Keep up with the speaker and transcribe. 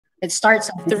It starts.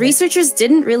 The researchers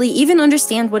didn't really even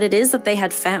understand what it is that they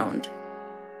had found.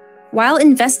 While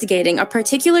investigating a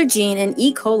particular gene in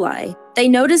E. coli, they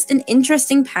noticed an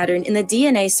interesting pattern in the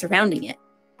DNA surrounding it.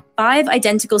 5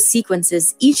 identical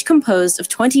sequences, each composed of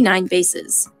 29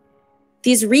 bases.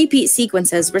 These repeat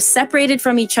sequences were separated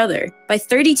from each other by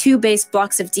 32 base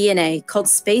blocks of DNA called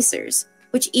spacers,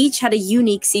 which each had a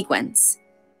unique sequence.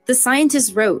 The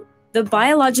scientists wrote, "The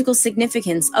biological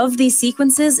significance of these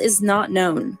sequences is not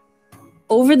known."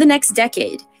 Over the next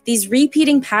decade, these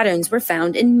repeating patterns were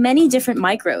found in many different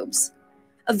microbes.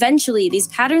 Eventually, these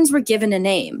patterns were given a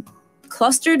name: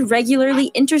 clustered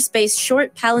regularly interspaced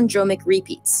short palindromic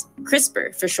repeats,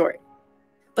 CRISPR for short.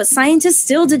 But scientists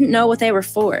still didn't know what they were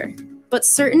for. But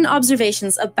certain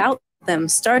observations about them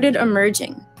started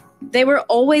emerging. They were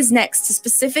always next to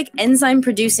specific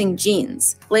enzyme-producing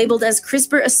genes, labeled as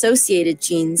CRISPR-associated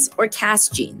genes or Cas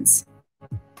genes.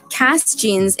 Cas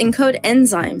genes encode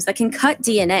enzymes that can cut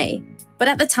DNA, but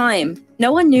at the time,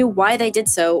 no one knew why they did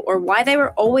so or why they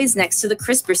were always next to the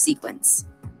CRISPR sequence.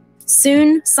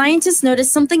 Soon, scientists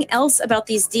noticed something else about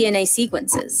these DNA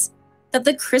sequences: that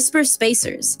the CRISPR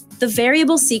spacers, the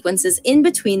variable sequences in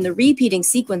between the repeating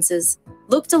sequences,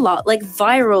 looked a lot like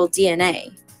viral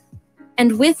DNA.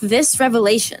 And with this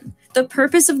revelation, the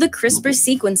purpose of the CRISPR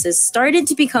sequences started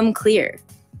to become clear: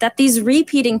 that these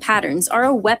repeating patterns are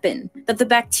a weapon that the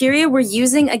bacteria were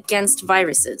using against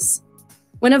viruses.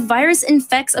 When a virus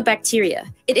infects a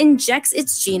bacteria, it injects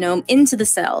its genome into the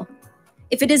cell.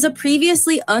 If it is a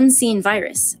previously unseen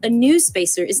virus, a new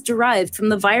spacer is derived from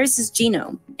the virus's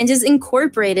genome and is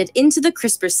incorporated into the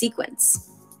CRISPR sequence.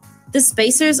 The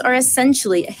spacers are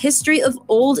essentially a history of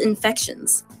old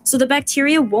infections, so the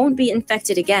bacteria won't be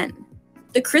infected again.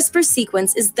 The CRISPR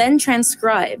sequence is then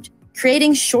transcribed,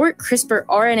 creating short CRISPR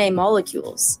RNA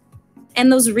molecules. And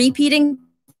those repeating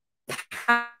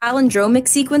palindromic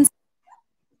sequences.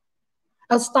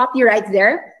 I'll stop you right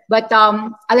there, but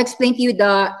I'll explain to you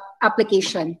the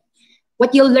application.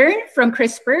 What you'll learn from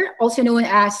CRISPR, also known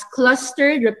as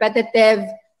clustered repetitive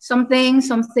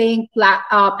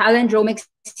palindromic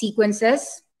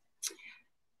sequences,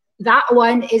 that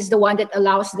one is the one that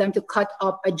allows them to cut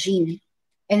up a gene.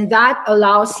 And that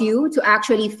allows you to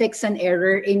actually fix an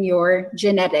error in your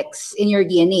genetics, in your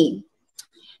DNA.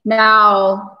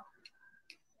 Now,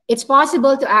 it's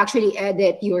possible to actually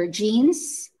edit your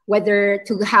genes, whether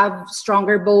to have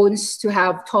stronger bones, to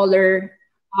have taller,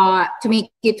 to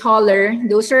make it taller.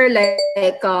 Those are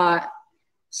like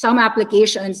some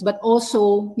applications, but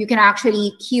also you can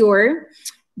actually cure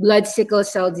blood sickle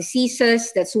cell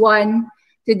diseases. That's one.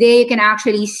 Today, you can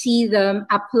actually see them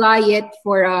apply it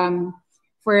for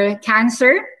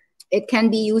cancer. It can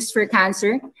be used for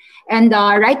cancer. And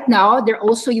right now, they're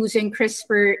also using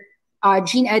CRISPR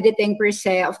gene editing per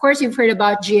se. Of course, you've heard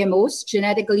about GMOs,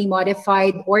 genetically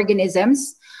modified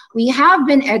organisms. We have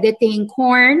been editing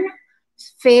corn,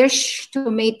 fish,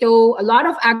 tomato, a lot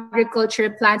of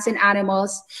agriculture, plants and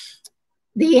animals.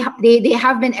 They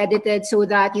have been edited so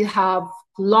that you have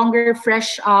longer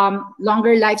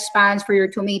lifespans for your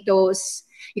tomatoes.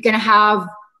 You can have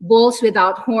bulls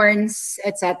without horns,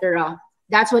 etc.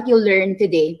 That's what you'll learn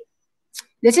today.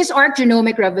 This is Ark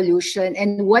Genomic Revolution.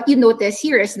 And what you notice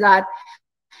here is that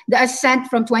the ascent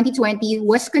from 2020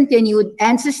 was continued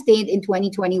and sustained in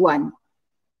 2021.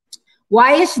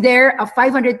 Why is there a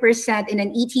 500% in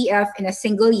an ETF in a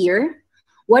single year?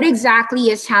 What exactly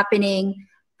is happening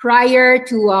prior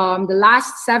to the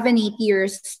last 7-8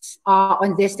 years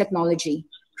on this technology?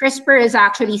 CRISPR is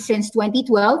actually since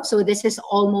 2012, so this is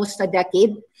almost a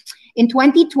decade. In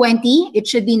 2020, it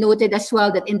should be noted as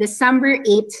well that in December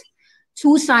 8th,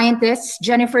 2 scientists,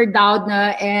 Jennifer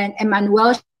Doudna and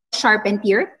Emmanuelle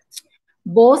Charpentier,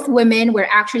 both women were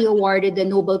actually awarded the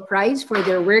Nobel Prize for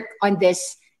their work on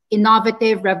this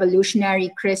innovative,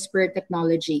 revolutionary CRISPR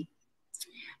technology.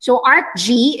 So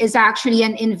ARK-G is actually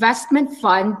an investment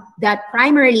fund that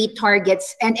primarily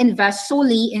targets and invests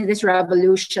solely in this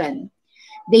revolution.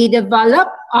 They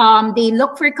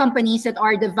look for companies that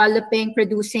are developing,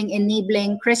 producing,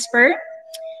 enabling CRISPR,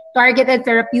 targeted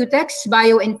therapeutics,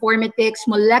 bioinformatics,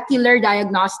 molecular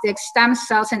diagnostics, stem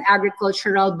cells, and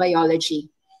agricultural biology.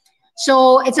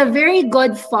 So it's a very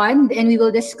good fund, and we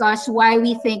will discuss why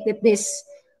we think that this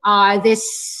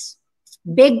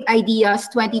Big Ideas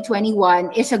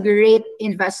 2021 is a great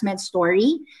investment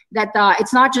story, that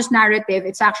it's not just narrative,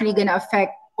 it's actually going to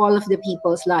affect all of the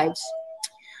people's lives.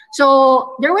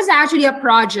 So there was actually a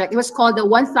project, it was called the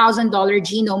 $1,000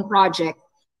 Genome Project.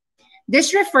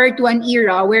 This referred to an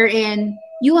era wherein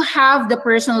you have the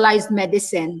personalized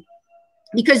medicine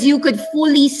because you could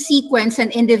fully sequence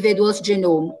an individual's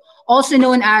genome, also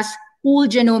known as whole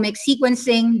genomic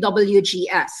sequencing,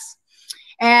 WGS.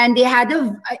 And they had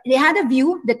a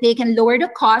view that they can lower the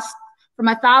cost from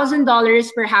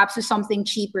 $1,000 perhaps to something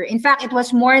cheaper. In fact, it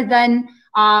was more than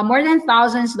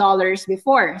thousands of dollars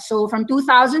before. So from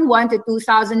 2001 to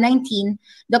 2019,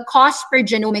 the cost per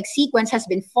genomic sequence has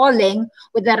been falling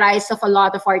with the rise of a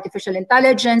lot of artificial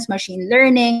intelligence, machine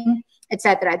learning,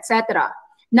 etc., etc.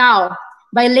 Now,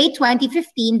 by late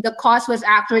 2015, the cost was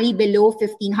actually below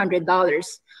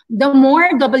 $1,500. The more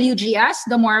WGS,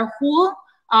 the more whole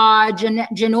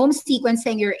genome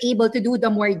sequencing you're able to do, the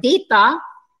more data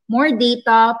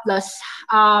plus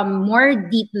more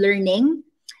deep learning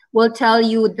will tell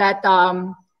you that,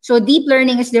 so deep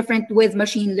learning is different with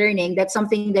machine learning. That's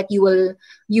something that you will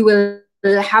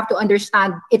have to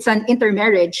understand. It's an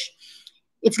intermarriage.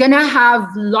 It's gonna have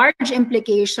large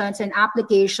implications and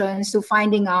applications to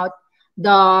finding out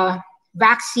the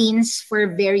vaccines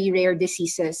for very rare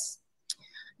diseases.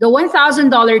 The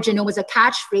 $1,000 genome was a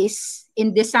catchphrase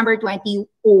in December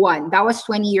 2001. That was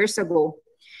 20 years ago.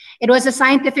 It was a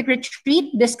scientific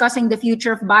retreat discussing the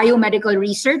future of biomedical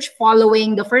research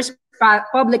following the first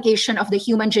publication of the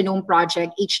Human Genome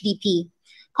Project, HDP,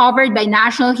 covered by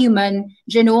National Human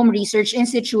Genome Research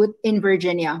Institute in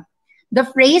Virginia. The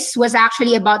phrase was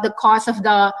actually about the cost of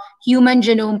the Human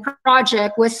Genome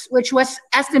Project, which was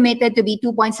estimated to be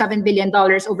 $2.7 billion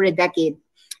over a decade.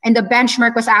 And the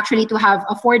benchmark was actually to have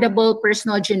affordable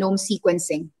personal genome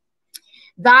sequencing.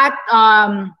 That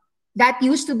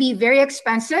used to be very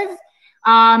expensive,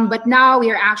 but now we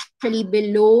are actually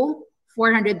below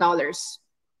 $400.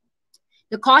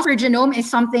 The cost per genome is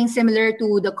something similar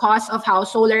to the cost of how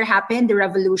solar happened, the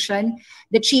revolution.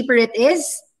 The cheaper it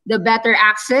is, the better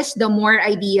access, the more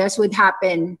ideas would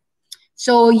happen.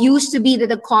 So used to be that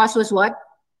the cost was what?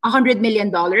 $100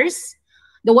 million.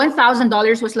 The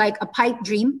 $1,000 was like a pipe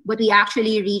dream, but we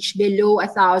actually reached below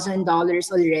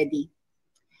 $1,000 already.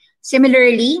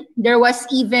 Similarly, there was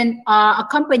even a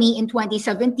company in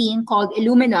 2017 called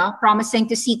Illumina promising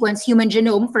to sequence human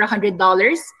genome for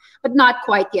 $100, but not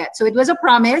quite yet. So it was a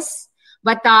promise,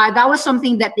 but that was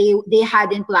something that they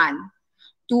had in plan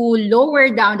to lower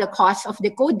down the cost of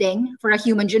decoding for a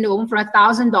human genome from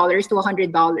 $1,000 to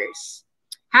 $100.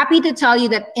 Happy to tell you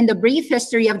that in the brief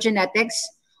history of genetics,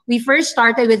 we first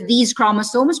started with these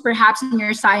chromosomes. Perhaps in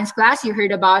your science class, you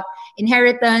heard about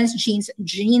inheritance,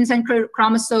 genes and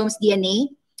chromosomes, DNA.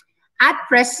 At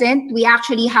present, we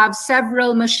actually have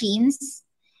several machines,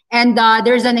 and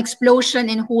there's an explosion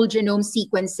in whole genome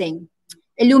sequencing.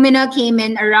 Illumina came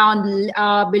in around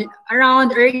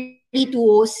early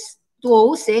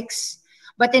 2006,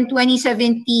 but in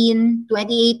 2017,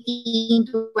 2018,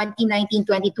 2019,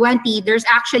 2020, there's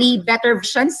actually better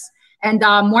versions and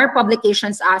more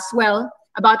publications as well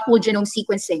about whole genome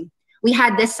sequencing. We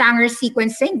had the Sanger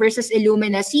sequencing versus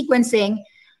Illumina sequencing.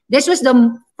 This was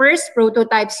the first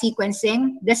prototype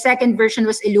sequencing. The second version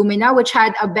was Illumina, which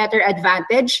had a better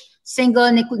advantage, single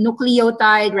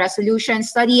nucleotide resolution,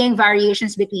 studying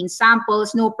variations between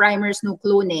samples, no primers, no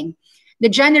cloning. The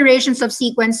generations of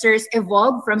sequencers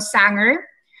evolved from Sanger,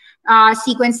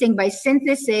 sequencing by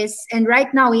synthesis, and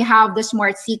right now we have the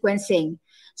smart sequencing.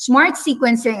 Smart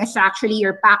sequencing is actually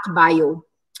your PacBio.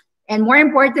 And more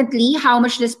importantly, how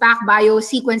much does PacBio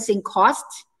sequencing cost?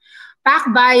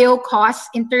 PacBio costs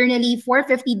internally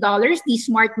 $450, these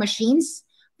smart machines,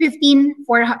 $15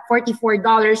 for $44,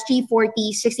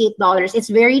 $340, $68. It's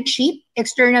very cheap.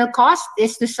 External cost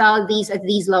is to sell these at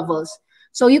these levels.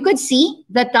 So you could see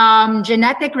that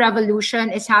genetic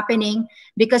revolution is happening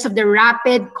because of the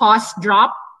rapid cost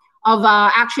drop of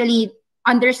actually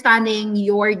understanding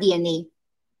your DNA.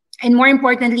 And more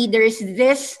importantly, there is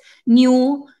this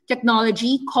new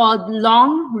technology called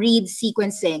long-read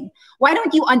sequencing. Why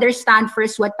don't you understand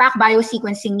first what PacBio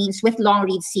sequencing means with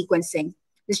long-read sequencing?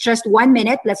 It's just 1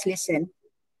 minute. Let's listen.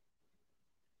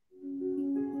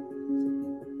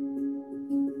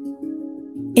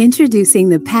 Introducing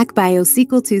the PacBio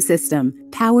Sequel II system,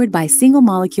 powered by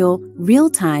single-molecule,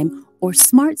 real-time, or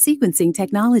smart sequencing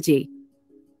technology.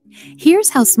 Here's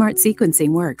how smart sequencing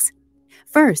works.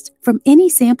 First, from any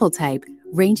sample type,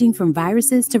 ranging from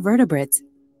viruses to vertebrates,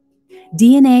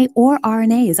 DNA or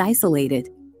RNA is isolated.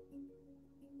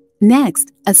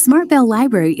 Next, a SMRTbell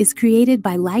library is created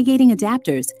by ligating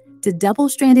adapters to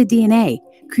double-stranded DNA,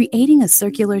 creating a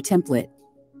circular template.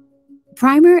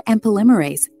 Primer and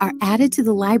polymerase are added to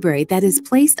the library that is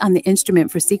placed on the instrument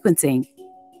for sequencing.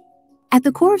 At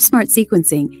the core of smart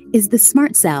sequencing is the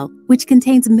SMRT cell, which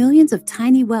contains millions of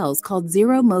tiny wells called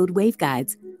zero-mode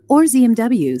waveguides, or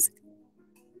ZMWs.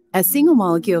 A single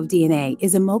molecule of DNA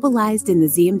is immobilized in the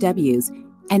ZMWs,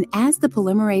 and as the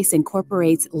polymerase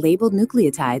incorporates labeled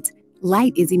nucleotides,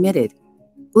 light is emitted.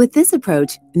 With this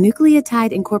approach,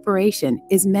 nucleotide incorporation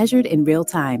is measured in real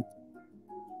time.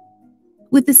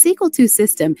 With the Sequel II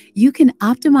system, you can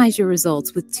optimize your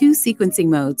results with 2 sequencing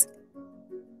modes.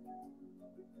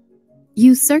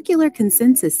 Use circular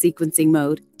consensus sequencing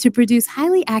mode to produce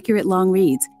highly accurate long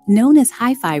reads, known as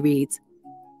hi-fi reads.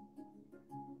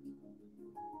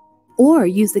 Or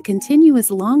use the continuous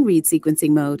long read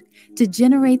sequencing mode to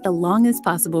generate the longest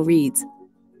possible reads.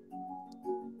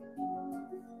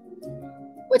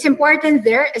 What's important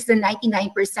there is the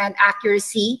 99%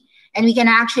 accuracy, and we can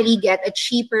actually get a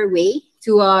cheaper way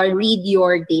to read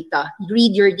your data,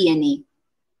 read your DNA.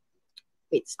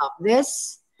 Wait, stop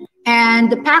this.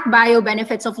 And the PacBio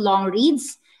benefits of long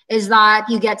reads is that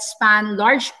you get span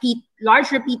large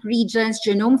repeat regions,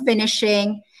 genome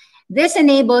finishing. This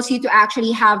enables you to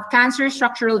actually have cancer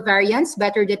structural variants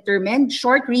better determined.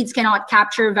 Short reads cannot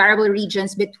capture variable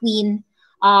regions between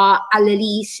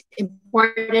alleles,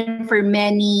 important for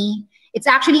many. It's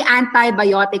actually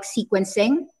antibiotic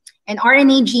sequencing. And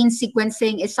RNA gene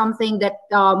sequencing is something that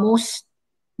most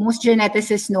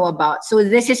geneticists know about. So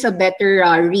this is a better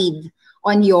read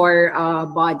on your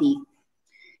body.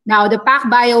 Now, the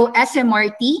PacBio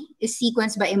SMRT is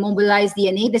sequenced by immobilized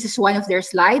DNA. This is one of their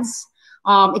slides.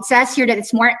 It says here that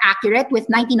it's more accurate with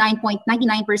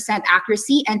 99.99%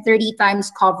 accuracy and 30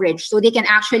 times coverage. So they can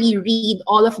actually read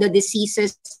all of the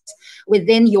diseases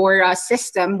within your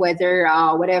system, whether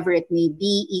whatever it may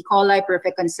be, E. coli,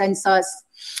 perfect consensus,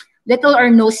 little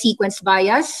or no sequence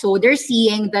bias. So they're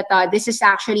seeing that this is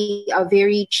actually a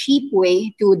very cheap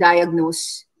way to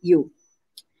diagnose you.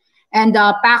 And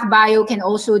PacBio can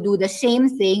also do the same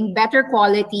thing, better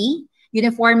quality,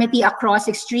 uniformity across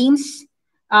extremes.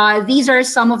 These are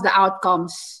some of the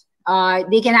outcomes.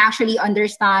 They can actually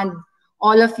understand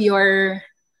all of your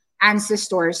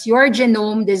ancestors. Your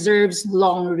genome deserves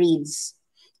long reads.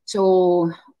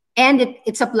 So, and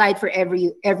it's applied for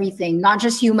everything, not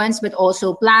just humans, but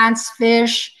also plants,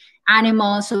 fish,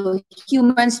 animals, so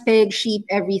humans, pigs, sheep,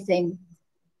 everything.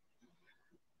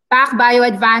 PacBio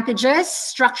advantages,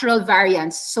 structural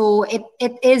variants. So it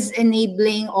is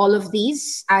enabling all of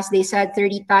these, as they said,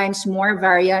 30 times more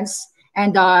variants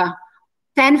and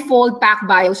 10-fold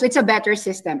PacBio. So it's a better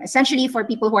system. Essentially, for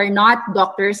people who are not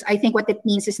doctors, I think what it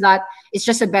means is that it's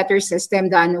just a better system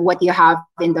than what you have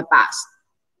in the past.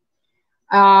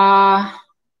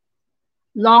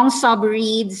 Long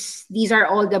subreads, these are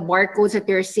all the barcodes that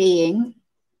they're saying.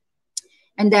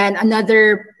 And then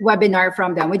another webinar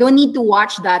from them. We don't need to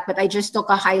watch that, but I just took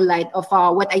a highlight of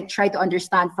what I tried to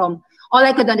understand from, all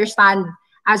I could understand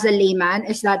as a layman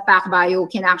is that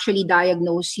PacBio can actually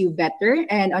diagnose you better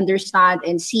and understand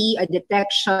and see a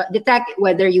detect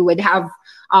whether you would have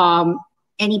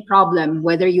any problem,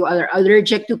 whether you are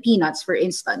allergic to peanuts, for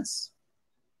instance.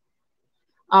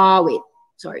 Wait,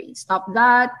 sorry, stop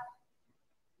that.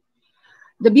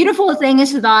 The beautiful thing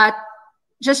is that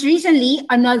just recently,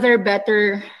 another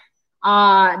better,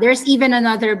 there's even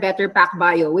another better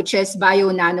PacBio, which is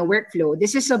Bio Nano Workflow.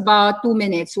 This is about 2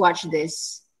 minutes. Watch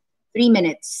this. 3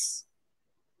 minutes.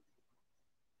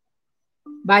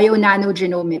 Bio Nano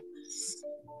Genomics.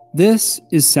 This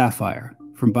is Sapphire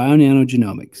from Bio Nano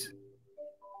Genomics.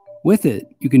 With it,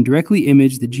 you can directly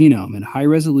image the genome in high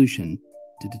resolution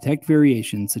to detect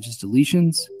variations such as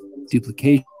deletions,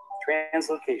 duplications,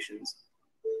 translocations,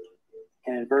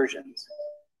 and inversions,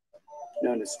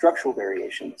 known as structural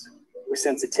variations, where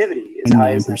sensitivity is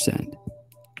high as 9%.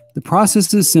 The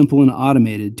process is simple and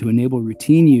automated to enable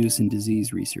routine use in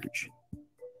disease research.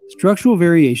 Structural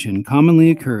variation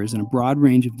commonly occurs in a broad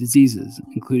range of diseases,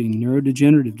 including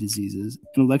neurodegenerative diseases,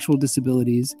 intellectual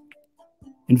disabilities,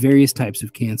 and various types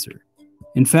of cancer.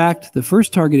 In fact, the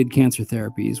first targeted cancer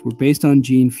therapies were based on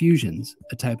gene fusions,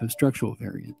 a type of structural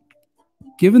variant.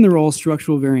 Given the role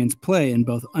structural variants play in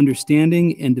both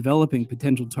understanding and developing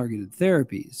potential targeted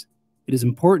therapies, it is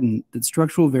important that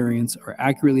structural variants are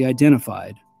accurately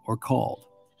identified or called.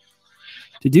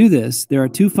 To do this, there are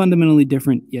 2 fundamentally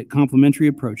different yet complementary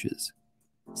approaches: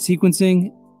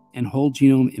 sequencing and whole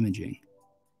genome imaging.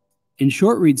 In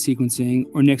short-read sequencing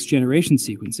or next-generation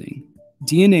sequencing,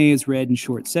 DNA is read in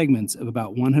short segments of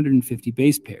about 150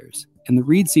 base pairs, and the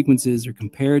read sequences are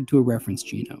compared to a reference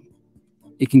genome.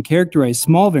 It can characterize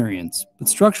small variants, but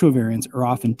structural variants are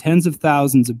often tens of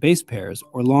thousands of base pairs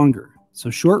or longer,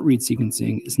 so short-read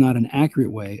sequencing is not an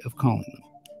accurate way of calling them.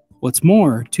 What's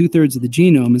more, 2/3 of the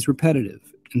genome is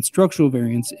repetitive, and structural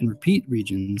variants in repeat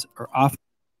regions are often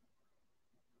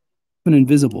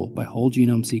invisible by whole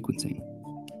genome sequencing.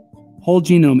 Whole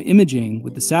genome imaging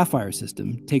with the Sapphire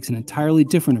system takes an entirely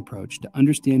different approach to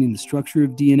understanding the structure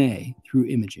of DNA through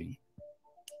imaging.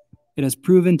 It has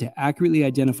proven to accurately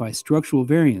identify structural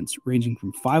variants ranging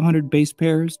from 500 base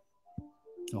pairs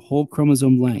to whole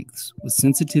chromosome lengths with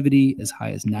sensitivity as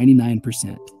high as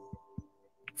 99%.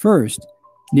 First,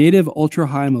 native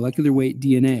ultra-high molecular weight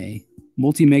DNA,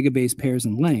 multi-megabase pairs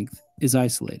in length, is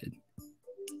isolated.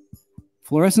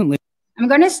 Fluorescent I'm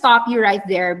going to stop you right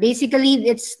there. Basically,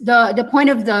 it's the point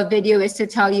of the video is to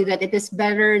tell you that it is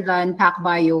better than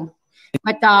PacBio.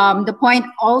 But the point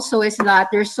also is that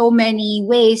there's so many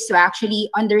ways to actually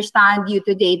understand you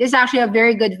today. This is actually a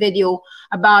very good video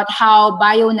about how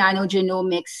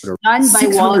bio-nanogenomics done by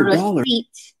Walrus Street,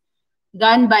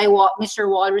 Mr.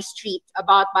 Walrus Street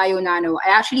about bio-nano. I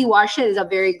actually watched it. It's a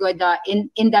very good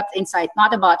in-depth insight,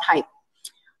 not about hype.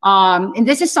 And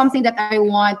this is something that I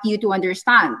want you to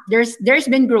understand. There's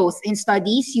been growth in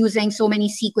studies using so many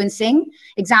sequencing,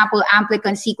 example,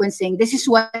 amplicon sequencing. This is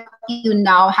what you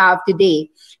now have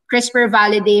today. CRISPR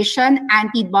validation,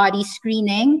 antibody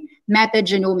screening,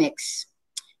 metagenomics.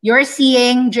 You're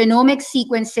seeing genomic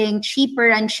sequencing cheaper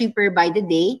and cheaper by the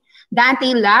day.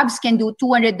 Dante Labs can do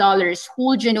 $200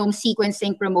 whole genome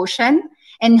sequencing promotion.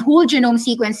 And whole genome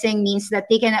sequencing means that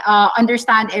they can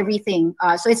understand everything.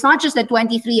 So it's not just the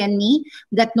 23andMe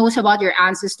that knows about your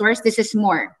ancestors. This is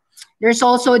more. There's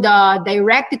also the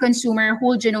direct-to-consumer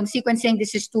whole genome sequencing.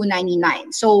 This is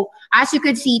 $299. So as you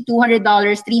could see, $200,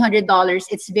 $300,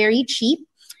 it's very cheap.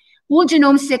 Whole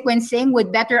genome sequencing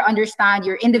would better understand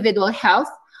your individual health,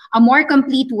 a more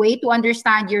complete way to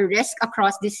understand your risk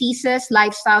across diseases,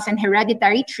 lifestyles, and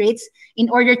hereditary traits in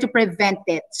order to prevent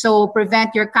it. So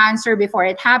prevent your cancer before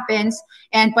it happens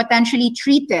and potentially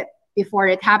treat it before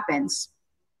it happens.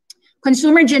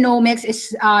 Consumer genomics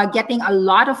is getting a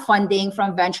lot of funding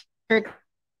from venture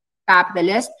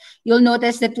capitalists. You'll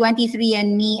notice that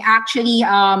 23andMe actually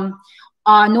no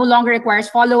longer requires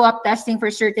follow-up testing for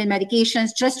certain medications.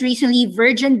 Just recently,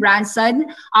 Virgin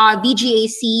Branson,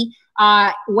 VGAC,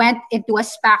 went into a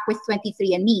SPAC with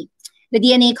 23andMe. The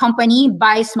DNA company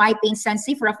buys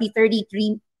MyPainSensi for roughly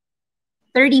 $30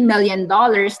 million.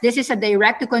 This is a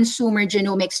direct-to-consumer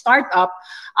genomic startup,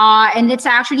 and it's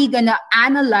actually going to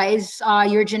analyze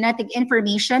your genetic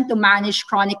information to manage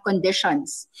chronic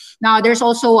conditions. Now, there's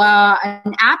also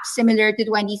an app similar to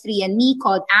 23andMe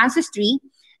called Ancestry.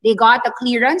 They got a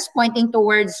clearance pointing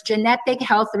towards genetic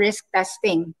health risk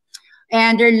testing.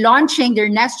 And they're launching their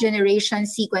next generation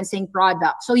sequencing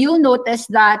product. So you'll notice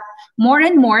that more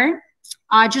and more,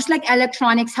 just like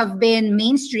electronics have been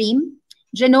mainstream,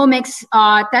 genomics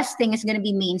testing is going to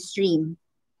be mainstream.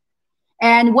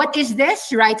 And what is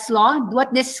this, Wright's Law?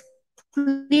 What this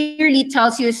clearly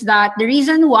tells you is that the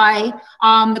reason why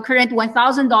the current $1,000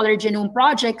 genome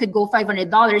project could go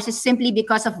 $500 is simply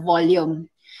because of volume.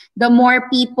 The more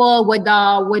people would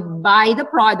buy the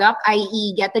product,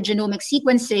 i.e. get the genomic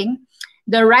sequencing,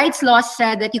 the Wright's Law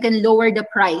said that you can lower the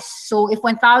price. So if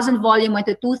 1,000 volume went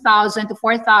to 2,000 to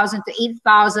 4,000 to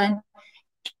 8,000,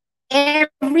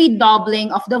 every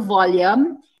doubling of the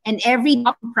volume and every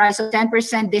price of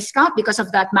 10% discount because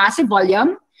of that massive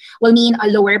volume will mean a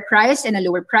lower price and a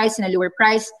lower price and a lower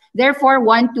price. Therefore,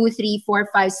 1, 2, 3, 4,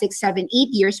 5, 6, 7, 8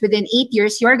 years. Within 8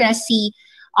 years, you're going to see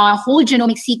whole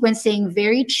genomic sequencing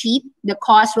very cheap. The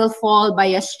cost will fall by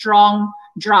a strong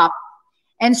drop.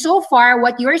 And so far,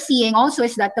 what you're seeing also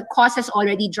is that the cost has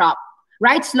already dropped.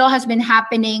 Wright's Law has been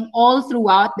happening all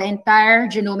throughout the entire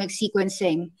genomic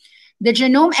sequencing. The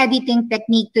genome editing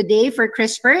technique today for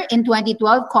CRISPR in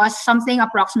 2012 costs something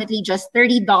approximately just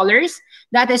 $30.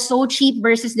 That is so cheap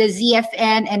versus the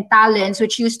ZFN and Talens,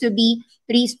 which used to be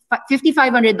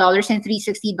 $5,500 and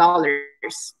 $360.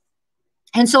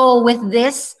 And so with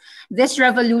this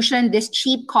revolution, this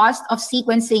cheap cost of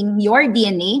sequencing your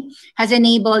DNA has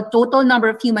enabled total number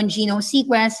of human genome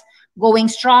sequence going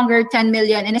stronger, 10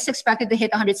 million, and is expected to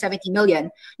hit 170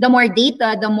 million. The more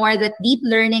data, the more that deep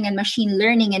learning and machine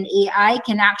learning and AI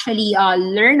can actually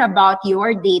learn about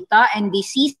your data and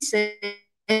diseases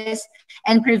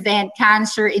and prevent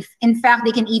cancer. If in fact,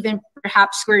 they can even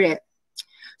perhaps cure it.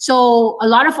 So a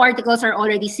lot of articles are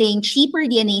already saying cheaper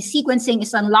DNA sequencing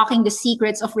is unlocking the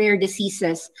secrets of rare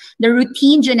diseases. The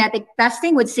routine genetic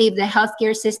testing would save the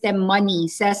healthcare system money,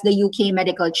 says the UK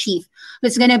medical chief.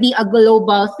 It's going to be a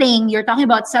global thing. You're talking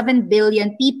about 7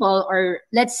 billion people, or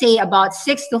let's say about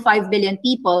 6 to 5 billion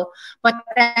people, but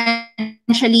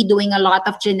potentially doing a lot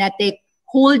of genetic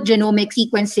whole genomic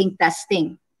sequencing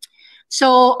testing.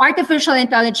 So artificial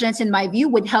intelligence, in my view,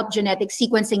 would help genetic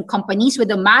sequencing companies with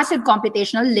the massive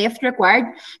computational lift required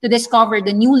to discover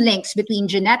the new links between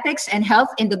genetics and health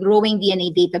in the growing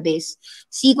DNA database.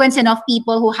 Sequence enough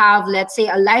people who have, let's say,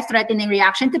 a life-threatening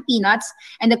reaction to peanuts,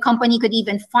 and the company could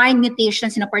even find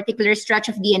mutations in a particular stretch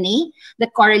of DNA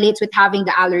that correlates with having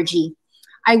the allergy.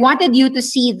 I wanted you to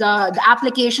see the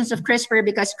applications of CRISPR,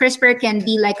 because CRISPR can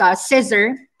be like a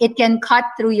scissor. It can cut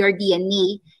through your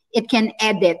DNA. It can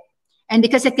edit. And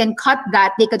because it can cut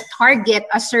that, they could target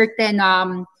a certain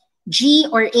G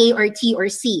or A or T or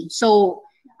C. So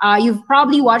you've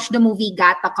probably watched the movie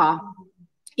Gattaca.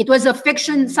 It was a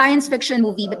science fiction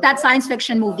movie, but that science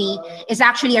fiction movie is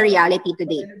actually a reality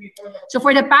today. So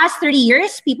for the past 30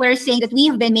 years, people are saying that we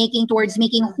have been towards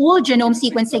making whole genome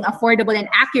sequencing affordable and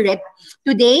accurate.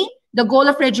 Today, the goal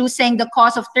of reducing the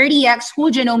cost of 30x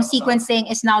whole genome sequencing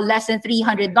is now less than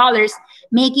 $300,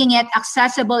 making it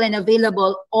accessible and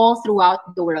available all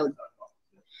throughout the world.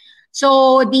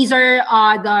 So these are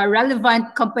the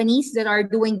relevant companies that are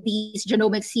doing these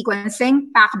genomic sequencing.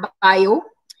 PacBio.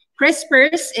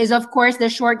 CRISPRs is, of course, the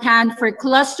shorthand for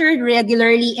clustered,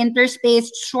 regularly interspaced,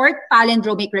 short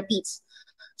palindromic repeats.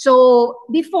 So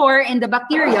before, in the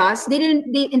bacteria, they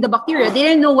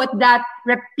didn't know what that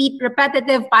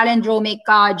repetitive palindromic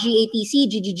GATC,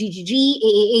 GGGGG,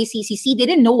 AAA, CCC, they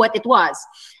didn't know what it was.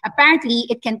 Apparently,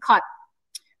 it can cut.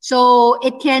 So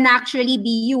it can actually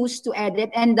be used to edit.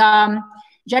 And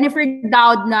Jennifer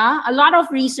Doudna, a lot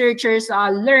of researchers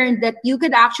learned that you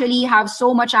could actually have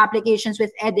so much applications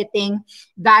with editing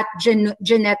that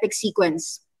genetic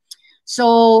sequence.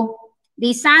 So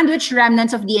they sandwich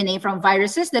remnants of DNA from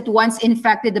viruses that once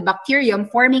infected the bacterium,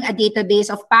 forming a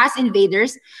database of past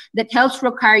invaders that helps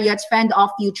prokaryotes fend off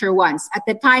future ones. At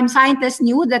the time, scientists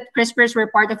knew that CRISPRs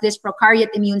were part of this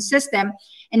prokaryote immune system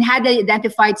and had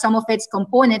identified some of its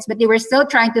components, but they were still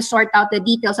trying to sort out the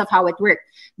details of how it worked.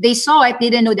 They saw it,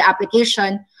 they didn't know the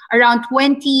application. Around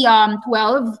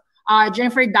 2012,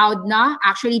 Jennifer Doudna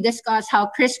actually discussed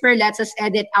how CRISPR lets us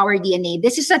edit our DNA.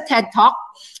 This is a TED Talk,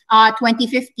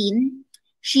 2015.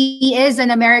 She is an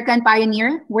American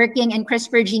pioneer working in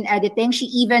CRISPR gene editing. She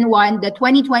even won the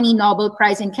 2020 Nobel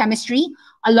Prize in Chemistry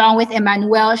along with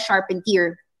Emmanuel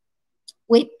Charpentier.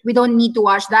 Wait, we don't need to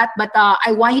watch that, but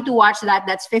I want you to watch that.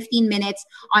 That's 15 minutes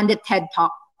on the TED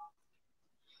Talk.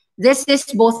 This is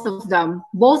both of them.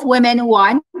 Both women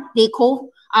won. They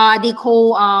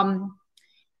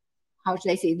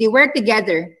work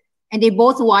together and they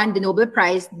both won the Nobel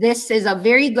Prize. This is a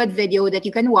very good video that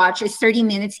you can watch. It's 30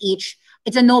 minutes each.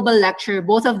 It's a Nobel lecture,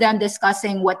 both of them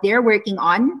discussing what they're working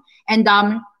on. And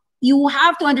you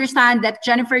have to understand that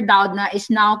Jennifer Doudna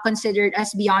is now considered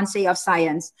as Beyonce of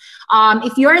science.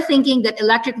 If you're thinking that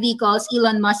electric vehicles,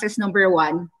 Elon Musk is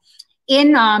 #1,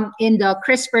 in the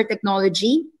CRISPR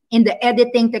technology, in the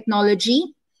editing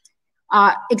technology,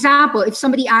 example, if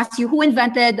somebody asks you who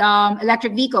invented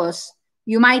electric vehicles,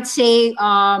 you might say,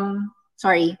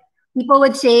 people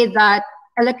would say that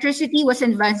electricity was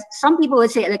invented. Some people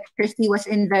would say electricity was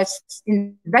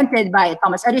invented by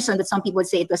Thomas Edison, but some people would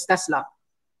say it was Tesla.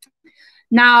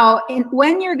 Now,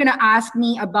 when you're going to ask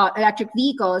me about electric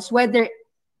vehicles, whether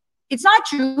it's not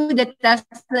true that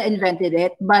Tesla invented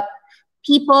it, but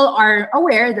people are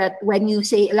aware that when you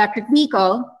say electric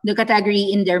vehicle, the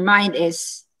category in their mind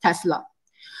is Tesla.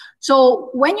 So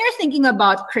when you're thinking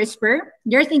about CRISPR,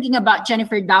 you're thinking about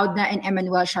Jennifer Doudna and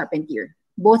Emmanuel Charpentier,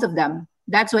 both of them.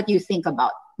 That's what you think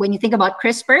about. When you think about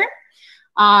CRISPR,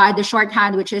 the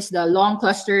shorthand, which is the long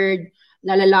clustered,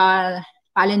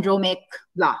 palindromic,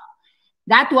 blah.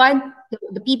 That one,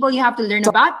 the people you have to learn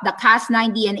about, the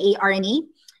Cas9 DNA RNA,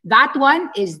 that one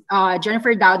is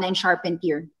Jennifer Doudna and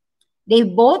Charpentier. They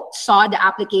both saw the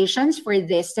applications for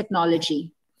this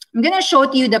technology. I'm going to show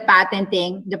to you the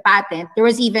patent. There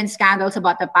was even scandals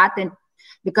about the patent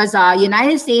because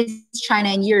United States, China,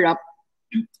 and Europe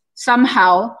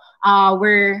somehow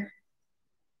were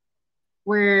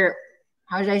there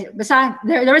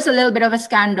was a little bit of a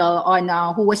scandal on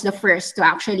who was the first to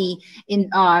actually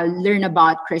learn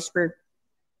about CRISPR.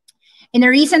 In a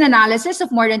recent analysis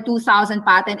of more than 2,000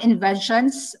 patent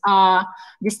inventions,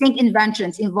 distinct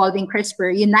inventions involving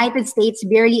CRISPR, United States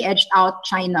barely edged out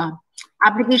China.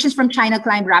 Applications from China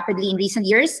climbed rapidly in recent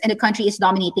years, and the country is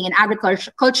dominating in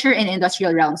agriculture and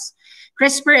industrial realms.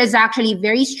 CRISPR is actually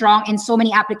very strong in so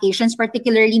many applications,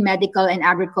 particularly medical and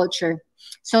agriculture.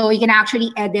 So you can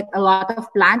actually edit a lot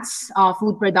of plants,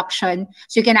 food production.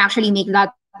 So you can actually make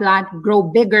that plant grow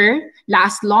bigger,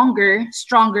 last longer,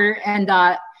 stronger, and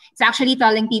it's actually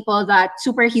telling people that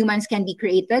superhumans can be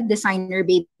created, designer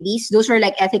babies. Those were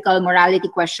like ethical morality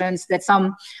questions that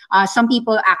some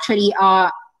people actually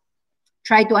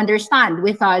try to understand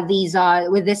with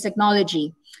this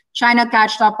technology. China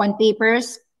catched up on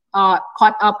papers,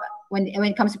 caught up when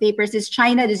it comes to papers is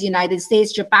China, is United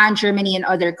States, Japan, Germany, and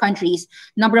other countries.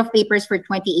 Number of papers for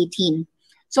 2018.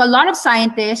 So a lot of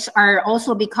scientists are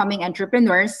also becoming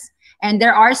entrepreneurs. And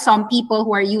there are some people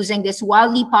who are using this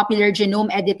wildly popular genome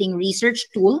editing research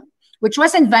tool, which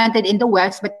was invented in the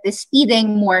West, but is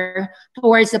speeding more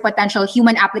towards the potential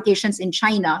human applications in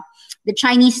China. The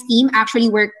Chinese team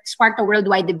actually sparked a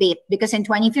worldwide debate because in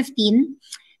 2015,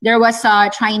 there was a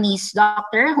Chinese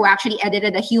doctor who actually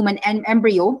edited a human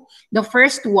embryo, the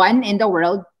first one in the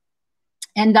world.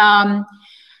 And and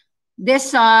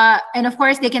of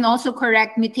course, they can also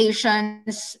correct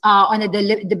mutations on a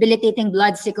debilitating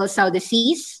blood sickle cell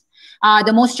disease.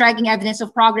 The most striking evidence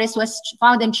of progress was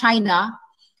found in China,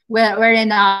 wherein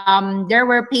there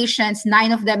were patients,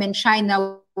 9 of them in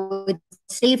China, with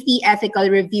safety ethical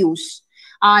reviews.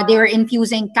 They were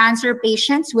infusing cancer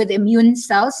patients with immune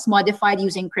cells modified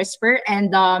using CRISPR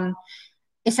and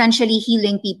essentially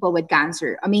healing people with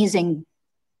cancer. Amazing.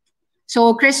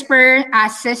 So CRISPR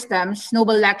as systems,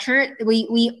 Nobel lecture,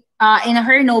 we in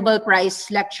her Nobel Prize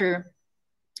lecture,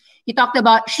 she talked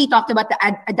about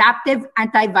the adaptive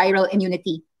antiviral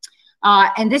immunity.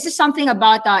 And this is something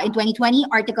about, in 2020,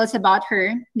 articles about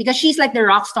her, because she's like the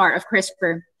rock star of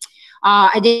CRISPR.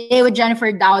 A day with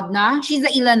Jennifer Doudna. She's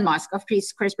the Elon Musk of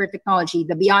CRISPR technology,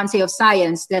 the Beyonce of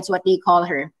science. That's what they call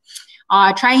her.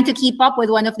 Trying to keep up with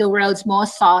one of the world's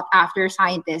most sought after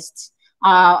scientists,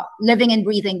 living and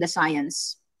breathing the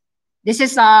science. This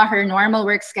is her normal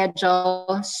work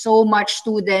schedule. So much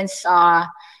students.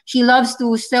 She loves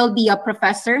to still be a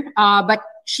professor, but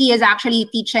she is actually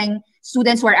teaching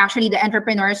students who are actually the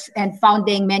entrepreneurs and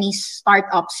founding many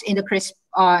startups in the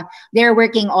CRISPR. They're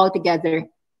working all together.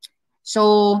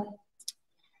 So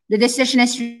the decision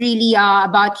is really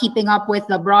about keeping up with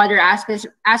the broader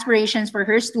aspirations for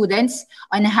her students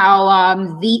on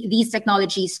how these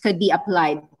technologies could be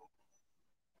applied.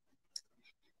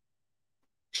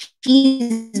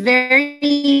 She's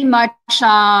very much,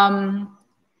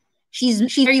 she's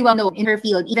very well known in her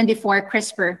field, even before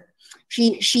CRISPR.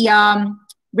 She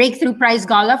Breakthrough Prize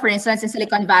Gala, for instance, in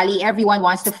Silicon Valley, everyone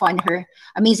wants to fund her.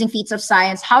 Amazing feats of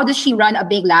science. How does she run a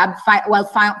big lab while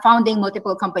founding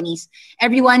multiple companies?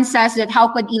 Everyone says that how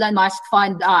could Elon Musk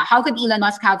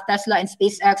have Tesla and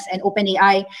SpaceX and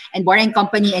OpenAI and Boring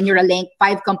Company and Neuralink,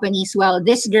 5 companies? Well,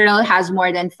 this girl has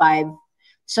more than 5.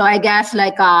 So I guess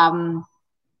like 5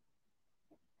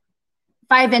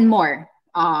 and more.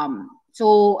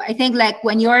 So I think like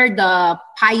when you're the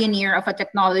pioneer of a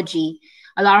technology,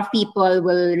 a lot of people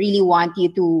will really want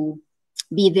you to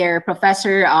be their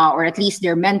professor or at least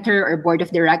their mentor or board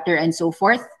of director and so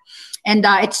forth. And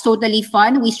it's totally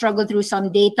fun. We struggled through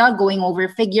some data, going over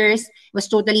figures. It was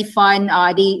totally fun.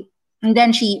 And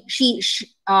then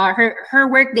her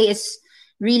work day is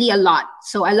really a lot.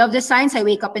 So I love the science. I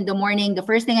wake up in the morning. The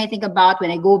first thing I think about when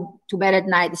I go to bed at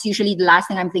night is usually the last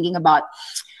thing I'm thinking about.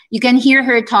 You can hear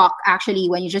her talk actually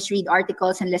when you just read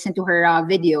articles and listen to her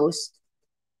videos.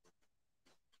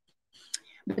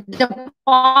 The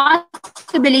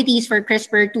possibilities for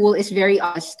CRISPR tool is very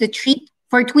obvious to treat,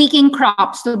 for tweaking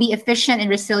crops to be efficient and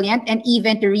resilient, and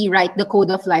even to rewrite the code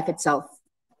of life itself.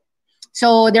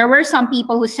 So there were some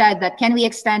people who said that, can we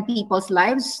extend people's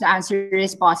lives? The answer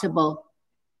is possible.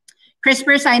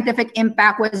 CRISPR scientific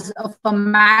impact was of a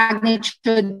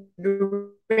magnitude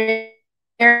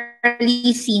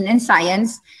rarely seen in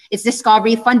science. Its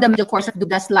discovery fundamental course of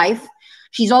Duda's life.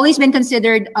 She's always been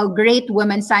considered a great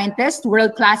woman scientist,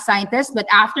 world-class scientist, but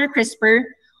after CRISPR,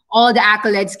 all the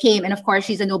accolades came, and of course,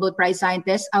 she's a Nobel Prize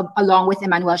scientist, along with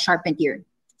Emmanuel Charpentier.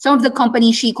 Some of the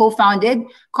companies she co-founded: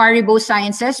 Caribou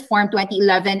Sciences, formed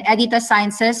 2011, Editas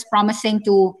Sciences, promising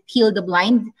to heal the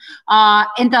blind,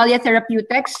 Intellia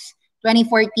Therapeutics,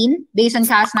 2014, based on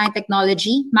Cas9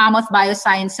 technology, Mammoth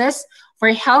Biosciences, for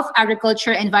health,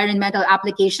 agriculture, environmental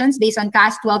applications, based on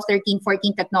Cas12, 13,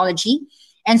 14 technology,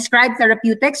 and Scribe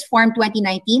Therapeutics, formed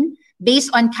 2019, based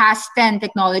on Cas10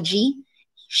 technology.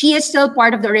 She is still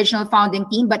part of the original founding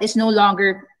team, but is no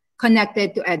longer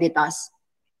connected to Editas.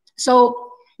 So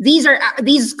these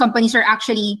companies are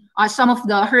actually some of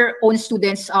her own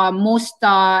students' most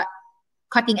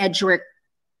cutting edge work.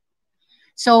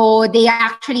 So they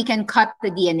actually can cut the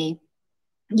DNA.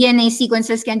 DNA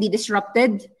sequences can be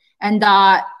disrupted, and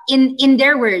in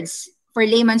their words, for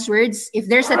layman's words, if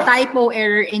there's a typo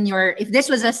error if this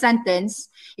was a sentence,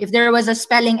 if there was a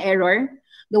spelling error,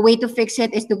 the way to fix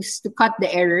it is to cut the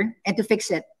error and to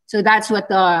fix it. So that's what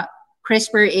the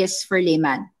CRISPR is for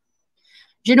layman.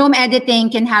 Genome editing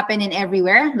can happen in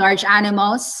everywhere, large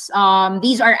animals.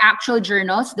 These are actual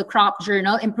journals, the crop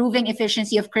journal, improving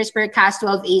efficiency of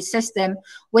CRISPR-Cas12a system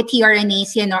with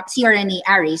tRNA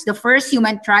arrays. The first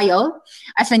human trial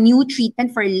as a new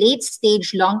treatment for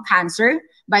late-stage lung cancer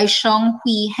by Xiong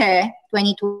Hui He,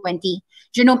 2020.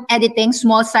 Genome editing,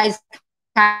 small size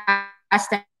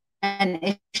Cas10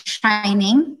 is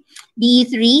shining.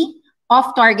 B3,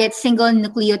 off-target single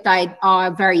nucleotide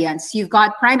variants. You've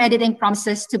got prime editing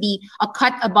promises to be a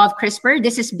cut above CRISPR.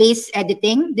 This is base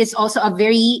editing. This is also a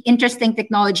very interesting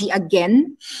technology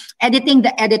again. Editing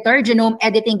the editor, genome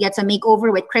editing gets a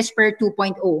makeover with CRISPR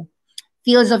 2.0.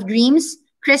 Fields of dreams,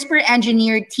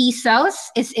 CRISPR-engineered T cells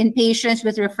is in patients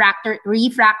with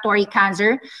refractory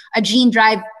cancer. A gene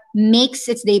drive makes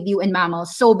its debut in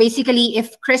mammals. So basically,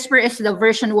 if CRISPR is the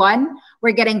version 1,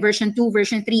 we're getting version 2,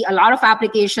 version 3, a lot of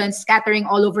applications scattering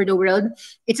all over the world.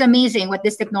 It's amazing what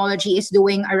this technology is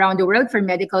doing around the world for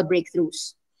medical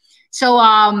breakthroughs. So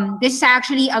this is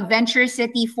actually a Venture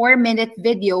City 4-minute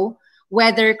video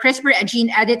whether CRISPR gene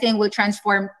editing will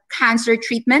transform cancer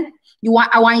treatment.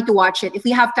 I want you to watch it. If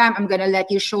we have time, I'm gonna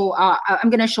let you show. I'm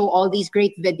gonna show all these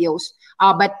great videos.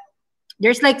 But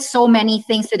there's like so many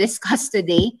things to discuss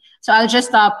today. So I'll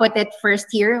just put it first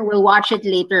here. We'll watch it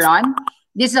later on.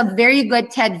 This is a very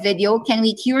good TED video. Can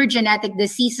we cure genetic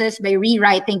diseases by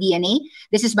rewriting DNA?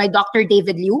 This is by Dr.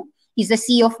 David Liu. He's the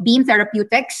CEO of Beam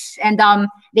Therapeutics. And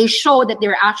they show that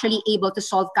they're actually able to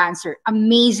solve cancer.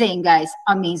 Amazing, guys.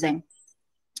 Amazing.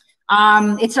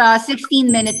 It's a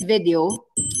 16-minute video.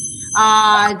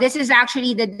 This is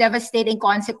actually the devastating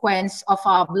consequence of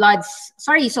not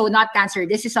cancer.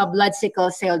 This is a blood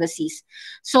sickle cell disease.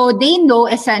 So they know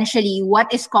essentially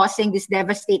what is causing this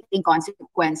devastating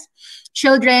consequence.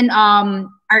 Children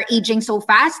are aging so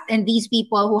fast, and these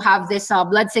people who have this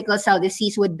blood sickle cell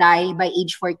disease would die by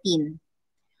age 14.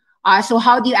 So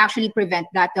how do you actually prevent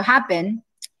that to happen?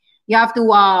 You have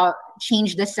to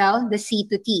change the cell, the C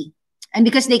to T. And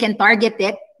because they can target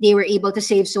it, they were able to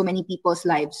save so many people's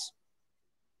lives.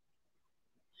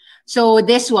 So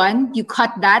this one, you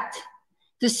cut that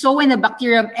to sow when the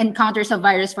bacteria encounters a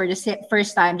virus for the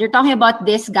first time. They're talking about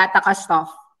this Gattaca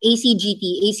stuff,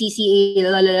 ACGT,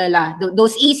 ACCA,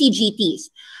 those ACGTs.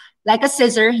 Like a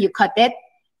scissor, you cut it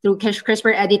through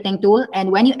CRISPR editing tool.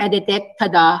 And when you edit it,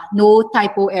 tada, no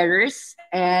typo errors.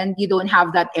 And you don't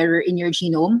have that error in your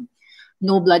genome.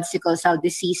 No blood sickle cell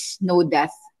disease, no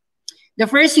death. The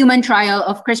first human trial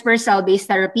of CRISPR cell-based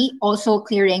therapy also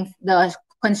clearing the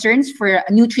concerns for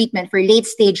a new treatment for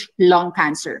late-stage lung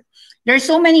cancer. There are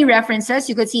so many references.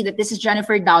 You could see that this is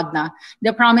Jennifer Doudna,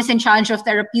 The Promise and Challenge of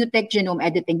Therapeutic Genome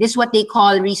Editing. This is what they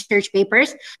call research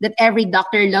papers that every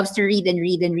doctor loves to read and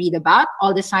read and read about,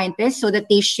 all the scientists, so that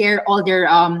they share all their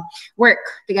work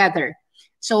together.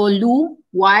 So Lu,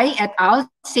 Y, et al.,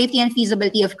 safety and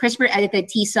feasibility of CRISPR-edited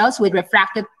T cells with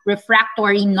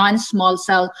refractory non-small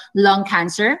cell lung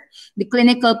cancer, the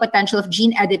clinical potential of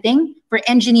gene editing for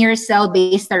engineered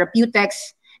cell-based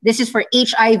therapeutics. This is for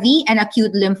HIV and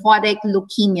acute lymphocytic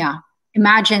leukemia.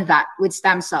 Imagine that with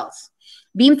stem cells.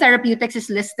 Beam Therapeutics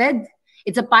is listed.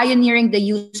 It's a pioneering the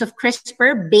use of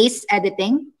CRISPR-based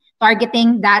editing,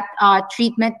 targeting that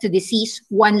treatment to disease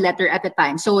one letter at a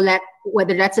time. So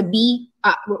whether that's a B,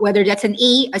 whether that's an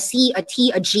A, a C, a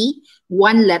T, a G,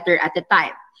 one letter at a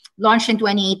time. Launched in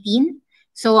 2018.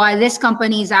 So this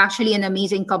company is actually an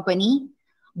amazing company.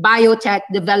 Biotech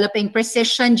developing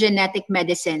precision genetic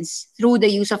medicines through the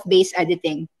use of base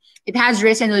editing. It has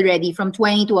risen already from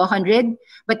 20 to 100,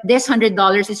 but this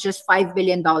 $100 is just $5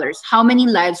 billion. How many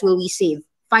lives will we save?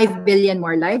 5 billion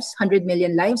more lives, 100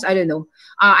 million lives? I don't know.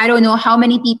 I don't know how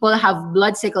many people have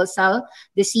blood sickle cell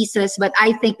diseases, but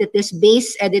I think that this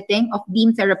base editing of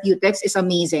Beam Therapeutics is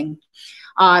amazing.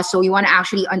 So you want to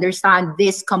actually understand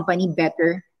this company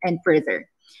better and further.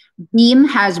 Beam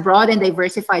has broad and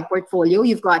diversified portfolio.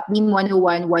 You've got Beam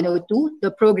 101, 102,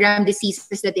 the program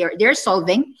diseases that they're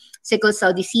solving, sickle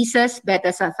cell diseases,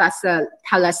 beta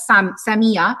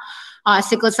thalassemia,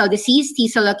 sickle cell disease,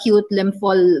 T-cell acute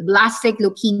lymphoblastic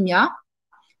leukemia,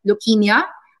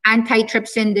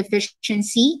 antitrypsin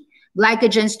deficiency,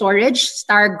 glycogen storage,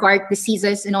 Stargardt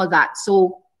diseases, and all that.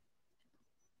 So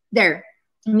they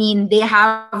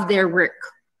have their work.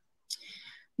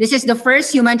 This is the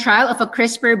first human trial of a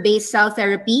CRISPR-based cell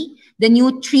therapy, the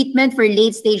new treatment for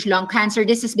late-stage lung cancer.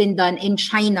 This has been done in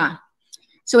China.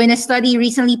 So in a study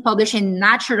recently published in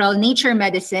Nature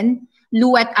Medicine,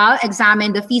 Lu et al.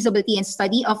 Examined the feasibility and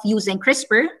study of using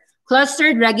CRISPR,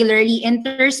 clustered regularly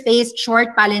interspaced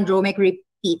short palindromic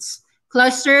repeats.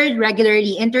 Clustered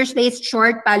regularly interspaced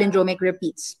short palindromic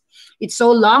repeats. It's so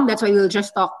long, that's why we'll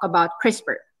just talk about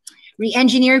CRISPR.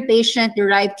 Re-engineer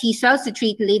patient-derived T cells to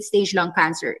treat late-stage lung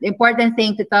cancer. The important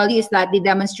thing to tell you is that they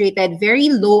demonstrated very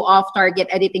low off-target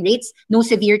editing rates, no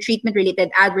severe treatment-related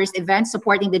adverse events,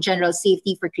 supporting the general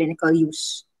safety for clinical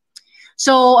use.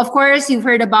 So, of course, you've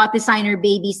heard about designer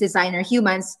babies, designer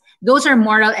humans. Those are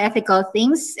moral, ethical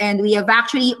things, and we have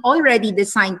actually already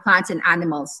designed plants and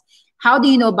animals. How do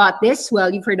you know about this?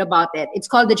 Well, you've heard about it. It's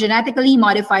called the genetically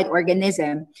modified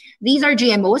organism. These are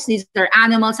GMOs. These are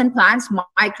animals and plants,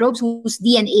 microbes whose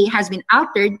DNA has been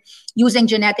altered using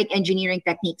genetic engineering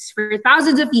techniques. For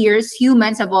thousands of years,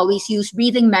 humans have always used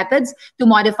breeding methods to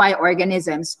modify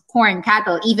organisms. Corn,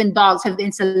 cattle, even dogs have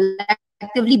been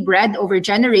selectively bred over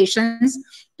generations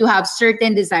to have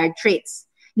certain desired traits.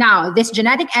 Now, this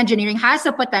genetic engineering has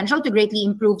the potential to greatly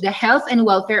improve the health and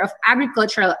welfare of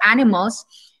agricultural animals.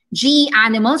 GE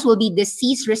animals will be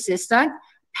disease-resistant,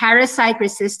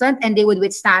 parasite-resistant, and they would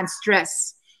withstand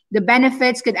stress. The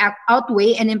benefits could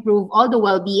outweigh and improve all the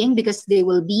well-being because they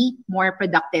will be more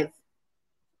productive.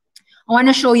 I want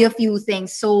to show you a few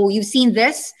things. So you've seen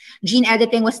this. Gene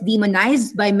editing was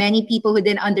demonized by many people who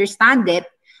didn't understand it.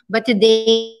 But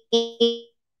today,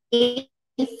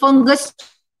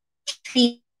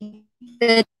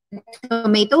 fungus-treated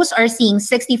tomatoes are seeing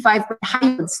 65%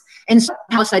 yields. And so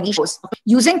how study shows.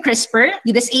 Using CRISPR,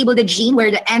 you disable the gene where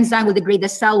the enzyme will degrade the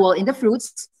cell wall in the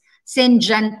fruits.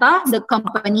 Syngenta, the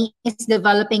company, is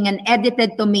developing an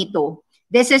edited tomato.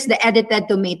 This is the edited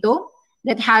tomato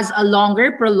that has a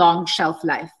longer, prolonged shelf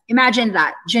life. Imagine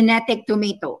that, genetic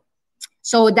tomato.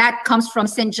 So that comes from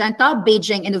Syngenta,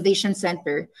 Beijing Innovation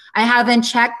Center. I haven't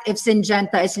checked if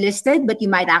Syngenta is listed, but you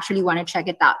might actually want to check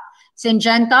it out.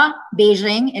 Syngenta,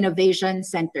 Beijing Innovation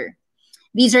Center.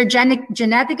 These are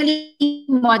genetically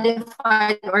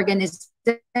modified organisms.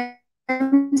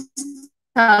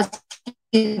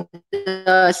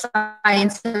 The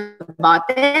science about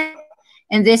it.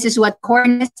 And this is what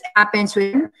corn happens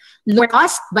with lower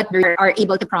cost, but we are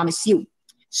able to promise you.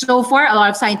 So far, a lot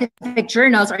of scientific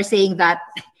journals are saying that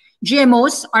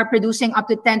GMOs are producing up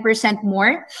to 10%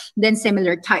 more than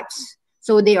similar types.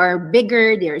 So they are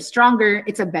bigger, they are stronger,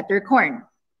 it's a better corn.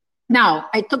 Now,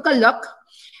 I took a look.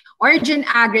 Origin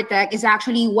Agritech is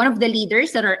actually one of the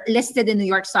leaders that are listed in New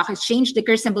York Stock Exchange. The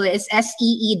ticker symbol is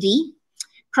SEED.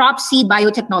 Crop Seed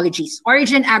Biotechnologies.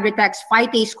 Origin Agritech's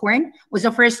phytase corn was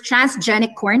the first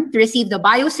transgenic corn to receive the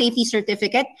biosafety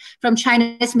certificate from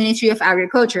China's Ministry of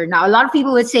Agriculture. Now, a lot of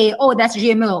people would say, oh, that's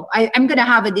GMO. I'm going to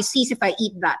have a disease if I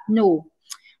eat that. No.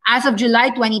 As of July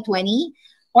 2020,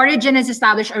 Origin has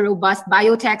established a robust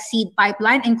biotech seed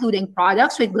pipeline, including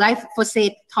products with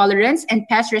glyphosate tolerance and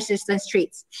pest resistance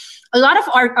traits. A lot of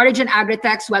Origin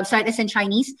Agritech's website is in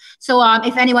Chinese. So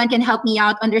if anyone can help me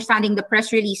out understanding the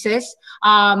press releases,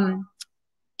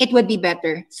 it would be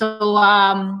better. So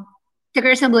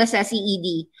ticker symbol is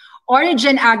SEED.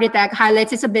 Origin Agritech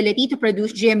highlights its ability to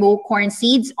produce GMO corn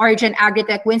seeds. Origin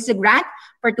Agritech wins the grant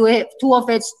for two of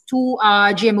its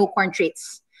GMO corn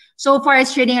traits. So far,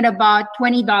 it's trading at about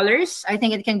 $20. I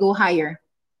think it can go higher.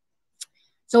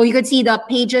 So you could see the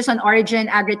pages on Origin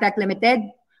Agritech Limited.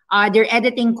 They're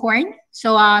editing corn,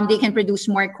 so they can produce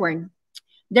more corn.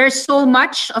 There's so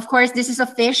much. Of course, this is a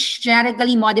fish,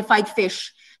 genetically modified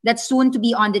fish, that's soon to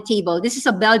be on the table. This is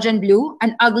a Belgian blue,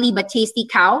 an ugly but tasty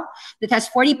cow that has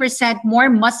 40% more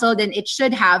muscle than it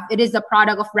should have. It is the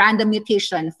product of random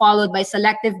mutation followed by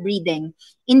selective breeding.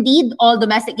 Indeed, all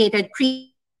domesticated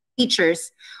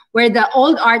creatures, where the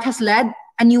old art has led,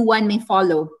 a new one may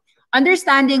follow.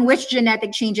 Understanding which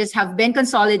genetic changes have been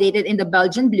consolidated in the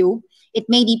Belgian blue, it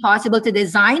may be possible to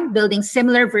design building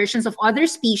similar versions of other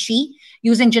species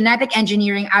using genetic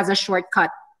engineering as a shortcut.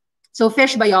 So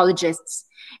fish biologists.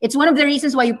 It's one of the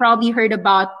reasons why you probably heard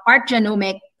about Ark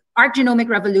Genomic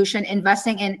Revolution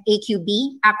investing in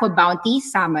AQB, Aqua Bounty,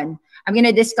 salmon. I'm going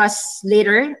to discuss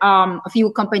later a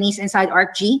few companies inside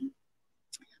ArkG.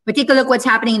 But take a look what's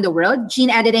happening in the world. Gene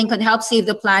editing could help save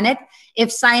the planet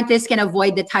if scientists can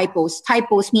avoid the typos.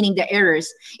 Typos meaning the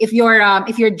errors. If your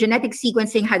genetic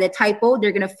sequencing had a typo,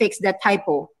 they're going to fix that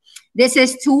typo. This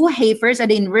is two heifers at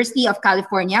the University of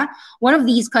California. One of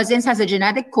these cousins has a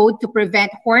genetic code to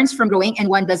prevent horns from growing and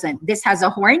one doesn't. This has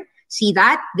a horn. See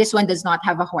that? This one does not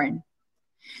have a horn.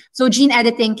 So gene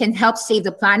editing can help save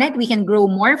the planet. We can grow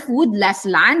more food, less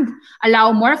land,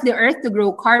 allow more of the earth to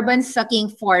grow carbon-sucking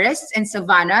forests and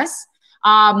savannas.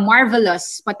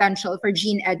 Marvelous potential for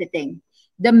gene editing.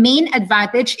 The main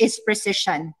advantage is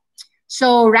precision.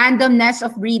 So randomness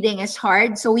of breeding is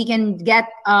hard. So we can get,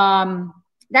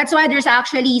 that's why there's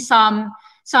actually some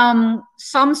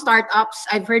startups,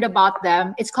 I've heard about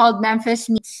them. It's called Memphis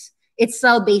Meats. It's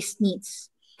cell-based meats.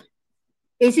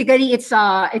 Basically, it's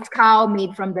cow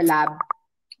made from the lab.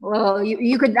 Well,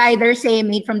 you could either say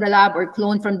made from the lab or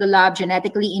cloned from the lab,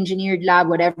 genetically engineered lab,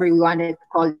 whatever you want to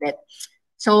call it.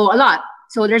 So a lot.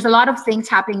 So there's a lot of things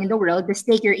happening in the world. The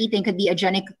steak you're eating could be a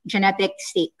genetic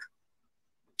steak.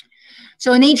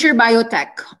 So nature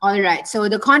biotech. All right. So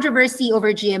the controversy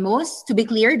over GMOs, to be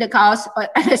clear, the cows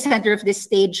at the center of this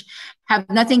stage have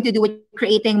nothing to do with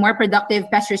creating more productive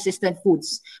pest-resistant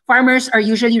foods. Farmers are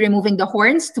usually removing the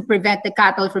horns to prevent the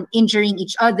cattle from injuring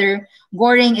each other.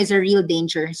 Goring is a real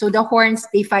danger. So the horns,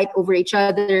 they fight over each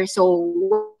other.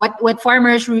 So what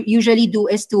farmers usually do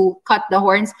is to cut the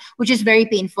horns, which is very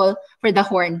painful for the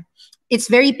horn. It's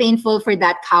very painful for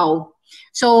that cow.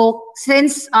 So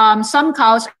since some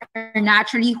cows are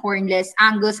naturally hornless,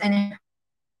 Angus and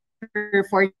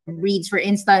Hereford breeds, for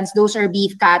instance, those are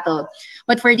beef cattle.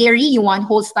 But for dairy, you want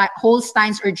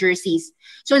Holsteins or Jerseys,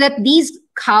 so that these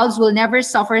cows will never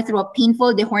suffer through a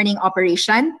painful dehorning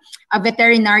operation. A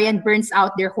veterinarian burns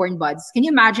out their horn buds. Can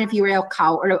you imagine if you were a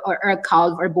cow or a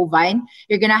calf or bovine?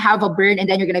 You're going to have a burn and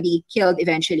then you're going to be killed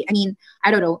eventually. I mean,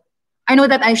 I don't know. I know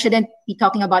that I shouldn't be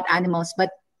talking about animals, but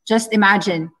just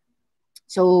imagine.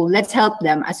 So let's help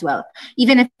them as well,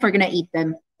 even if we're going to eat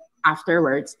them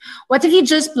afterwards. What if you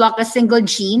just pluck a single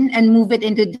gene and move it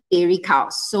into dairy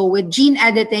cows? So with gene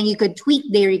editing, you could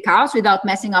tweak dairy cows without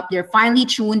messing up their finely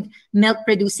tuned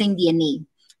milk-producing DNA.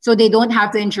 So they don't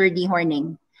have to endure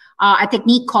dehorning. A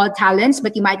technique called talents,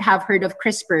 but you might have heard of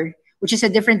CRISPR, which is a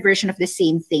different version of the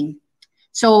same thing.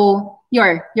 So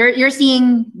you're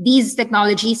seeing these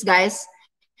technologies, guys.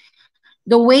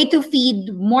 The way to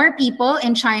feed more people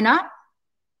in China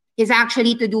is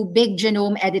actually to do big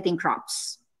genome editing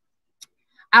crops.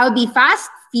 I'll be fast,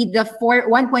 feed the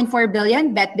 1.4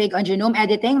 billion, bet big on genome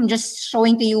editing. I'm just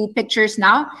showing to you pictures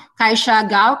now. Kaisha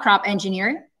Gao, crop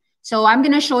engineer. So I'm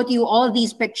going to show to you all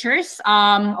these pictures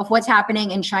of what's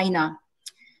happening in China.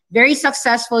 Very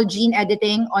successful gene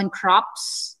editing on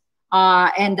crops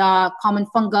and common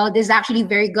fungal. This is actually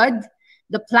very good.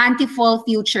 The Plantiful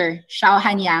Future, Xiao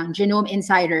Hanyang, Genome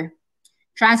Insider.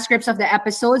 Transcripts of the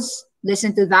episodes,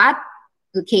 listen to that.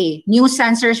 Okay, new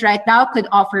sensors right now could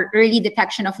offer early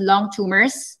detection of lung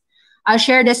tumors. I'll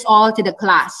share this all to the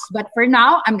class. But for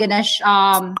now, I'm gonna,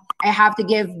 I have to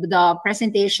give the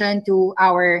presentation to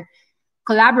our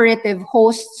collaborative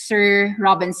host, Sir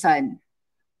Robinson.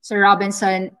 Sir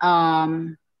Robinson,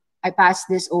 I pass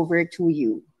this over to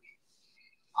you.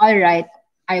 All right,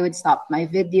 I would stop my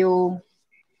video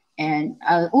and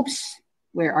oops,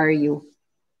 where are you?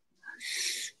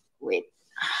 Wait.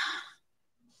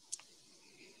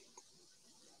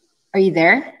 Are you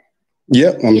there?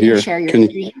 Yeah, I'm here. Share your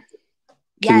screen?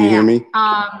 Can you hear me?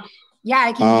 Yeah,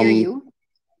 I can hear you.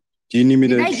 Do you need me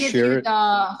to Did I give share you it?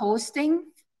 the hosting?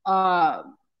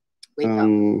 Wait let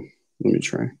me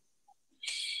try.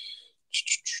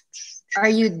 Are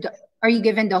you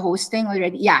given the hosting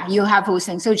already? Yeah, you have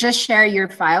hosting. So just share your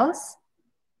files.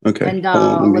 Okay. And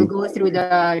we'll go through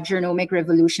the genomic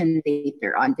revolution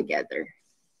later on together.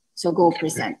 So go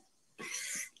present.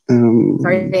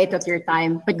 Sorry I took your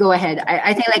time, but go ahead.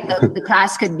 I think like the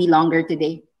class could be longer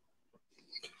today.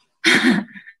 Yeah,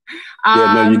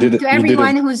 no, you did it. To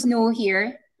everyone who's new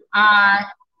here,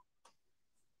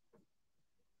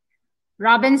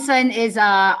 Robinson is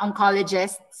an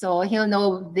oncologist, so he'll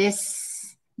know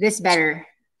this better.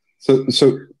 So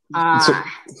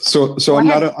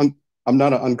I'm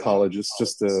not an oncologist,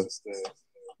 just a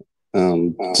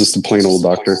plain old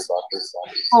doctor.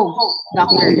 Oh,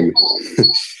 doctor.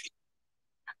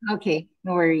 Okay,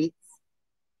 no worries.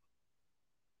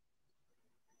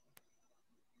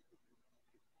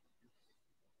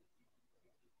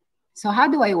 So how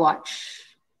do I watch?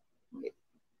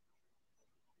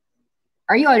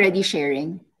 Are you already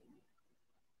sharing?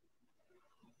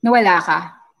 No, wala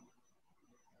ka.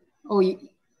 Oh,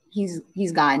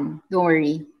 he's gone. Don't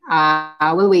worry.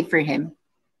 We'll wait for him.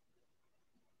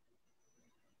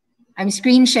 I'm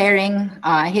screen sharing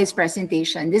his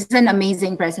presentation. This is an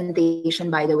amazing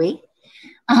presentation, by the way.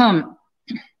 All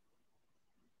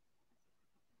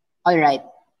right.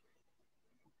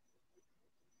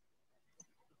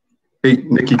 Hey,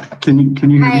 Nikki, can you hear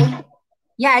me?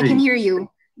 Yeah, I can hear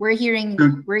you. We're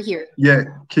here. Yeah,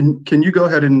 can you go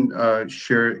ahead and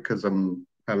share it, because I'm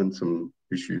having some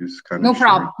issues No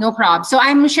problem. So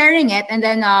I'm sharing it, and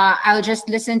then I'll just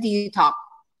listen to you talk.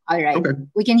 All right. Okay.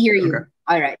 We can hear you. Okay.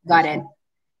 All right, got it.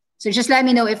 So just let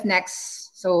me know if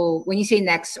next. So when you say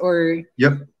next or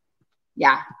yep.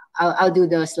 Yeah, I'll do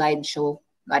the slideshow.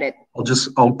 Got it.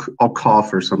 I'll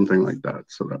cough or something like that,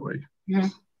 so that way. Mm-hmm.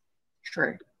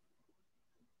 Sure.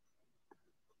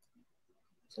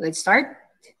 So let's start.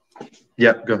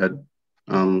 Yeah, go ahead.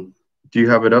 Do you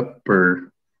have it up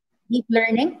or? Deep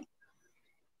learning.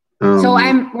 So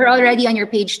we're already on your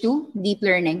page 2, deep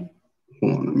learning.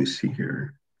 Hold on, let me see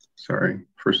here. Sorry,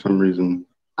 for some reason.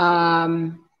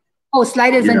 Oh,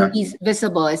 slide isn't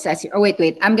visible. It says here. Oh,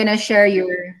 wait. I'm gonna share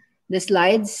the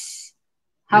slides.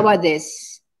 How about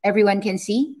this? Everyone can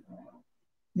see.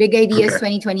 Big Ideas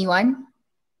 2021.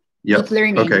 Yep. Deep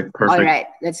learning. Okay, perfect. All right,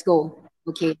 let's go.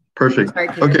 Okay. Perfect.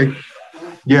 Okay.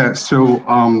 Yeah.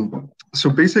 So so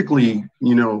basically,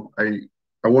 you know,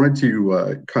 I wanted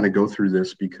to kind of go through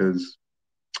this because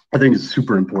I think it's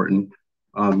super important.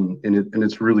 And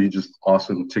it's really just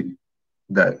awesome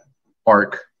that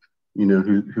Ark, you know,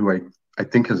 who I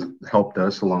think has helped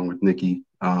us along with Nikki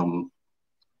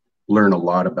learn a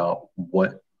lot about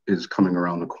what is coming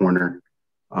around the corner.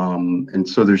 And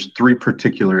so there's 3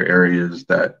 particular areas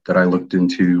that I looked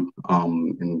into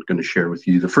and going to share with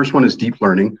you. The first one is deep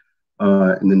learning.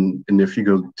 And if you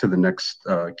go to the next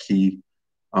key,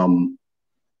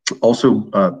 also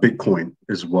Bitcoin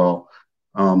as well.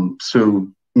 So,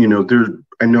 you know,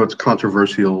 I know it's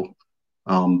controversial,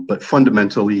 but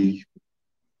fundamentally,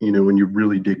 you know, when you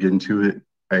really dig into it,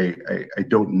 I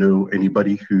don't know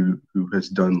anybody who has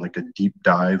done like a deep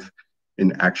dive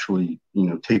and actually, you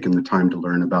know, taken the time to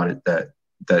learn about it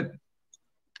that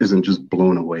isn't just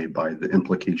blown away by the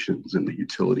implications and the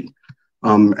utility.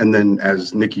 And then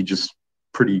as Nikki just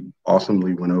pretty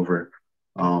awesomely went over,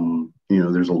 you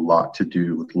know, there's a lot to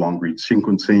do with long read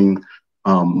sequencing,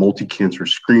 multi-cancer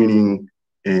screening,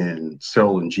 and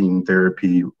cell and gene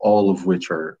therapy, all of which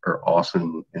are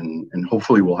awesome. And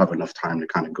hopefully we'll have enough time to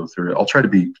kind of go through it. I'll try to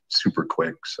be super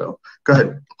quick. So go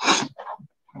ahead.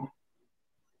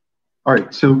 All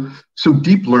right. So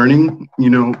deep learning, you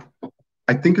know,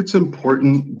 I think it's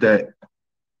important that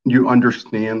you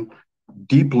understand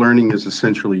deep learning is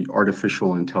essentially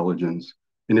artificial intelligence,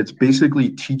 and it's basically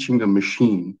teaching a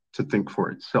machine to think for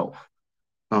itself.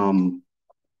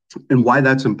 And why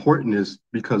that's important is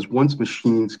because once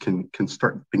machines can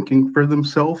start thinking for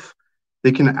themselves,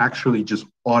 they can actually just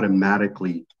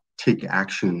automatically take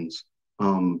actions,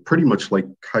 pretty much like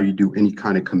how you do any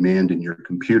kind of command in your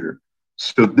computer.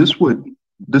 So this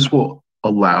will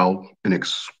allow an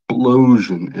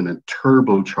explosion and a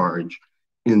turbocharge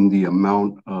in the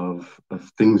amount of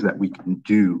things that we can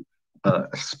do,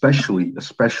 especially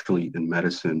in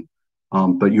medicine.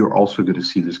 But you're also going to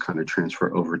see this kind of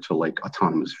transfer over to like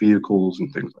autonomous vehicles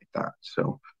and things like that.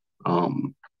 So,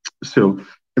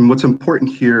 and what's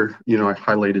important here, you know, I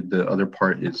highlighted the other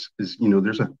part is, you know,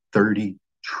 there's a $30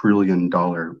 trillion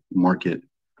market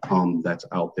that's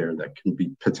out there that can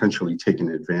be potentially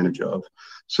taken advantage of.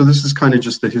 So this is kind of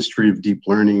just the history of deep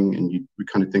learning, and we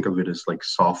kind of think of it as like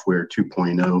software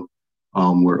 2.0,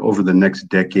 where over the next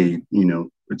decade, you know,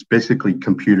 it's basically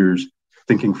computers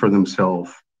thinking for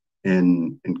themselves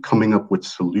and coming up with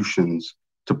solutions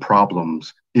to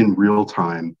problems in real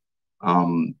time,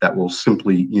 that will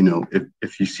simply, you know,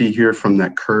 if you see here from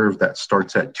that curve that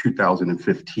starts at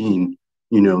 2015,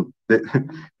 you know,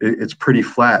 it's pretty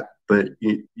flat, but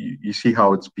you see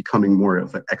how it's becoming more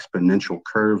of an exponential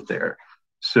curve there.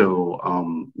 So,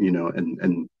 you know,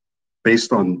 and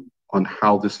based on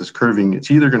how this is curving,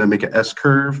 it's either going to make an S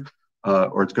curve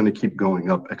or it's going to keep going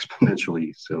up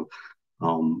exponentially. So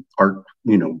Ark,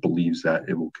 you know, believes that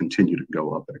it will continue to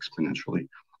go up exponentially.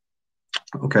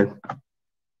 Okay.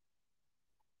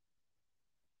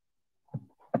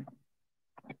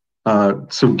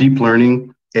 So deep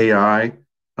learning, AI,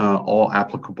 all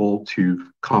applicable to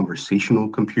conversational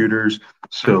computers.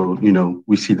 So, you know,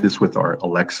 we see this with our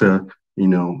Alexa, you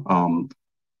know,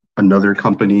 another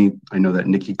company I know that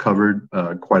Nikki covered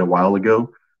quite a while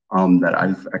ago, that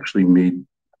I've actually made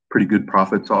pretty good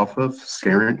profits off of,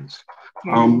 Cerence.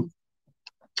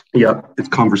 Yeah, it's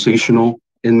conversational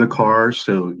in the car.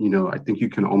 So, you know, I think you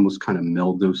can almost kind of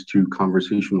meld those two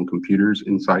conversational computers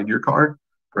inside your car,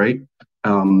 right?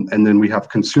 And then we have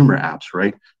consumer apps,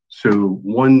 right? So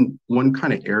one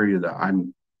kind of area that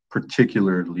I'm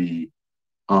particularly,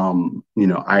 you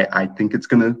know, I think it's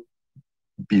going to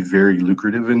be very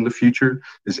lucrative in the future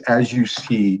is as you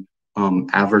see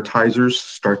advertisers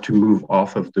start to move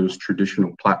off of those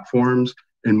traditional platforms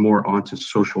and more onto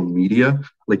social media.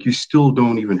 Like you still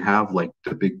don't even have like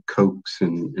the big Cokes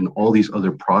and all these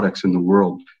other products in the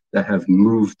world that have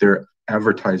moved their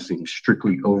advertising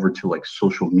strictly over to like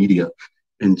social media.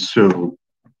 And so,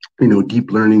 you know,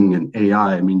 deep learning and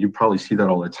AI, I mean, you probably see that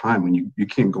all the time when you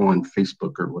can't go on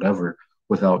Facebook or whatever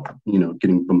without, you know,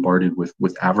 getting bombarded with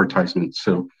advertisements.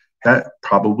 So that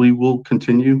probably will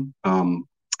continue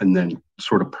and then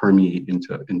sort of permeate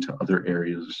into other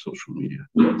areas of social media.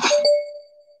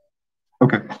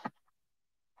 Okay.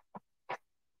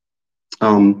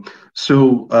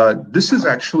 This is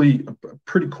actually a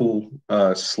pretty cool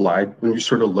slide when you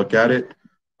sort of look at it.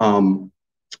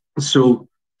 So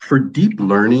for deep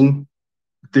learning,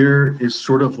 there is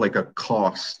sort of like a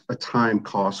time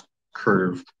cost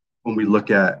curve when we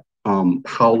look at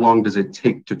how long does it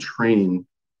take to train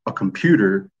a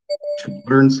computer to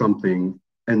learn something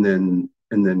and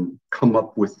then come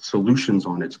up with solutions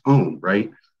on its own,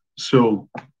 right? So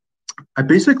I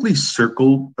basically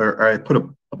circled, or I put a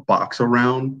box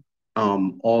around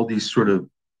all these sort of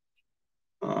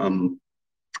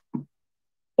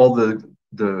all the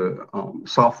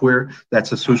software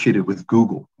that's associated with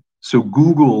Google. So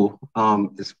Google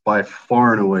is by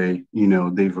far and away,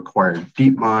 they've acquired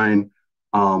DeepMind,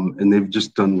 and they've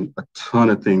just done a ton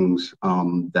of things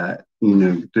that,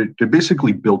 they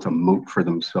basically built a moat for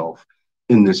themselves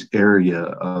in this area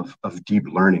of deep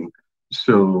learning.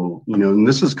 So, and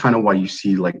this is kind of why you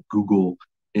see like Google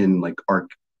in like Ark,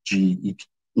 you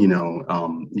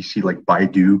see like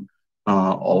Baidu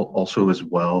also as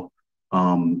well.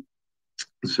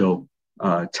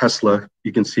 Tesla,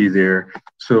 you can see there.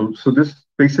 So this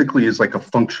basically is like a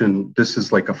function. This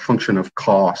is like a function of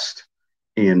cost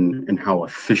and how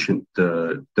efficient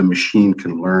the machine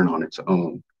can learn on its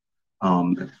own.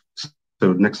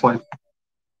 So next slide.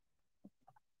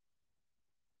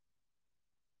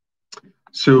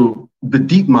 So the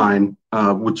DeepMind,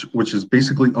 which is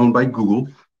basically owned by Google,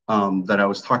 that I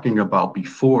was talking about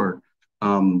before,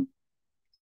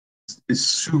 is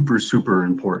super, super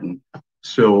important.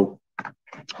 So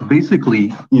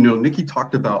basically, Nikki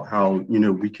talked about how,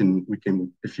 we can,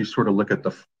 if you sort of look at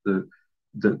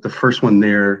the first one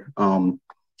there,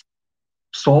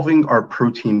 solving our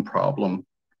protein problem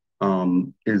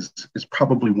is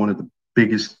probably one of the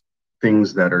biggest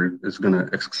things that is going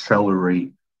to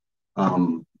accelerate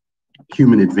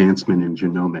human advancement in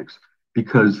genomics,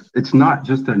 because it's not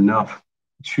just enough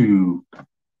to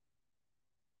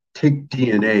take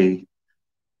DNA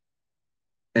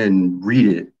and read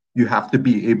it. You have to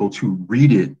be able to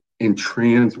read it and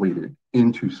translate it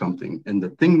into something. And the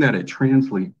thing that it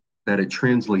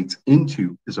translates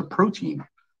into is a protein.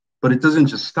 But it doesn't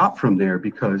just stop from there,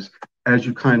 because as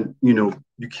you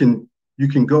you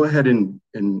can go ahead and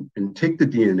take the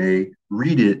DNA,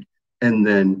 read it, and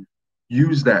then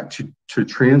use that to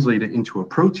translate it into a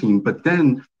protein. But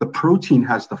then the protein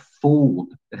has to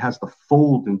fold. It has to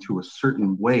fold into a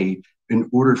certain way in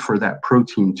order for that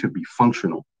protein to be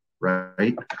functional,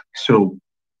 right? So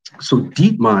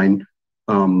DeepMind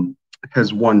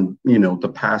has won,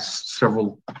 the past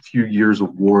few years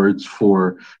awards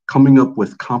for coming up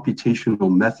with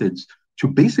computational methods to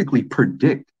basically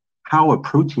predict how a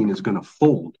protein is going to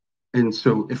fold. And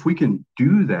so if we can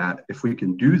do that,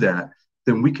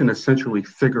 then we can essentially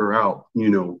figure out,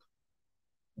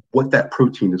 what that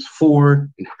protein is for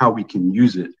and how we can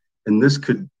use it. And this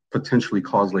could potentially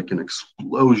cause like an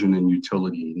explosion in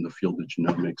utility in the field of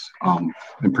genomics,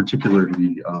 and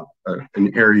particularly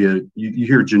an area, you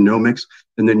hear genomics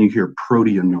and then you hear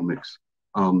proteomics.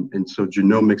 And so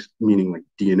genomics meaning like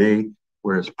DNA,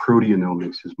 whereas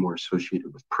proteomics is more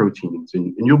associated with proteins.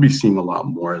 And you'll be seeing a lot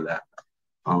more of that.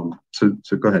 So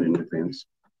go ahead and advance.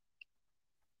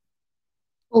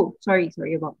 Oh, sorry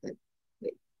about that.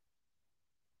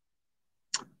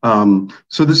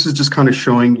 So this is just kind of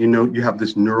showing, you have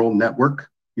this neural network,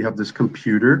 you have this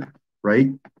computer, right,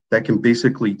 that can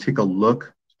basically take a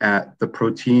look at the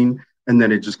protein, and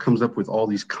then it just comes up with all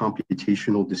these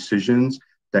computational decisions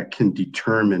that can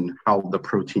determine how the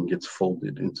protein gets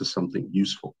folded into something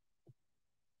useful.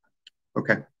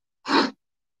 Okay.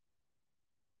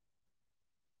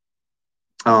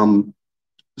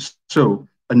 So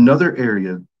another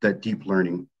area that deep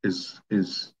learning is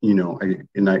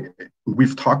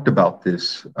we've talked about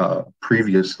this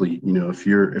previously. If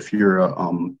you're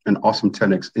an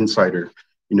Awesome10X insider,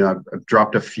 I've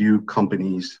dropped a few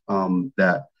companies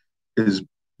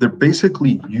they're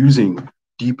basically using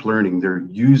deep learning. They're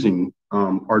using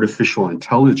artificial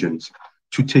intelligence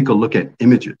to take a look at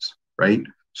images, right?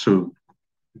 So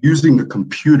using the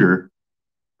computer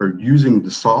or using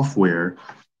the software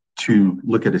to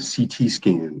look at a CT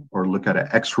scan or look at an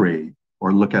X-ray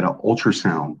or look at an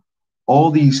ultrasound.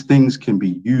 All these things can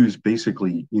be used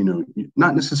basically,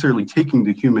 not necessarily taking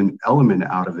the human element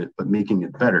out of it, but making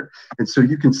it better. And so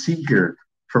you can see here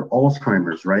for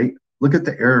Alzheimer's, right? Look at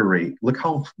the error rate. Look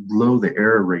how low the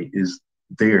error rate is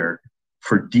there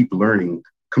for deep learning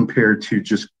compared to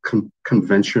just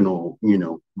conventional,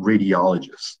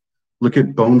 radiologists. Look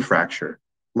at bone fracture.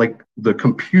 Like the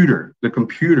computer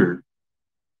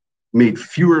made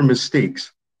fewer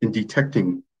mistakes in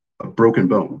detecting a broken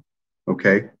bone,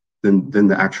 okay, than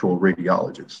the actual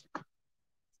radiologist.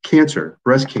 Cancer,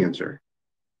 breast cancer.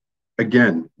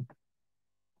 Again,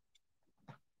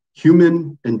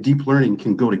 human and deep learning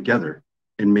can go together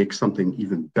and make something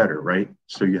even better, right?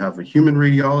 So you have a human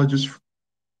radiologist,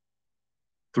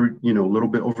 a little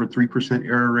bit over 3%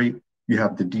 error rate. You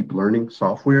have the deep learning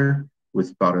software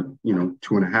with about a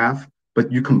 2.5,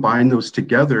 but you combine those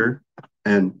together,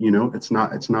 and it's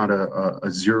not a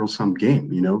zero sum game.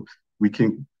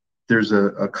 There's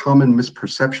a common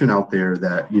misperception out there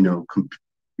that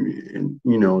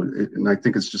and I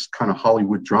think it's just kind of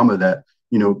Hollywood drama that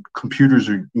computers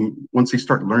are, once they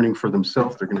start learning for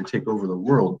themselves, they're going to take over the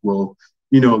world. Well,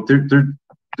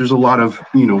 there's a lot of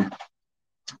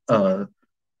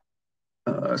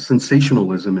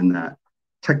sensationalism in that.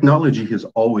 Technology has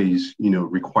always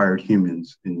required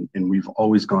humans, and we've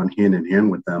always gone hand in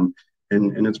hand with them,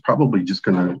 and it's probably just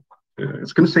gonna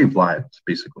save lives,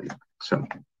 basically. So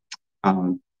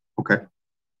okay.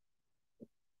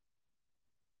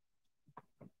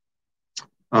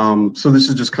 So this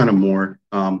is just kind of more.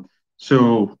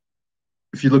 So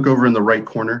if you look over in the right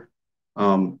corner,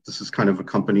 this is kind of a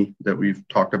company that we've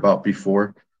talked about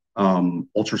before,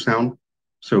 ultrasound.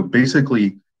 So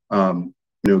basically,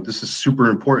 this is super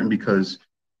important because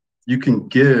you can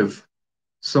give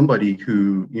somebody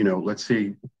who, let's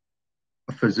say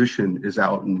a physician is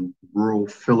out in rural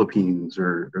Philippines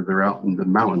or they're out in the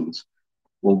mountains.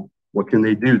 Well, what can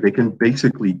they do? They can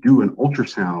basically do an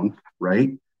ultrasound,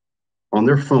 right? On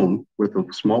their phone with a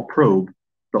small probe.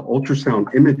 The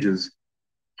ultrasound images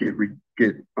get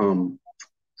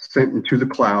sent into the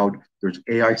cloud. There's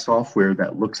AI software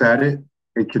that looks at it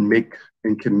and can make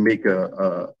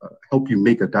help you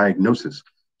make a diagnosis.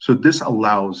 So this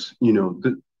allows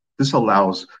this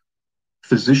allows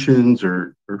physicians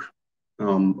or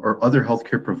other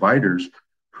healthcare providers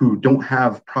who don't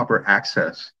have proper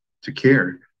access to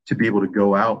care to be able to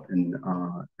go out and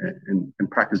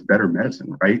practice better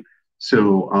medicine, right?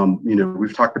 So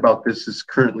we've talked about this is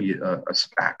currently a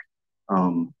SPAC,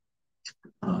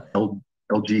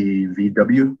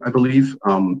 LGVW, I believe,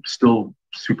 still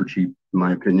super cheap in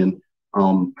my opinion,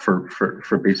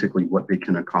 for basically what they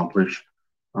can accomplish.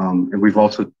 And we've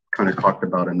also kind of talked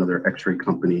about another X-ray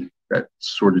company that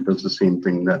sort of does the same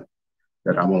thing that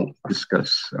I won't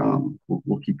discuss.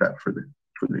 We'll keep that for the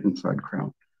inside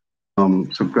crowd.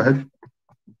 So go ahead.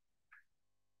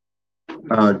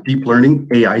 Deep learning,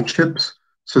 AI chips.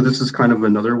 So this is kind of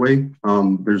another way.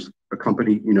 There's a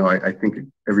company, I think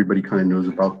everybody kind of knows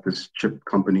about this chip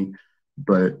company,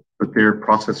 but their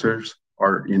processors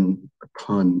are in a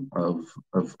ton of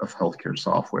healthcare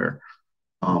software.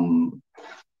 And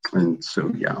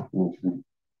so yeah,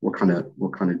 we'll kind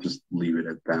of just leave it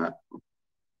at that.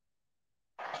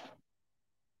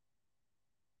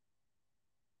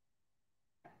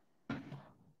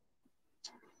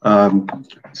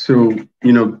 So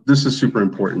this is super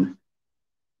important.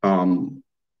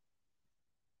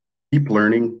 Deep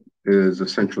learning is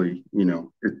essentially,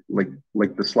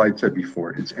 like the slide said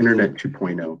before, it's Internet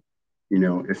 2.0.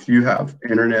 If you have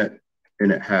internet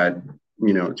and it had,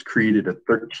 it's created a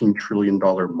 $13 trillion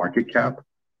market cap,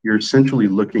 you're essentially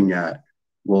looking at,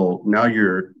 well, now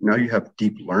you have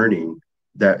deep learning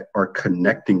that are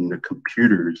connecting the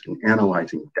computers and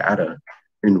analyzing data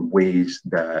in ways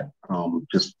that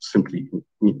just simply,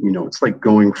 it's like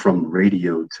going from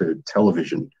radio to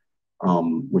television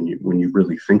when you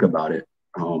really think about it.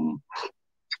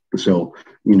 So,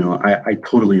 I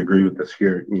totally agree with this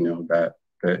here, that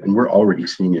and we're already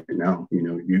seeing it now.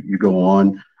 You go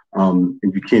on and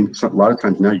you can't, a lot of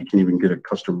times now you can't even get a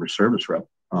customer service rep.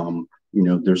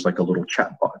 There's like a little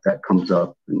chat bot that comes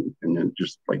up and then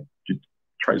just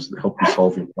tries to help you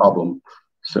solve your problem.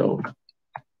 So,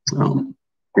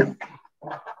 yeah.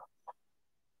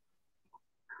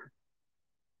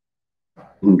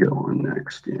 We can go on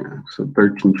next. Yeah. So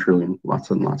 13 trillion,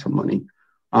 lots and lots of money.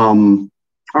 All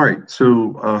right.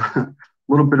 So a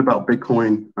little bit about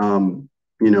Bitcoin.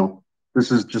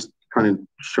 This is just kind of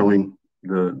showing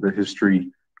the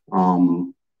history.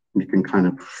 You can kind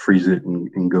of freeze it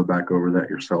and go back over that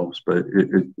yourselves, but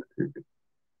it's an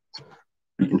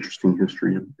interesting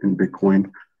history in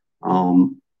Bitcoin.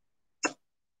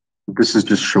 This is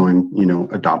just showing,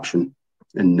 adoption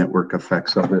and network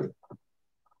effects of it.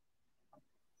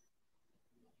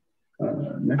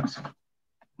 Next.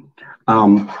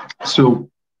 So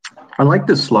I like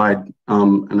this slide,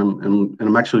 and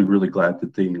I'm actually really glad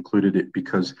that they included it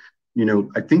because,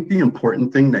 I think the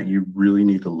important thing that you really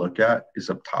need to look at is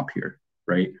up top here,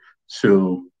 right?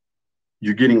 So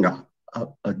you're getting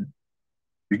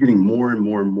you're getting more and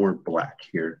more and more black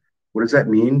here. What does that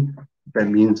mean? That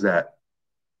means that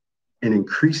an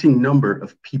increasing number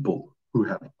of people who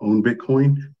have owned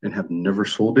Bitcoin and have never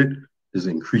sold it is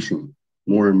increasing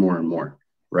more and more and more,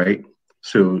 right?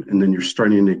 So, and then you're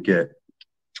starting to get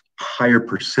higher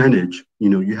percentage,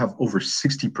 you have over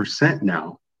 60%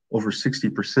 now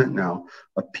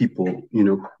of people,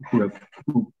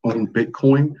 who own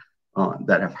Bitcoin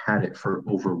that have had it for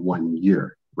over 1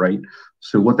 year, right?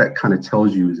 So what that kind of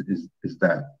tells you is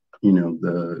that,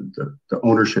 the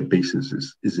ownership basis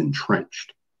is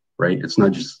entrenched, right? It's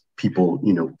not just people,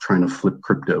 trying to flip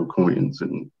crypto coins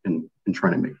and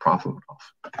trying to make profit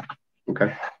off.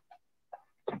 Okay.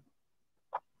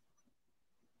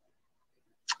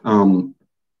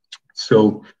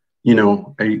 So,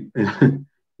 I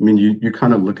mean, you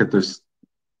kind of look at this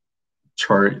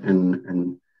chart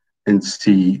and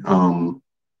see,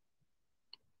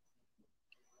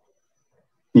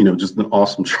 just an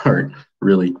awesome chart,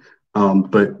 really.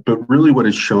 But really what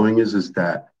it's showing is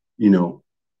that,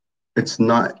 it's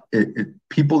not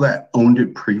people that owned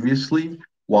it previously,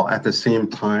 while at the same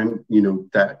time,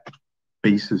 that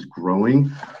base is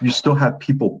growing, you still have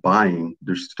people buying.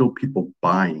 There's still people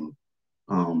buying,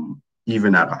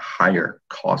 even at a higher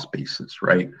cost basis,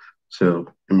 right? So,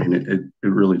 I mean, it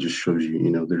really just shows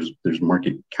you, there's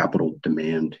market capital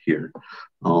demand here,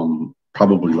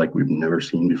 probably like we've never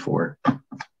seen before.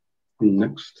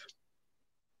 Next.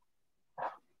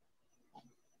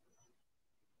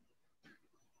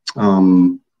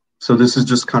 So this is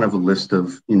just kind of a list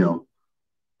of,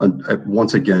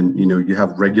 once again, you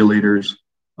have regulators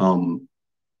in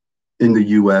the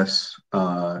US,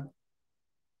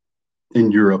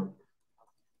 in Europe,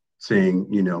 saying,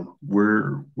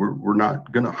 we're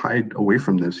not going to hide away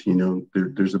from this.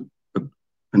 There's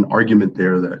an argument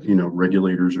there that,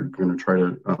 regulators are going to try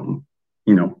to,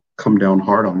 come down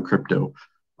hard on crypto.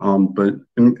 But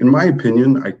in my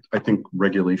opinion, I think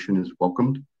regulation is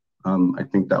welcomed. I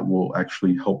think that will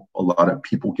actually help a lot of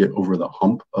people get over the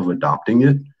hump of adopting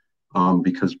it,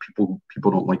 because people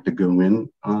don't like to go in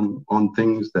on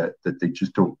things that they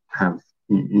just don't have,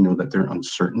 that they're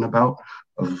uncertain about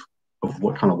of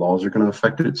what kind of laws are going to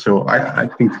affect it. So I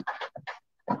think,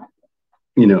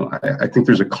 I think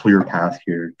there's a clear path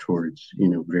here towards,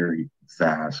 very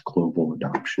vast global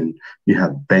adoption. You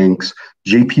have banks,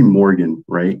 JP Morgan,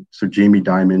 right? So Jamie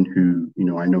Dimon, who,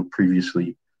 I know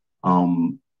previously,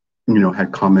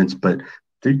 had comments, but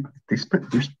they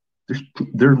spent,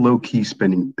 they're low key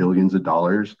spending billions of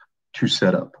dollars to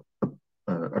set up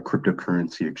a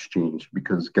cryptocurrency exchange,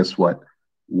 because guess what?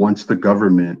 Once the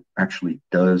government actually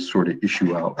does sort of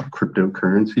issue out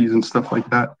cryptocurrencies and stuff like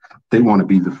that, they want to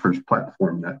be the first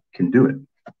platform that can do it,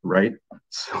 right?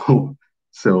 So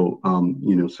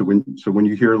when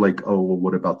you hear like, oh, well,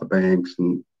 what about the banks?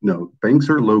 And no, banks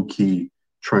are low key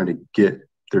trying to get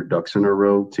their ducks in a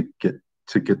row to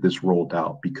get this rolled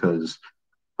out, because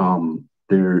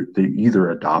they either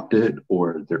adopt it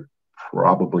or they're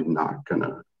probably not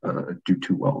gonna do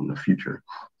too well in the future.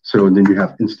 So, and then you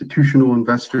have institutional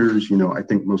investors, I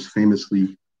think most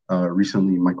famously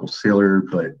recently Michael Saylor,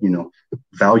 but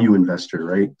value investor,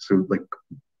 right? So like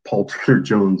Paul Tudor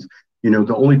Jones,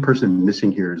 the only person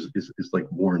missing here is like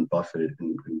Warren Buffett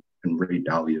and Ray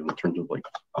Dalio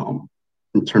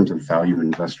in terms of value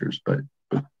investors, but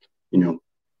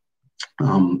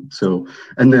so,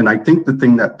 and then I think the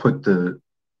thing that put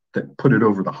it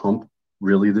over the hump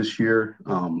really this year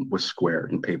was Square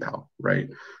and PayPal, right?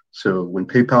 So when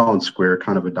PayPal and Square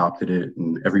kind of adopted it,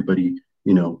 and everybody,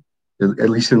 at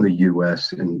least in the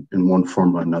US, in one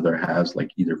form or another, has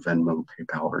like either Venmo,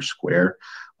 PayPal, or Square.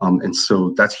 And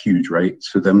so that's huge, right?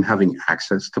 So them having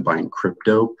access to buying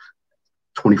crypto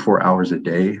 24 hours a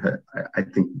day, I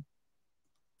think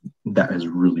that has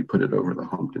really put it over the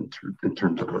hump in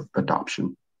terms of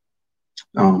adoption.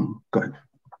 Go ahead.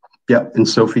 Yeah, and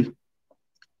Sophie.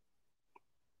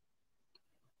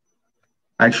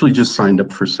 I actually just signed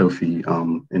up for Sophie,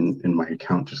 in my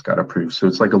account just got approved. So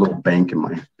it's like a little bank in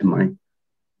my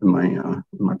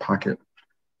pocket.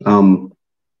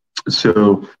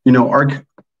 So Ark,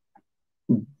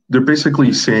 they're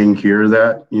basically saying here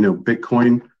that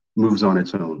Bitcoin moves on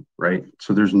its own, right?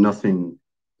 So there's nothing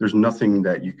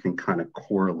that you can kind of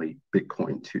correlate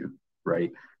Bitcoin to,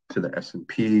 right? To the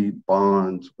S&P,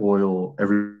 bonds, oil,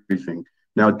 everything.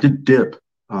 Now it did dip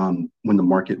when the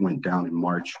market went down in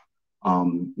March.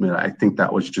 I think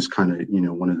that was just kind of,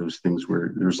 one of those things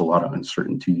where there's a lot of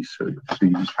uncertainty. So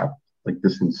you just have like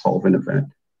this insolvent event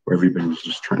where everybody's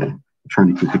just trying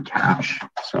to get the cash.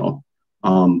 So,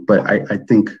 but I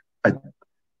think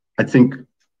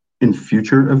in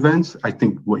future events, I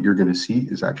think what you're going to see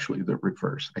is actually the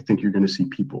reverse. I think you're going to see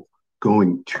people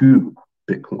going to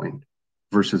Bitcoin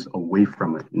versus away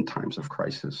from it in times of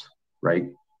crisis, right?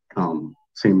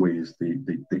 same way as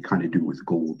they kind of do with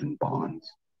gold and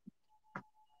bonds.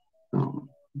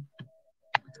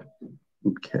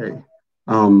 Okay.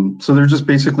 So they're just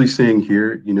basically saying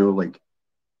here, you know, like,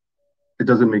 it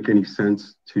doesn't make any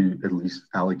sense to at least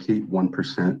allocate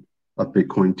 1% of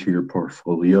Bitcoin to your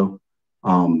portfolio.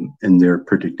 And they're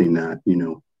predicting that, you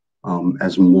know,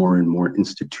 as more and more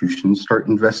institutions start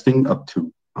investing up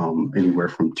to anywhere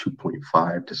from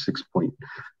 2.5 to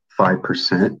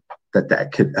 6.5%,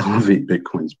 that could elevate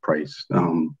Bitcoin's price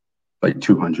by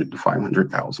 200 to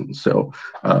 500,000. So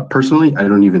personally, I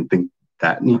don't even think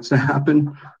that needs to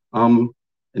happen. And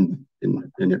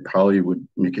it probably would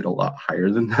make it a lot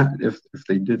higher than that if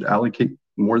they did allocate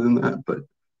more than that. But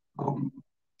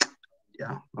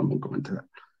yeah, I won't go into that.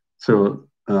 So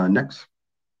next.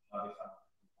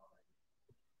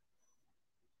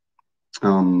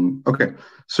 Okay,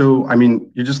 so I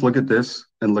mean, you just look at this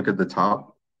and look at the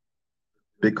top.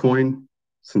 Bitcoin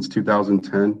since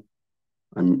 2010.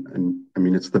 I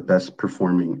mean, it's the best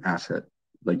performing asset.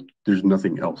 Like, there's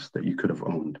nothing else that you could have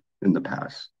owned in the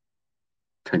past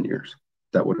 10 years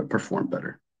that would have performed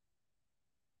better.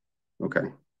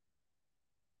 Okay.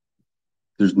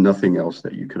 There's nothing else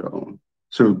that you could have owned.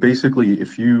 So basically,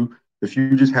 if you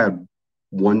just had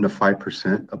 1 to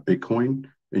 5% of Bitcoin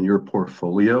in your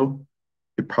portfolio,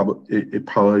 it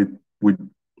probably would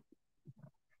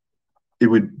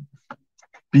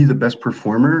be the best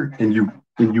performer, and you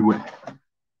would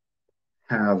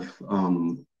have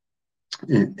and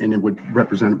it would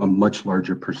represent a much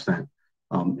larger percent,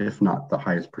 if not the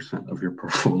highest percent of your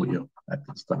portfolio at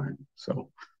this time. So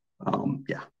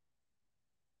yeah.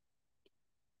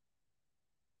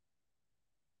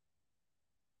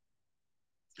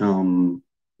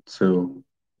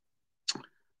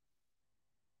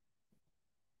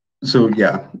 So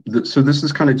yeah, so this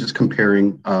is kind of just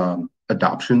comparing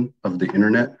adoption of the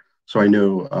internet. So I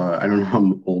know, I don't know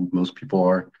how old most people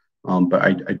are, but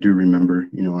I do remember,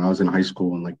 you know, when I was in high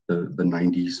school in like the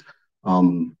 90s,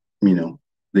 you know,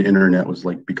 the internet was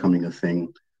like becoming a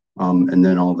thing. And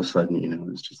then all of a sudden, you know,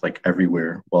 it's just like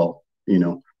everywhere. Well, you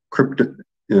know, crypto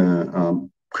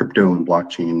and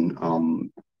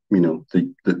blockchain, you know,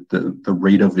 the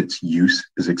rate of its use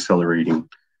is accelerating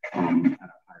at a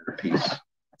higher pace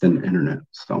than the internet.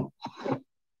 So,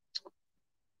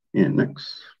 yeah,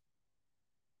 next.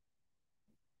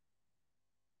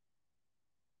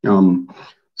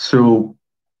 So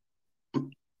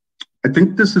I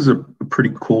think this is a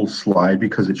pretty cool slide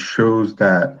because it shows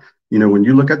that, you know, when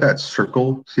you look at that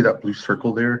circle, see that blue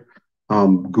circle there?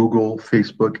 Google,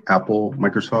 Facebook, Apple,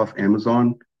 Microsoft,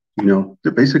 Amazon, you know,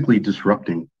 they're basically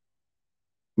disrupting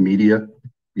media.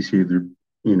 You see, they're,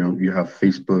 you know, you have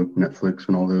Facebook, Netflix,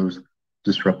 and all those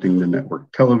disrupting the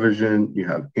network television. You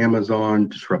have Amazon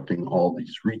disrupting all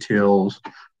these retails,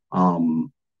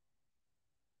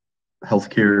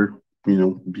 healthcare, you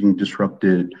know, being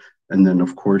disrupted. And then,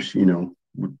 of course, you know,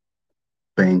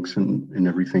 banks and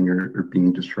everything are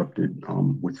being disrupted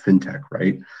with fintech,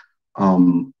 right?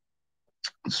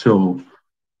 So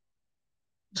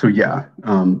yeah,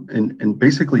 and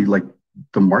basically, like,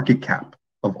 the market cap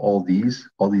of all these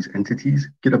entities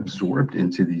get absorbed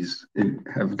into these,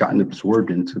 have gotten absorbed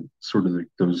into sort of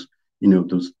those, you know,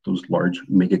 those large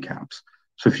mega caps.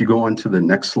 So if you go on to the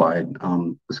next slide,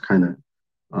 this kind of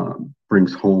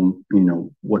brings home, you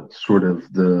know, what sort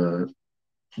of the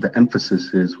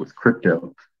emphasis is with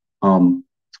crypto.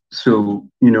 So,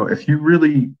 you know, if you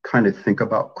really kind of think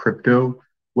about crypto,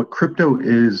 what crypto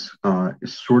is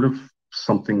sort of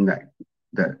something that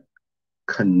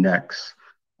connects.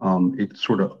 It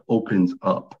sort of opens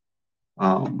up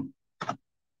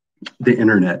the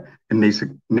internet and makes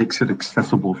it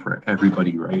accessible for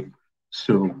everybody, right?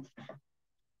 So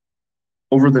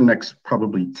over the next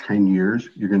probably 10 years,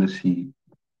 you're going to see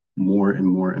more and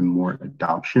more and more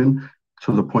adoption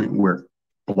to the point where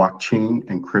blockchain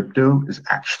and crypto is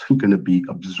actually going to be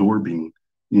absorbing,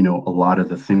 you know, a lot of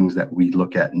the things that we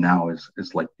look at now as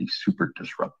like these super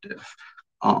disruptive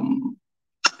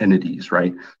entities,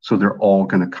 right? So they're all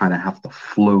going to kind of have to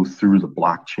flow through the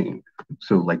blockchain.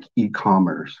 So like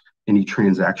e-commerce, any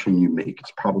transaction you make,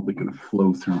 it's probably going to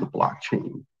flow through the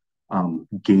blockchain.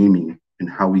 Gaming and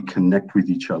how we connect with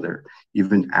each other,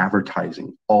 even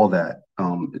advertising, all that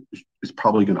is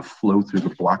probably going to flow through the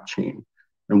blockchain.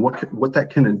 And what that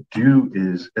can do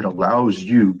is it allows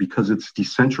you, because it's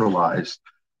decentralized,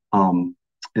 and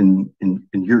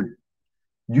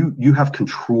you have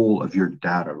control of your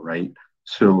data, right?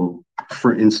 So,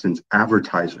 for instance,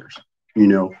 advertisers, you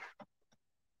know,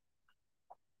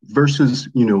 versus,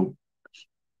 you know,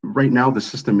 right now the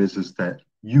system is that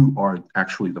you are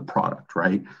actually the product,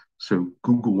 right? So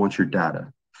Google wants your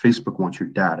data, Facebook wants your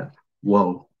data,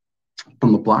 Well,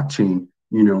 on the blockchain,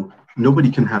 you know,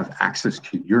 nobody can have access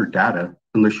to your data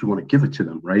unless you want to give it to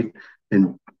them, right?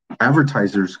 And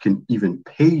advertisers can even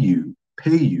pay you,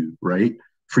 right,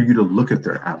 for you to look at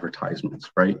their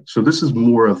advertisements, right? So this is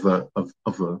more of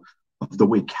the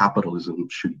way capitalism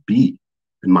should be,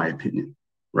 in my opinion,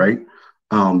 right?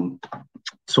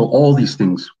 So all these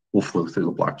things will flow through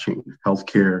the blockchain,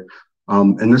 healthcare,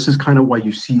 and this is kind of why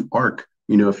you see Ark.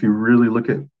 You know, if you really look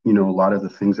at, you know, a lot of the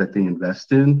things that they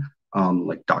invest in,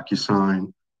 like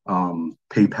DocuSign,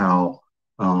 PayPal,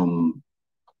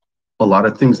 a lot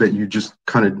of things that you just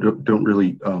kind of don't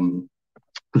really,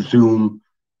 Zoom,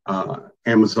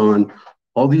 Amazon,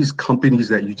 all these companies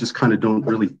that you just kind of don't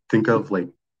really think of, like,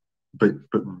 but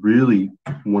really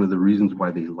one of the reasons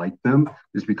why they like them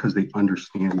is because they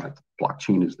understand that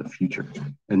blockchain is the future,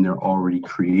 and they're already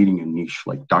creating a niche,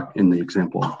 like in the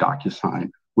example of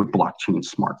DocuSign with blockchain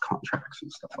smart contracts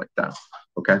and stuff like that.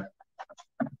 Okay.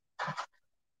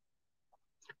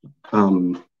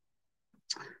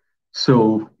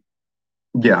 So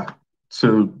yeah,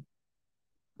 so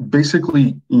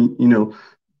basically, you know,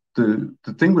 the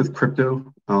thing with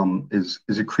crypto is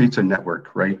it creates a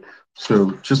network, right?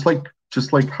 So just like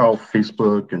how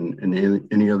Facebook and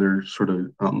any other sort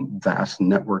of vast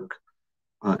network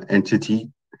entity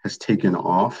has taken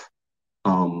off,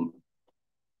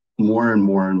 more and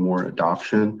more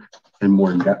adoption and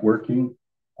more networking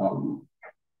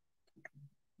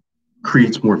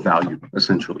creates more value,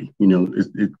 essentially. You know,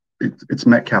 it's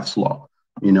Metcalfe's law.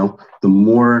 You know, the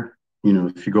more, you know,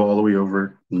 if you go all the way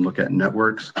over and look at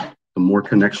networks, the more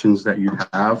connections that you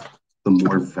have, the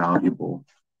more valuable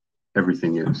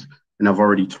everything is. And I've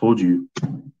already told you,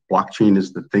 blockchain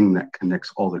is the thing that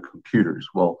connects all the computers.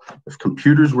 Well, if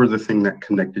computers were the thing that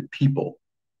connected people,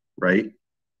 right?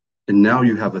 And now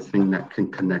you have a thing that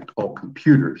can connect all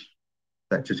computers,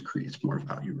 that just creates more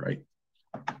value, right?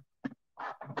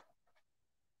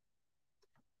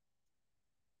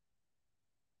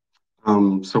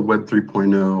 So Web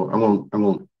 3.0, I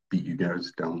won't beat you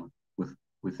guys down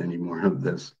with any more of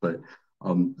this, but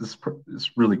this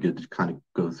is really good to kind of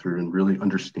go through and really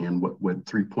understand what Web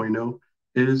 3.0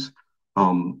 is.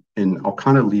 And I'll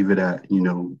kind of leave it at, you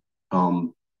know,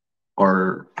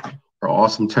 our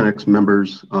Awesome10X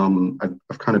members.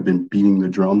 I've kind of been beating the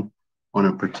drum on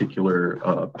a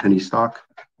particular penny stock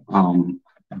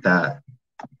that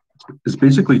is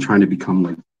basically trying to become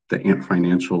like the Ant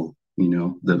Financial, you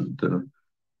know, a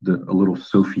little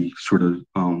Sophie sort of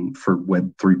for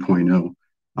Web 3.0.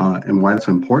 And why that's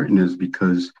important is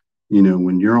because, you know,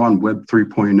 when you're on Web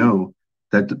 3.0,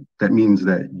 that means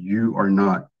that you are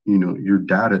not, you know,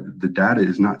 the data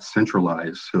is not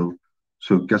centralized. So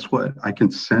guess what? I can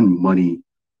send money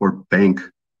or bank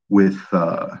with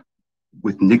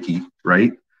Nikki,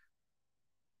 right?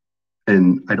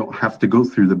 And I don't have to go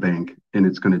through the bank, and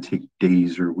it's going to take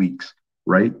days or weeks,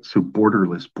 right? So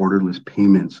borderless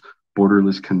payments,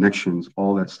 borderless connections,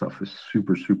 all that stuff is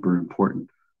super, super important.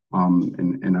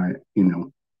 And I, you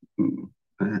know,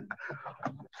 I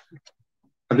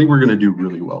think we're going to do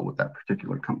really well with that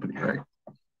particular company, right?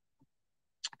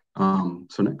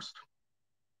 So next.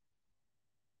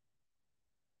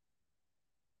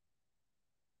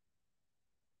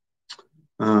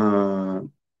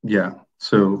 Yeah,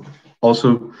 so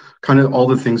also kind of all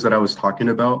the things that I was talking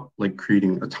about, like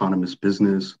creating autonomous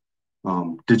business,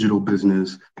 digital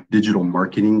business, digital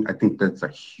marketing. I think that's a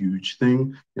huge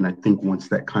thing. And I think once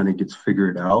that kind of gets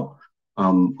figured out, a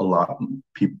lot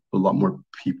more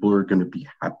people are going to be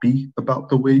happy about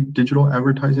the way digital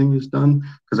advertising is done.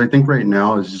 Because I think right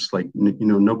now is just like, you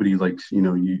know, nobody likes, you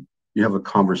know, you have a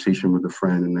conversation with a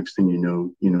friend, and next thing you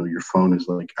know, your phone is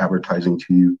like advertising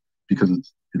to you because it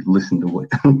listened to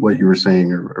what you were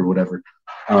saying or whatever.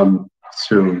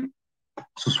 So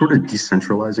sort of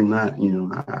decentralizing that, you know,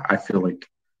 I feel like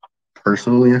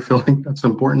personally, that's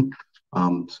important.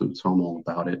 So I'm all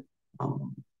about it.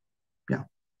 Yeah.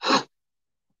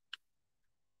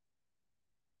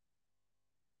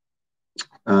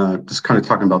 Just kind of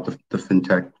talking about the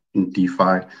fintech and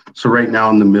DeFi. So right now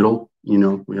in the middle, you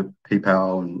know, we have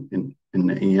PayPal and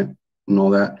the Ant and all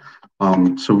that.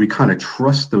 So we kind of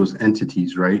trust those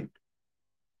entities, right?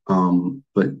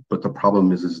 But the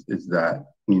problem is that,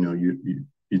 you know, you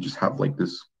just have like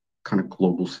this kind of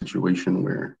global situation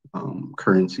where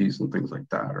currencies and things like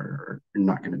that are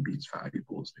not going to be as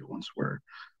valuable as they once were.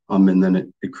 And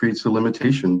then it creates a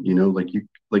limitation, you know, like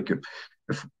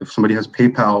if somebody has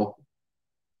PayPal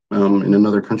in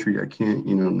another country, I can't,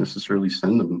 you know, necessarily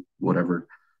send them whatever.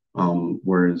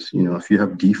 Whereas, you know, if you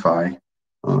have DeFi,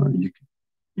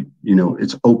 you know,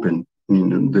 it's open. You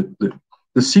know,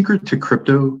 the secret to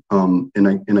crypto, and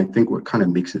I think what kind of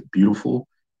makes it beautiful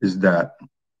is that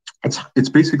it's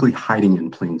basically hiding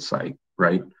in plain sight,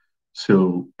 right?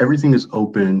 So everything is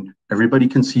open, everybody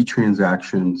can see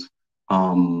transactions,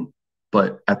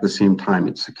 but at the same time,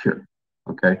 it's secure.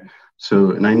 Okay.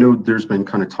 So, and I know there's been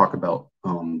kind of talk about,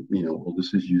 well,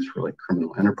 this is used for like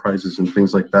criminal enterprises and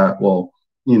things like that. Well,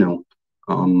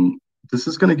 this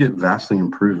is going to get vastly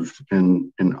improved.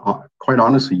 And quite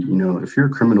honestly, if you're a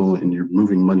criminal and you're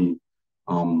moving money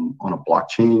on a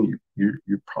blockchain,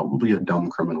 you're probably a dumb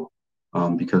criminal,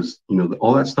 because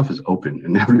all that stuff is open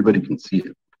and everybody can see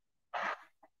it.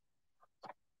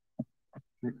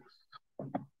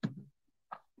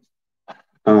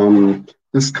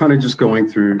 This is kind of just going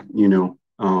through,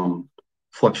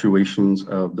 fluctuations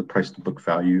of the price to book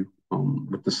value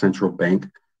with the central bank.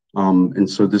 And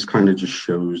so this kind of just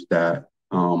shows that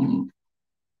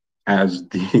as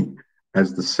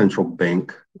the central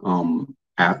bank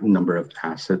number of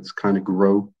assets kind of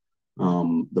grow,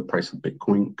 the price of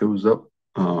Bitcoin goes up.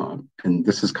 And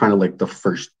this is kind of like the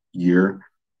first year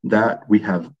that we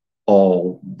have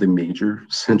all the major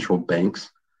central banks.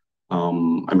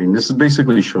 This is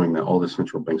basically showing that all the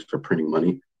central banks are printing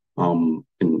money and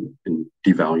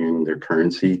devaluing their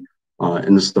currency.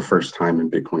 And this is the first time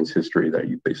in Bitcoin's history that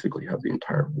you basically have the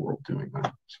entire world doing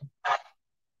that. So,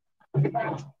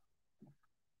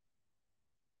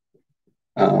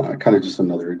 kind of just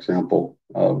another example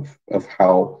of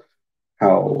how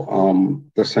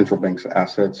the central bank's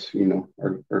assets,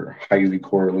 are highly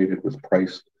correlated with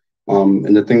price.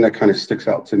 And the thing that kind of sticks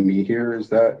out to me here is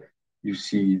that you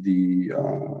see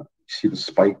the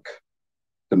spike,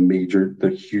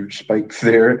 the huge spike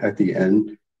there at the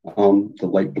end. The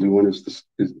light blue one is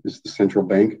the central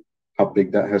bank, how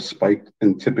big that has spiked,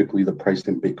 and typically the price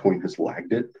in Bitcoin has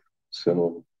lagged it.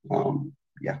 So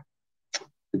yeah,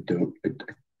 I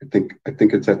think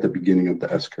it's at the beginning of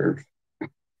the S curve.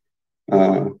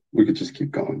 We could just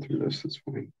keep going through this. It's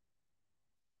fine.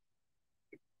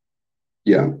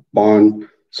 Yeah,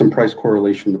 some price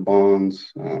correlation to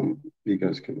bonds. You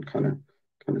guys can kind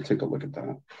of take a look at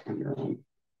that on your own.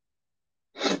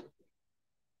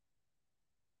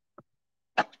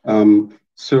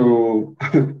 So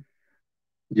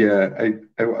yeah,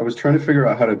 I was trying to figure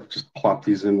out how to just plop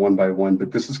these in one by one,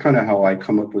 but this is kind of how I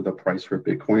come up with a price for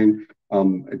Bitcoin.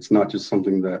 It's not just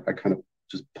something that I kind of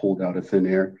just pulled out of thin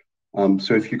air.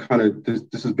 So if you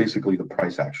this is basically the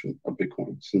price action of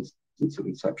Bitcoin since its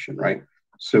inception, right?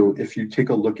 So if you take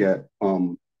a look at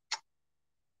the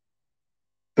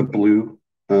blue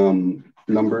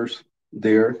numbers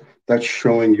there, that's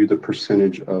showing you the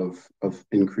percentage of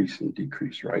increase and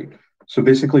decrease, right? So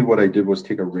basically what I did was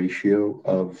take a ratio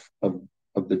of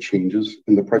the changes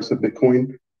in the price of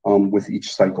Bitcoin with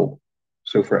each cycle.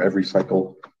 So for every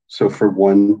cycle, so for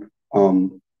one,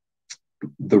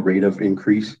 the rate of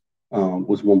increase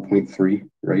was 1.3,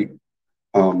 right?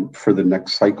 For the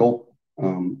next cycle,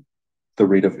 the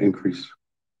rate of increase,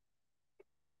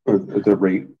 or the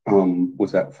rate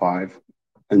was at 5.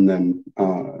 And then,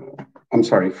 I'm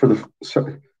sorry, for the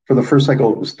first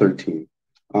cycle, it was 13.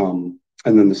 And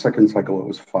then the second cycle, it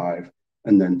was 5,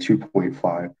 and then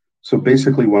 2.5. So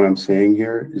basically what I'm saying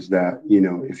here is that,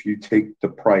 if you take the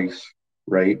price,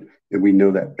 right, and we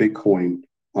know that Bitcoin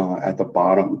at the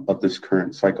bottom of this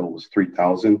current cycle was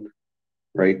 3,000,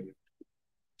 right?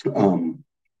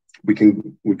 We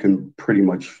can pretty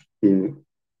much,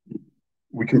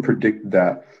 we can predict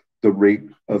that the rate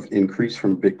of increase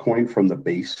from Bitcoin from the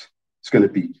base is going to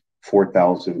be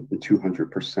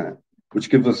 4,200%, which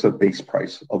gives us a base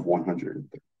price of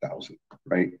 100,000,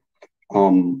 right?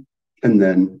 And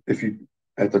then if you,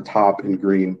 at the top in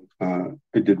green,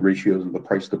 it did ratios of the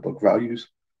price to book values.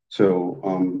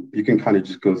 So you can kind of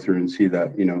just go through and see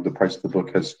that, the price to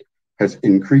book has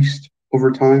increased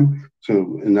over time.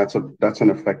 So, and that's an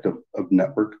effect of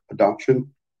network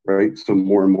adoption, right? So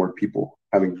more and more people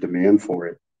having demand for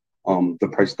it, the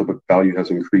price to book value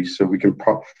has increased. So we can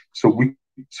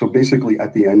so basically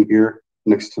at the end here,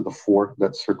 next to the 4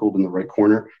 that's circled in the right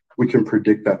corner, we can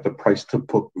predict that the price to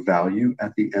book value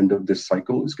at the end of this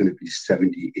cycle is going to be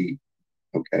 78.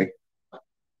 Okay.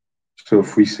 So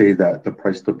if we say that the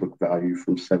price to book value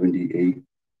from 78,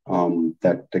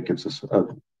 that gives us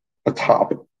a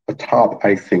top,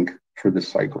 I think, for this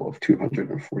cycle of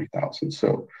 240,000.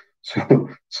 So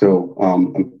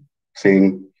I'm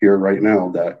saying here right now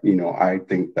that, I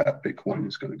think that Bitcoin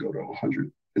is going to go to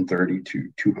 130 to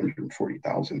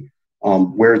 240,000.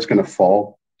 Where it's going to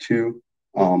fall to,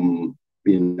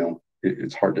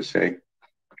 it's hard to say.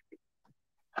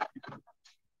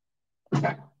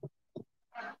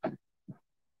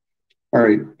 All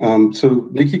right. So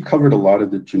Nikki covered a lot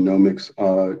of the genomics.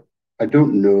 I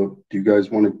don't know. Do you guys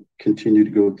want to continue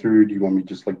to go through? Do you want me to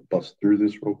just like bust through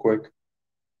this real quick?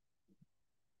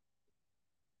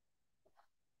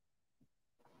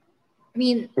 I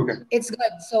mean, okay. It's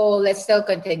good. So let's still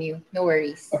continue. No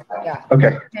worries. Yeah.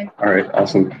 Okay. All right.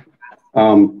 Awesome.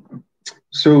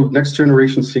 So next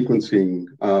generation sequencing.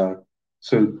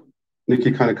 So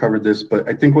Nikki kind of covered this, but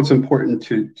I think what's important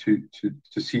to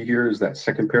see here is that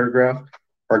second paragraph.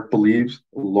 Ark believes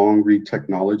long read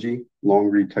technology,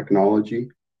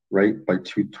 right, by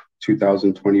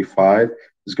 2025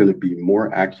 is going to be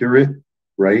more accurate,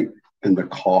 right? And the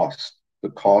cost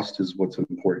is what's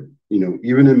important. You know,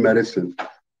 even in medicine,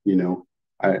 you know,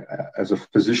 I as a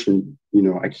physician, you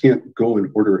know, I can't go and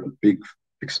order a big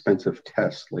expensive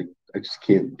test. Like I just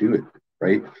can't do it,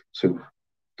 right? So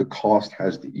the cost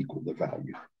has to equal the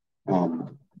value.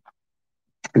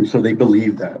 And so they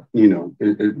believe that, you know,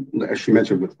 as she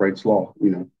mentioned with Wright's Law,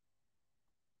 you know,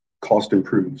 cost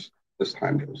improves as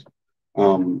time goes.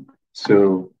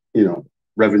 So, you know,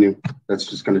 revenue, that's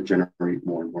just going to generate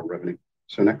more and more revenue.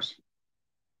 So next.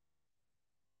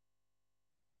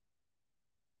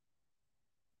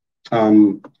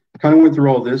 Kind of went through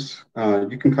all this.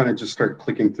 You can kind of just start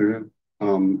clicking through.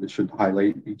 It should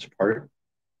highlight each part.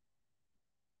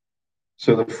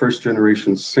 So the first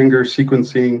generation Singer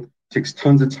sequencing takes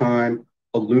tons of time.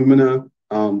 Illumina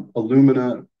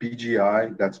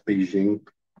BGI, that's Beijing.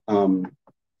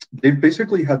 They've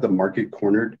basically had the market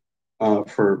cornered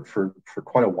for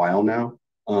quite a while now.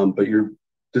 But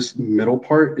this middle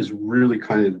part is really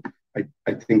kind of,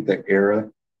 I think, the era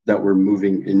that we're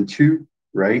moving into,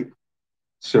 right?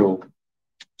 So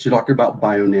she talked about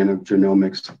bio-nano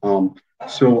genomics.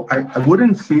 So I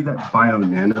wouldn't say that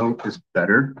bio-nano is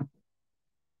better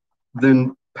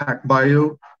than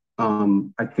PacBio.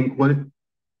 I think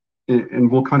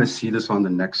and we'll kind of see this on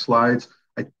the next slides.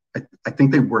 I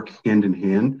think they work hand in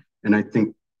hand, and I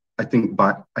think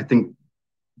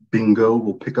Bingo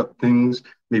will pick up things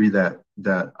maybe that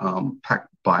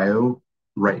PacBio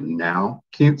right now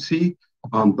can't see,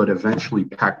 but eventually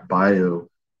PacBio,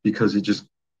 because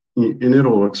and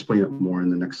it'll explain it more in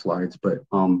the next slides. But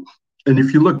and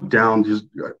if you look down, there's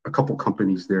a couple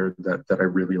companies there that I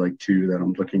really like too that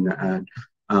I'm looking to add.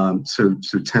 So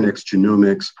 10X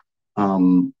Genomics,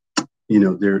 you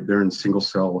know, they're in single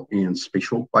cell and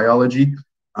spatial biology.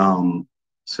 So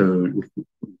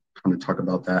kind of talk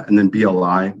about that. And then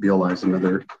BLI is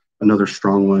another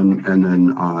strong one. And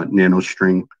then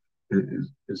NanoString is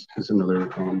another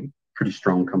pretty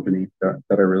strong company that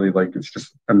I really like. It's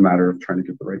just a matter of trying to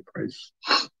get the right price.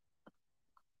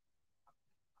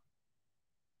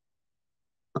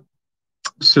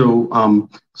 So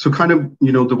kind of,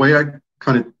 you know, the way I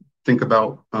kind of think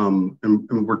about,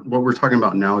 and what we're talking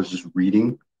about now is just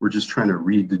reading. We're just trying to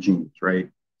read the genes, right?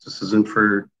 This isn't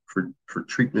for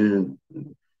treatment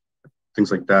and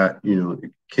things like that. You know,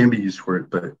 it can be used for it,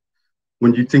 but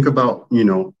when you think about, you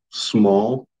know,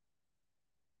 small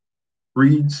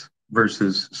reads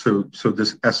versus, so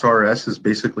this SRS is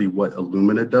basically what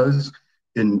Illumina does.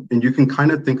 And you can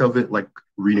kind of think of it like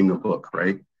reading a book,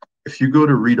 right? If you go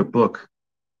to read a book,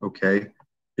 okay,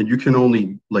 and you can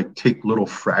only like take little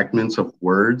fragments of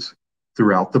words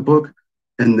throughout the book,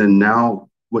 and then now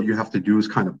what you have to do is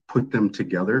kind of put them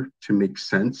together to make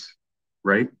sense,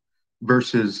 right?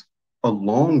 Versus a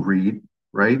long read,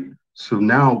 right? So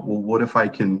now, well, what if I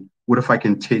can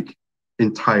take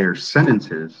entire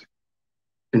sentences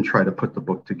and try to put the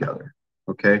book together?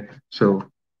 Okay, so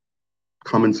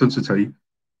common sense will tell you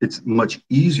it's much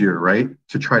easier, right,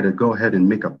 to try to go ahead and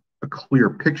make a clear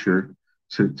picture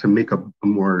to make a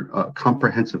more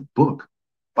comprehensive book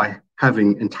by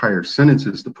having entire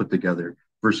sentences to put together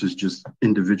versus just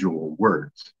individual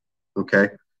words. Okay,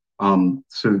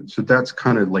 so that's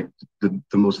kind of like the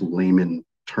most layman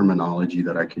terminology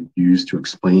that I could use to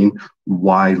explain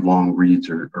why long reads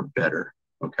are better.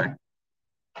 Okay,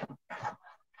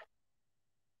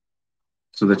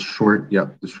 so that's short.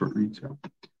 Yeah, the short reads. Yeah.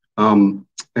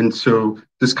 And so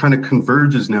this kind of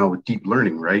converges now with deep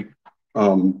learning, right?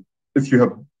 If you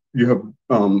have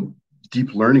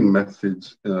deep learning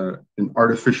methods in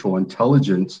artificial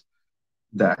intelligence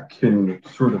that can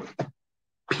sort of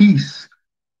piece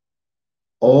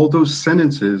all those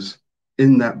sentences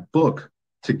in that book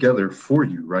together for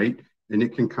you, right? And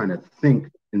it can kind of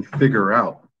think and figure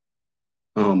out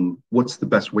what's the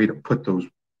best way to put those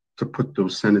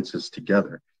sentences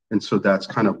together. And so that's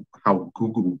kind of how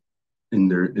Google in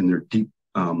their deep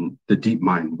the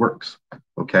DeepMind works.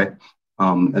 Okay.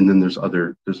 And then there's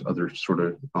other sort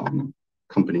of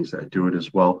companies that do it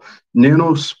as well.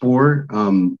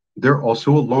 Nanospore, they're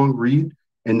also a long read,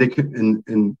 and they can,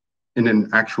 and in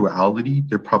actuality,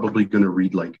 they're probably going to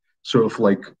read like, so if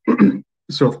like,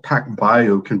 so if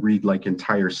PacBio can read like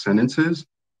entire sentences,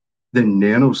 then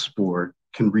Nanospore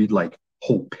can read like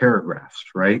whole paragraphs,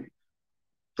 right?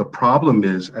 The problem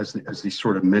is, as they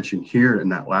sort of mentioned here in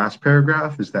that last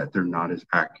paragraph, is that they're not as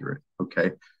accurate,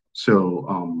 okay?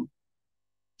 So,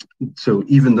 so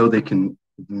even though they can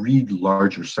read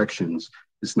larger sections,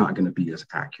 it's not going to be as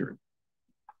accurate.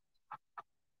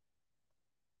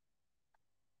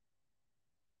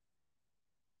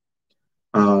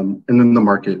 And then the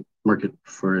market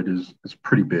for it is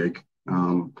pretty big.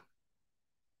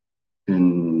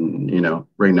 And you know,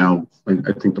 right now,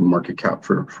 I think the market cap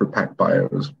for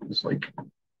PacBio is like,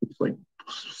 it's like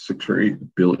 6 or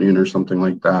 8 billion or something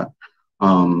like that.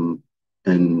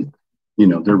 And you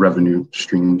know, their revenue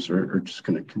streams are just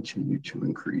going to continue to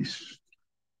increase.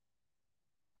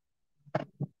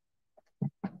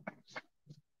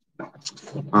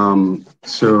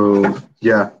 So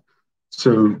yeah,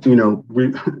 so you know,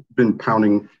 we've been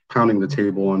pounding the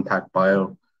table on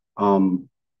PacBio.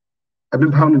 I've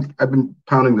been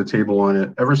pounding the table on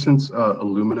it ever since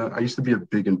Illumina. I used to be a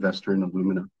big investor in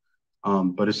Illumina,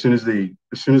 but as soon as the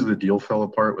deal fell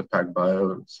apart with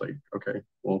PacBio, it's like, okay,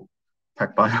 well,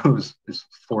 PacBio is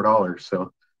 $4,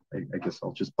 so I guess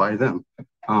I'll just buy them.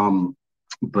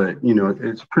 But you know,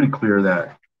 it's pretty clear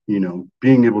that, you know,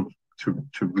 being able to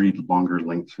read longer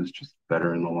lengths is just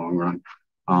better in the long run.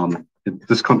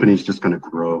 This company is just going to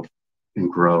grow and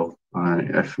grow.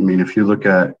 I mean, if you look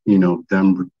at, you know,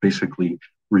 them basically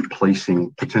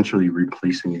potentially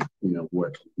replacing, you know,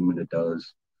 what Illumina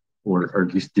does, or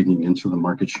at least digging into the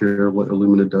market share of what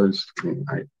Illumina does, I mean,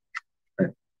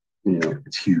 you know,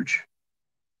 it's huge.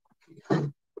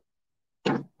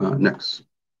 Next.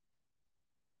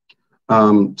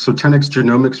 So 10X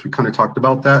Genomics, we kind of talked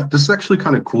about that. This is actually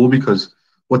kind of cool because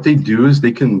what they do is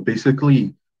they can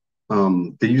basically,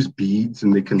 they use beads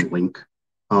and they can link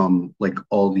like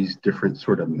all these different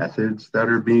sort of methods that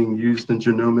are being used in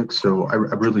genomics. So I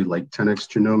really like 10X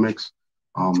Genomics.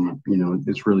 You know,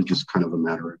 it's really just kind of a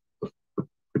matter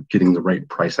of getting the right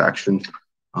price action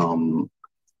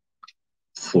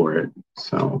for it.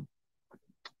 So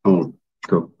I won't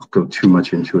go too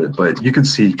much into it, but you can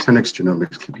see 10X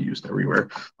Genomics can be used everywhere.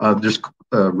 There's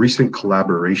a recent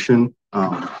collaboration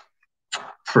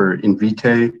for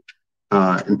Invitae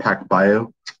and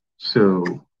PacBio.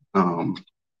 So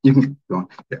you can go on.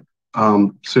 Yeah.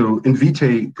 So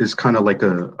Invitae is kind of like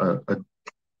a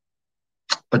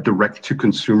direct to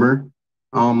consumer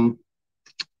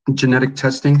genetic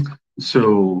testing.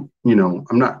 So, you know,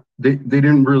 they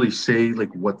didn't really say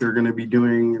like what they're going to be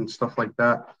doing and stuff like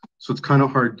that. So it's kind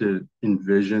of hard to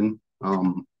envision,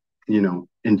 you know,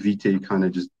 Invitae kind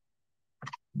of just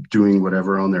doing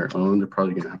whatever on their own. They're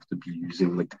probably going to have to be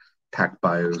using like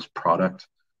PacBio's product.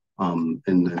 And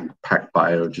then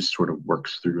PacBio just sort of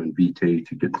works through Invitae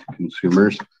to get to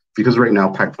consumers, because right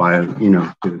now PacBio, you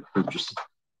know, they're just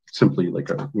simply like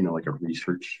a, you know, like a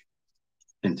research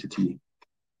entity.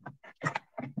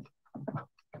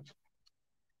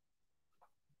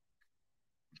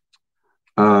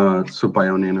 So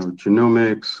Bionano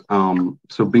Genomics,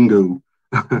 so Bingo.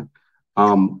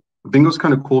 Bingo's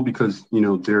kind of cool because, you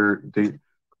know,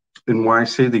 and why I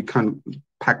say they kind of,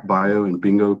 PacBio and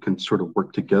Bingo can sort of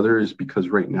work together is because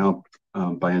right now,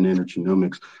 Bionano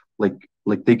Genomics, like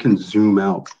they can zoom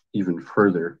out even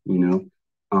further, you know,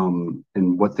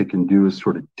 and what they can do is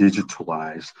sort of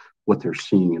digitalize what they're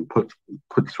seeing and put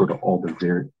sort of all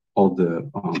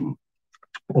the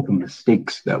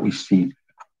mistakes that we see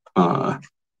on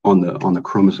the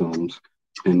chromosomes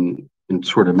and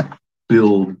sort of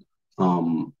build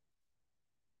an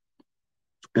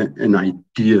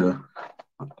idea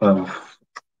of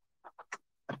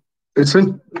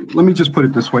let me just put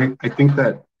it this way. I think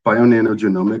that Bionano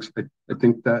Genomics, I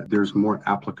think that there's more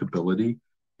applicability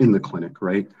in the clinic,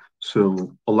 right?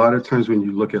 So a lot of times when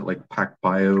you look at like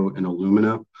PacBio and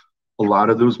Illumina, a lot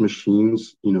of those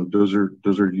machines, you know, those are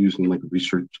used in like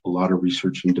research, a lot of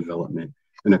research and development.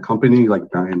 And a company like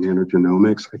Bionano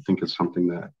Genomics, I think is something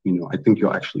that, you know, I think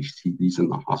you'll actually see these in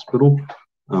the hospital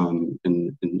and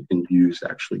used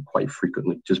actually quite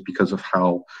frequently, just because of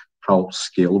how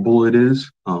scalable it is,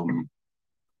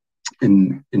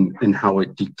 and how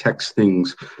it detects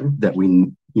things that we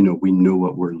know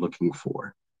what we're looking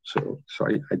for. So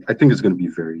I think it's going to be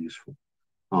very useful.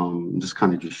 This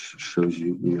kind of just shows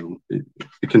you, you know,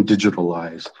 it can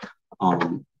digitalize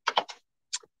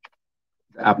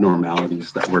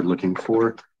abnormalities that we're looking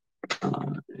for,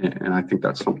 and I think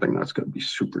that's something that's going to be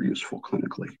super useful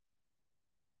clinically.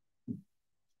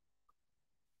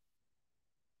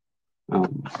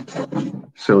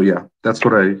 So yeah, that's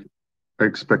what I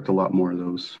expect a lot more of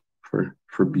those for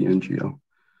BNGO.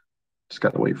 Just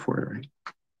got to wait for it,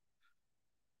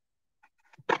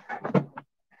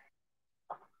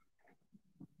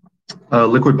 right?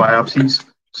 Liquid biopsies.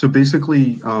 So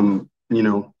basically, you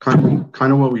know, kind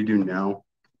of what we do now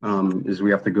is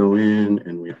we have to go in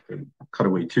and we have to cut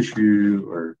away tissue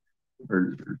or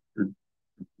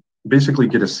basically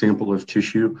get a sample of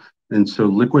tissue. And so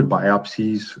liquid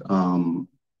biopsies,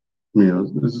 you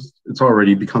know, it's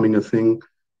already becoming a thing,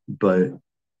 but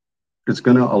it's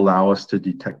going to allow us to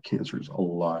detect cancers a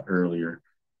lot earlier.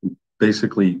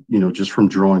 Basically, you know, just from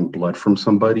drawing blood from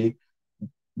somebody,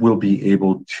 we'll be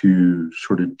able to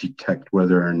sort of detect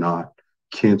whether or not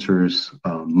cancerous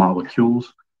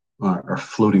molecules are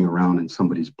floating around in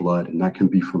somebody's blood, and that can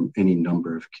be from any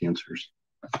number of cancers.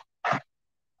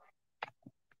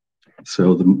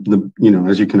 So the you know,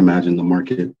 as you can imagine, the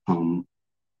market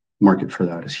for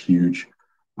that is huge.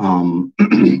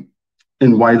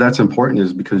 And why that's important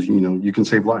is because, you know, you can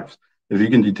save lives. If you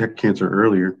can detect cancer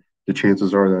earlier, the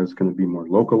chances are that it's going to be more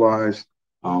localized,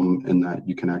 and that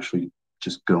you can actually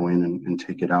just go in and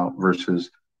take it out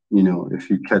versus, you know, if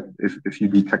you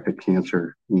detect a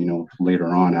cancer, you know, later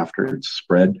on after it's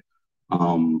spread,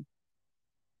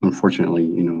 unfortunately,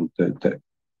 you know,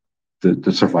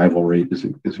 the survival rate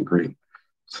isn't great.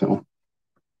 So,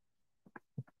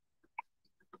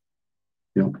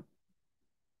 yeah.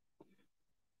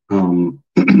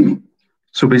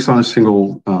 So based on a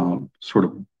single sort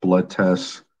of blood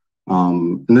test,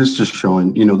 and this is just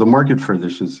showing, you know, the market for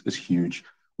this is huge.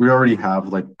 We already have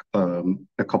like a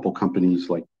couple companies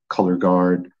like Color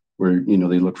Guard, where, you know,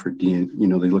 they look for DNA, you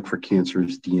know, they look for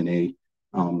cancerous DNA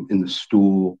in the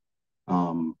stool.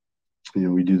 You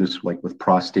know, we do this like with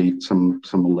prostate, some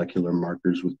molecular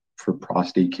markers for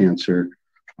prostate cancer.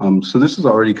 So this is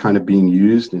already kind of being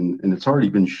used, and it's already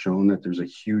been shown that there's a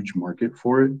huge market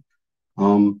for it.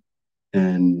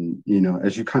 And, you know,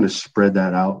 as you kind of spread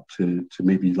that out to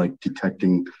maybe like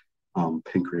detecting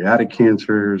pancreatic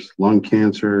cancers, lung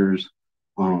cancers,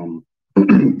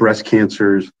 breast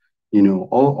cancers, you know,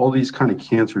 all these kind of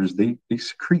cancers, they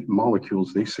secrete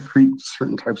molecules, they secrete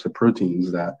certain types of proteins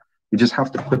that we just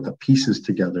have to put the pieces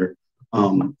together.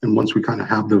 And once we kind of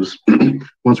have those,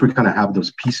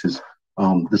 pieces,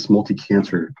 this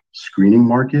multi-cancer screening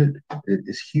market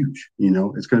is huge. You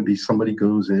know, it's going to be somebody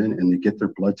goes in and they get their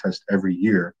blood test every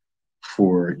year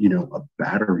for, you know, a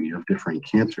battery of different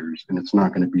cancers. And it's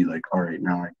not going to be like, all right,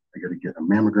 now I got to get a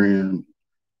mammogram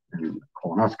and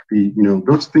colonoscopy. You know,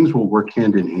 those things will work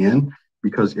hand in hand,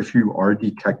 because if you are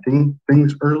detecting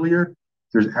things earlier,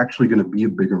 there's actually going to be a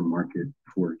bigger market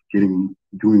for doing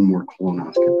more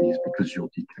colonoscopies because you'll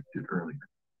detect it earlier.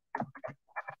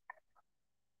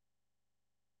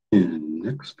 And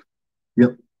next,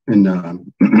 yep. And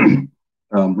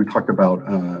we talked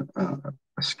about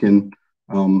skin,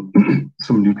 some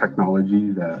new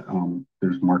technology that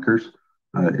there's markers.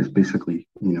 Is basically,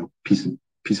 you know, piece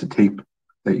of tape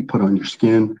that you put on your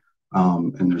skin,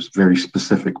 and there's very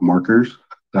specific markers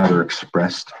that are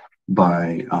expressed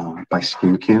by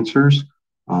skin cancers.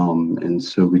 And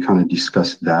so we kind of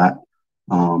discussed that.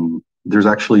 There's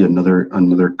actually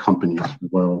another company as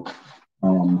well.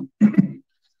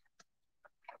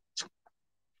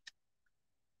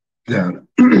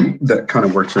 That kind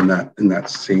of works in that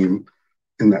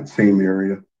same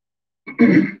area.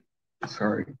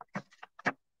 Sorry.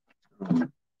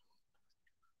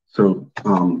 So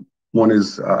one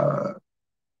is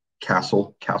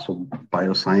Castle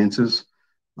Biosciences.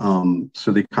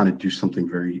 So they kind of do something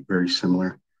very, very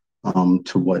similar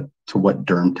to what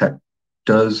DermTech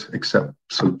does, except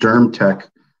so DermTech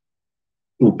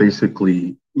will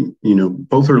basically, you know,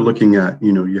 both are looking at,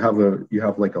 you know, you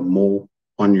have like a mole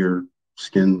on your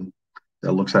skin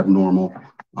that looks abnormal,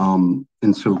 and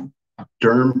so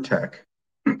DermTech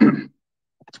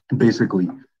basically,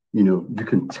 you know, you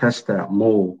can test that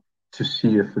mole to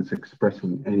see if it's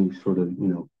expressing any sort of, you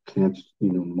know, cancer,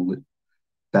 you know,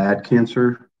 bad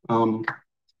cancer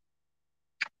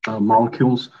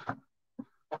molecules,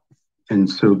 and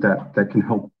so that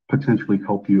can potentially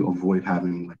help you avoid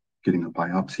getting a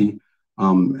biopsy.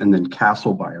 And then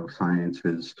Castle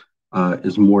Biosciences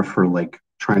is more for like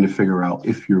trying to figure out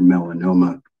if your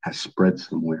melanoma has spread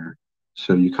somewhere.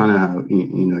 So you kind of have,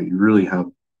 you know, you really have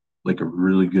like a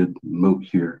really good moat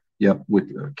here. Yep,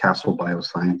 with Castle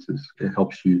Biosciences, it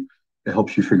helps you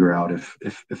figure out if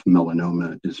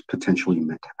melanoma is potentially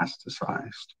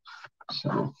metastasized.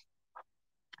 So,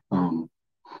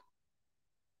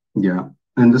 yeah,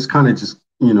 and this kind of just,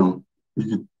 you know, you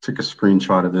could take a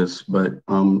screenshot of this, but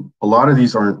a lot of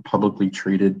these aren't publicly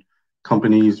traded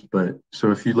companies, but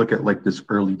so if you look at like this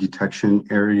early detection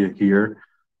area here,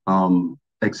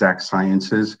 Exact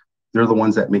Sciences, they're the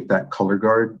ones that make that color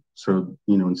guard. So,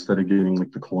 you know, instead of getting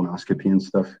like the colonoscopy and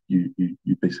stuff, you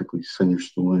basically send your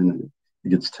stool in and it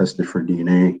gets tested for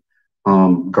DNA.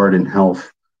 Guardant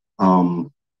Health,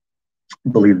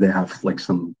 believe they have like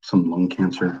some lung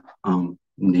cancer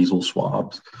nasal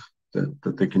swabs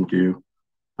that they can do.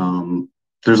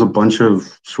 There's a bunch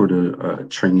of sort of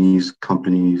Chinese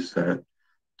companies that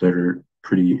are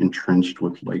pretty entrenched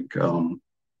with like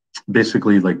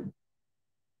basically like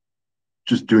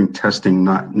just doing testing,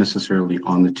 not necessarily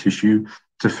on the tissue,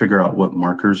 to figure out what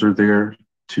markers are there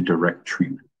to direct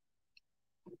treatment.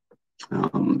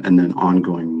 And then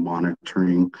ongoing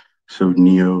monitoring. So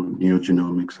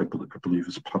Genomics, I believe,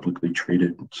 is publicly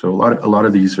traded. So a lot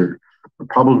of these are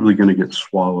probably going to get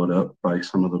swallowed up by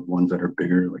some of the ones that are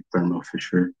bigger, like Thermo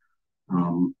Fisher.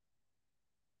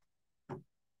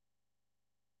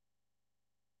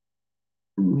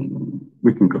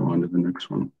 We can go on to the next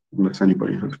one, unless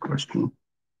anybody has a question.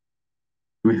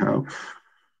 We have,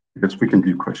 I guess we can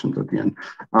do questions at the end.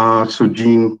 So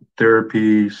gene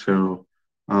therapy. So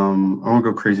I won't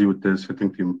go crazy with this. I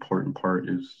think the important part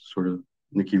is sort of,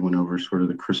 Nikki went over sort of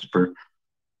the CRISPR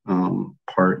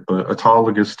part, but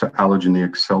autologous to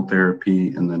allogeneic cell therapy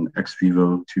and then ex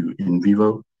vivo to in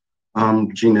vivo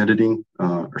gene editing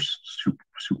are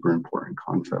super important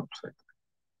concepts, I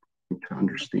think, to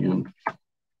understand.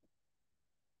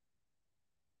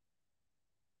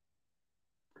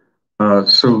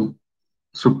 So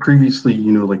previously,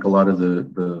 you know, like a lot of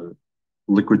the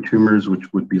liquid tumors,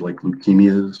 which would be like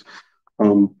leukemias,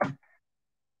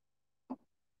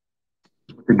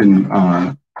 they've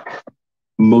been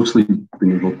mostly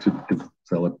been able to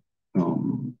develop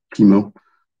chemo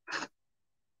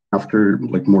after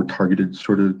like more targeted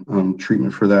sort of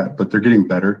treatment for that, but they're getting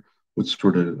better with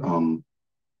sort of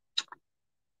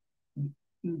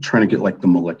trying to get like the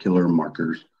molecular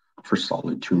markers for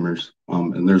solid tumors.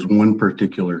 And there's one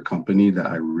particular company that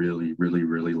I really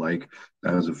like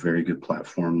that has a very good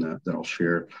platform that I'll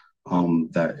share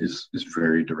that is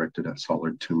very directed at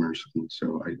solid tumors. And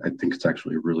so I think it's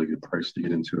actually a really good price to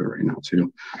get into it right now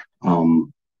too.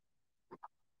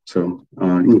 So you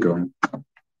can go ahead.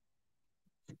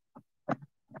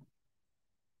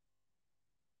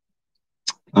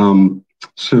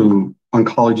 So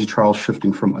oncology trials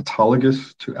shifting from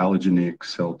autologous to allogeneic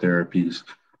cell therapies.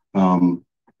 I'll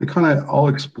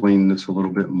explain this a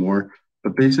little bit more,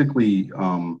 but basically,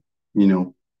 you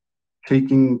know,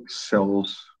 taking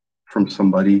cells from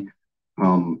somebody,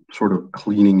 sort of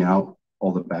cleaning out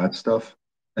all the bad stuff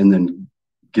and then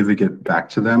giving it back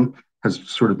to them has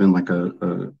sort of been like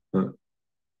a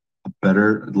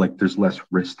better, like there's less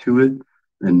risk to it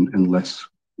and less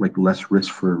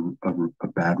risk for a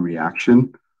bad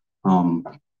reaction,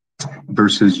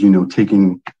 versus, you know,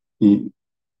 taking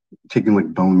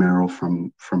like bone marrow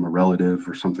from a relative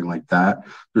or something like that.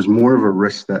 There's more of a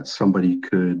risk that somebody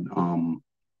could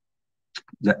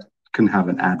that can have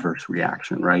an adverse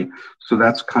reaction, right? So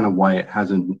that's kind of why it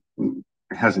hasn't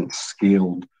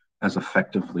scaled as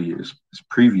effectively as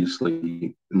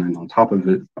previously. And then on top of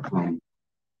it,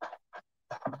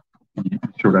 you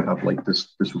sort of have like this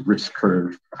risk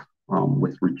curve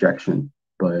with rejection,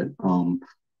 but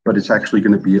it's actually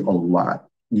going to be a lot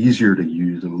easier to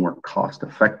use and more cost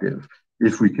effective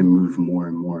if we can move more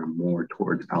and more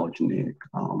towards allogeneic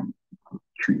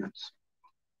treatments.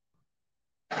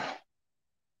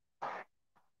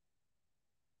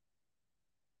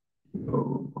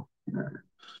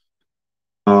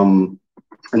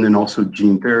 And then also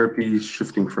gene therapies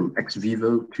shifting from ex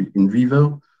vivo to in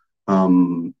vivo. I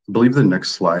believe the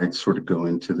next slides sort of go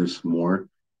into this more,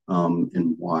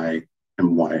 and why we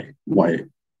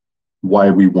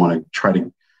want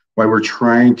to why we're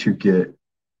trying to get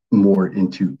more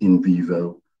into in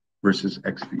vivo versus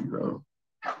ex vivo.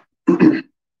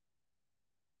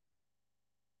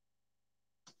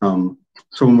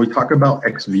 So when we talk about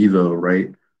ex vivo,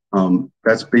 right,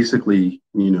 that's basically,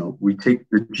 you know, we take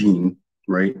the gene,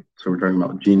 right? So we're talking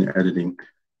about gene editing,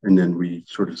 and then we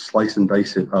sort of slice and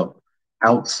dice it up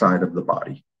outside of the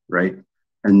body, right?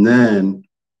 And then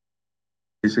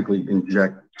basically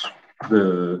inject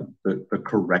the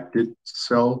corrected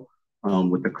cell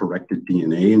with the corrected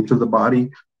DNA into the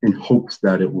body in hopes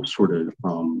that it will sort of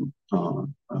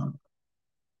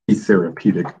be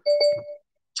therapeutic,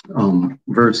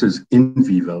 versus in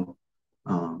vivo.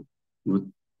 We'll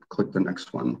click the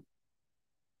next one.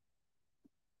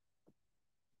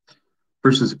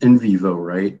 Versus in vivo,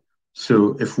 right?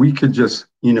 So if we could just,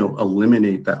 you know,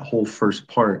 eliminate that whole first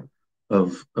part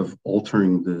of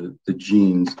altering the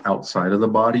genes outside of the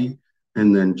body,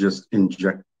 and then just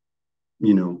inject,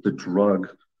 the drug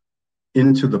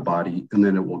into the body, and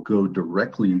then it will go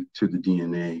directly to the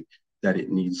DNA that it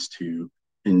needs to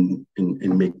and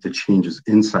make the changes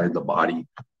inside the body.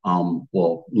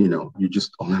 Well, you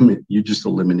just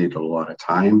eliminated a lot of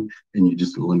time, and you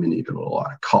just eliminated a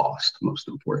lot of cost, most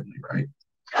importantly, right?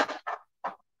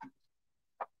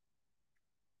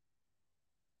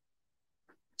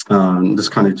 This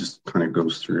kind of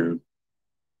goes through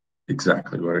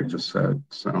exactly what I just said.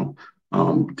 So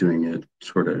doing it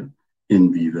sort of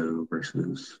in vivo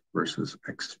versus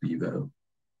ex vivo.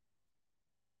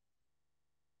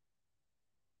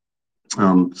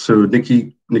 So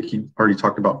Nikki already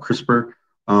talked about CRISPR.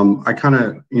 I kind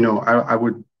of, I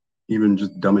would even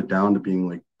just dumb it down to being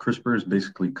like, CRISPR is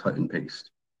basically cut and paste.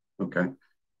 Okay,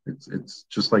 it's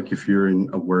just like if you're in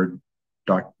a Word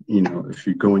doc, if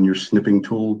you go in your snipping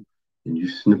tool and you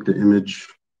snip the image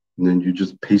and then you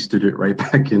just pasted it right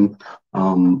back in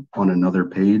on another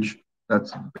page.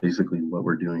 That's basically what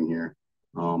we're doing here.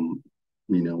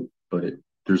 But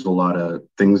there's a lot of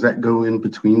things that go in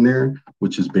between there,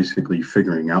 which is basically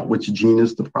figuring out which gene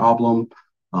is the problem,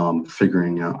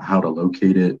 figuring out how to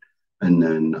locate it, and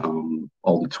then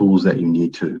all the tools that you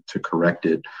need to correct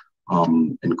it.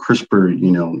 And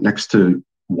CRISPR, next to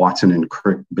Watson and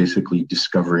Crick basically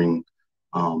discovering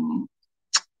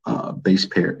base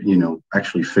pair,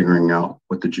 actually figuring out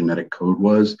what the genetic code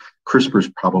was, CRISPR is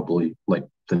probably like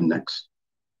the next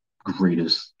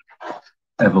greatest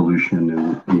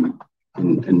evolution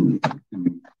in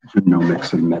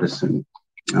genomics and medicine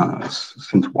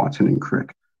since Watson and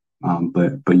Crick.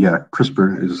 But yeah,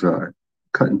 CRISPR is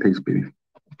cut and paste, baby.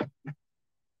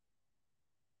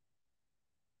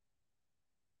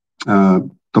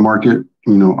 The market,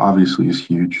 obviously is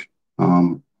huge.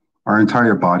 Our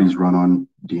entire bodies run on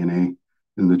DNA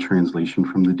and the translation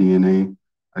from the DNA.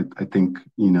 I think,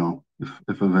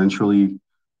 if eventually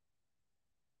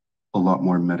a lot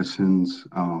more medicines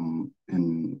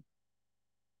and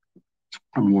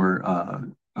are more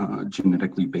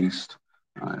genetically based,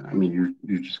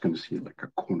 you're just going to see like a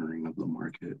cornering of the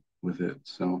market with it.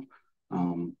 So,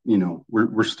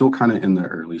 we're still kind of in the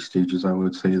early stages, I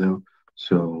would say, though.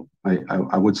 So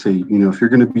I would say, if you're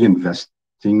going to be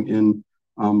investing in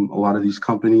a lot of these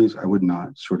companies, I would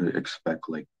not sort of expect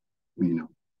like,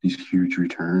 these huge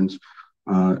returns,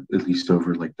 at least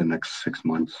over like the next 6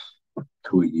 months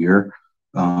to a year.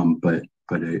 But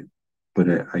I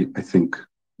think,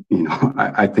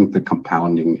 I think the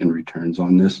compounding in returns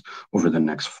on this over the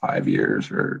next 5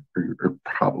 years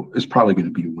is probably going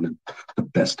to be one of the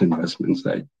best investments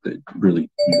that really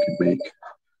you can make.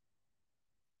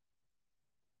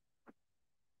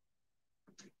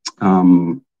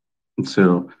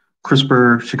 So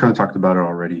CRISPR, she kind of talked about it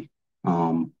already.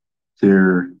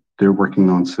 They're working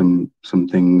on some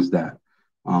things that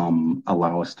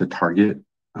allow us to target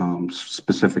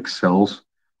specific cells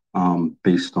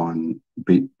based on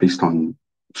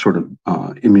sort of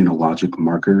immunologic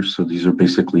markers. So these are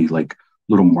basically like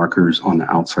little markers on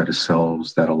the outside of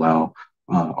cells that allow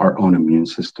our own immune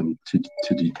system to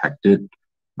detect it.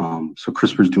 So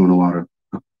CRISPR is doing a lot of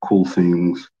cool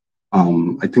things.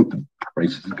 I think the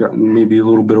price has gotten maybe a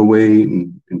little bit away,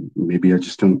 and maybe I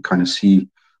just don't kind of see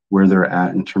where they're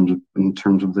at in terms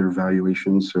of their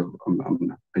valuation. So I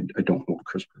don't hold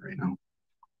CRISPR right now.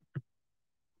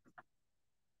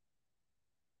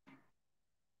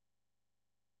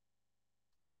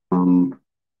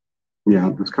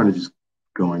 Yeah, that's kind of just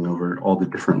going over all the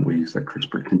different ways that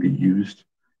CRISPR can be used.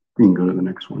 We can go to the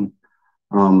next one.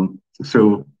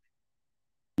 So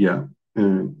yeah.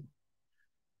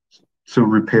 So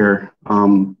repair, I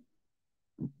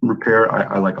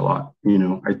like a lot.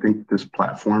 I think this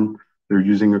platform, they're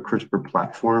using a CRISPR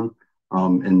platform,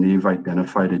 and they've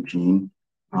identified a gene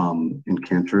in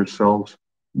cancerous cells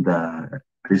that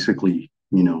basically,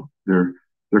 they're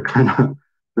kind of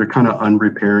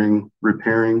repairing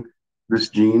this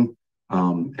gene,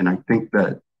 and I think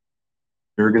that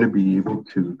they're going to be able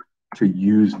to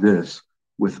use this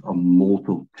with a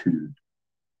multitude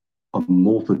of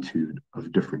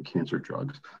different cancer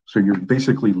drugs. So you're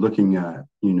basically looking at,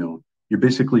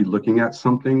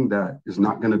 something that is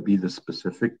not going to be the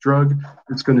specific drug.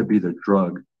 It's going to be the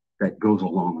drug that goes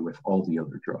along with all the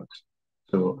other drugs.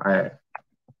 So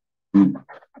I'm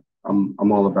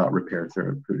all about repair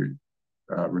therapeutics.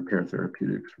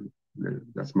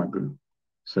 That's my boo.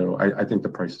 So I think the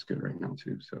price is good right now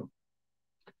too. So,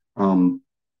 and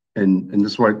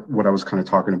this is what I was kind of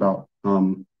talking about.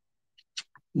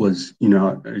 Was,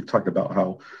 I talked about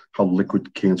how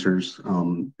liquid cancers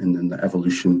and then the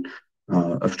evolution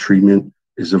of treatment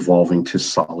is evolving to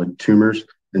solid tumors.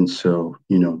 And so,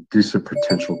 these are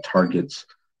potential targets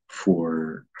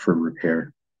for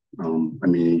repair. I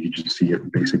mean, you just see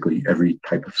it basically every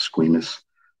type of squamous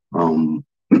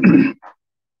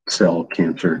cell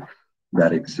cancer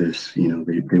that exists.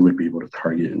 They would be able to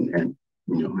target and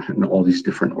all these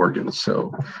different organs.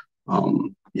 So,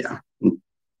 yeah, I'm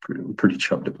pretty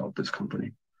chuffed about this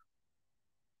company.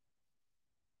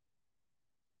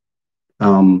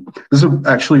 This is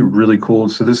actually really cool.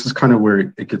 So this is kind of where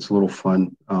it gets a little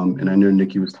fun. And I know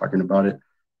Nikki was talking about it.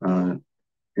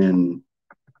 And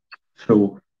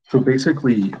so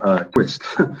basically, Twist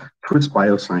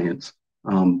Bioscience,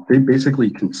 they basically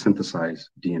can synthesize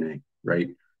DNA, right?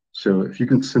 So if you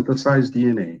can synthesize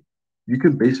DNA, you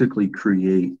can basically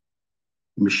create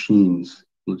machines.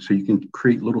 So you can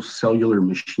create little cellular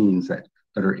machines that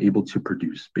are able to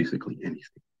produce basically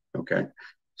anything, okay?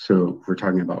 So if we're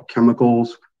talking about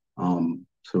chemicals, so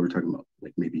we're talking about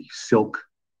like maybe silk,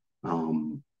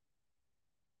 so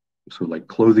like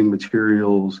clothing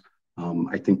materials.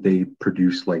 I think they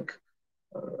produce like,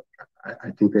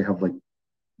 I think they have like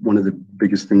one of the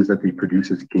biggest things that they produce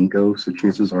is ginkgo. So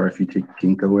chances are if you take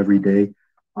ginkgo every day,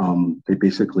 they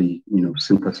basically,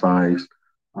 synthesize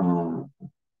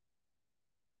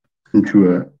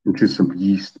into some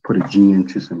yeast, put a gene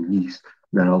into some yeast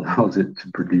that allows it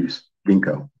to produce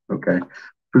ginkgo. Okay,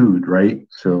 food, right?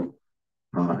 So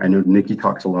I know Nikki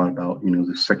talks a lot about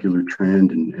the secular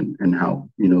trend and how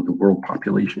the world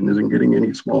population isn't getting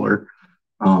any smaller,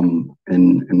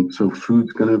 and so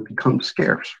food's going to become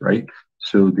scarce, right?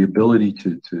 So the ability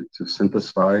to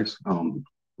synthesize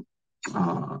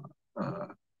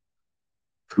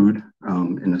food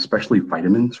and especially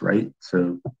vitamins, right?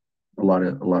 So a lot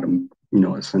of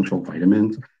essential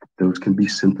vitamins, those can be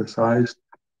synthesized.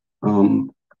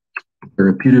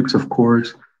 Therapeutics, of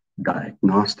course,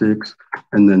 diagnostics,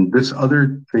 and then this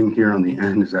other thing here on the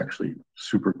end is actually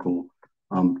super cool.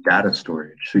 Data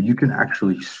storage. So you can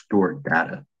actually store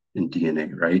data in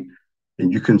DNA, right?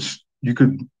 And you could,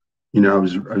 I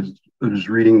was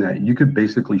reading that you could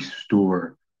basically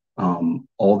store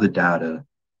all the data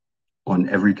on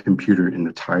every computer in the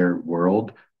entire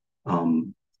world.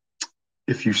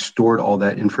 If you stored all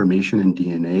that information in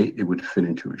DNA, it would fit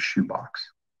into a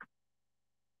shoebox.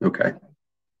 Okay.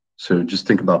 So just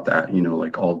think about that,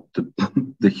 like all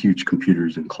the huge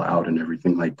computers and cloud and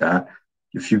everything like that.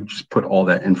 If you just put all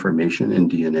that information in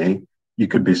DNA, you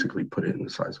could basically put it in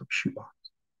the size of a shoebox.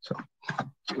 So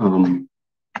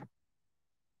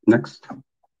next.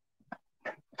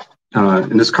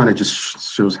 And this kind of just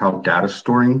shows how data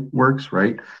storing works,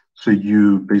 right? So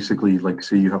you basically, like,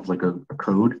 say you have like a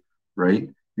code, right?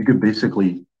 You could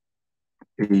basically,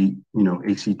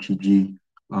 ACTG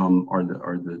are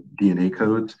the DNA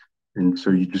codes. And so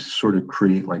you just sort of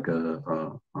create like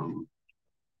you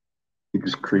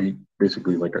just create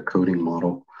basically like a coding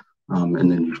model. And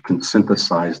then you can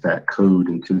synthesize that code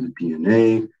into the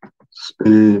DNA,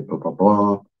 spin it, blah, blah,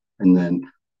 blah, and then,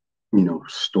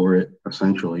 store it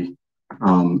essentially.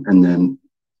 And then,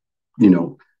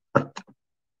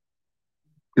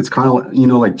 it's kind of,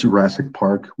 like Jurassic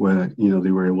Park where,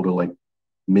 they were able to like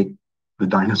make the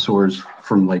dinosaurs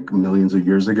from like millions of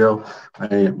years ago.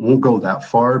 I won't go that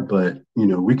far, but,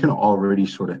 we can already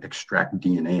sort of extract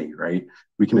DNA, right?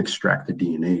 We can extract the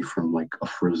DNA from like a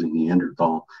frozen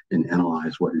Neanderthal and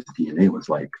analyze what his DNA was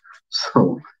like.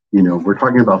 So, we're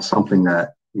talking about something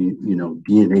that,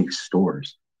 DNA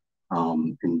stores.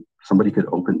 And somebody could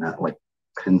open that like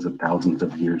tens of thousands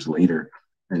of years later,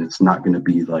 and it's not going to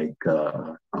be like,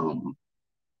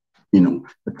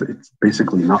 it's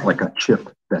basically not like a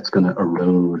chip that's going to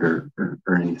erode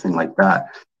or anything like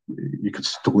that. You could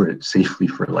store it safely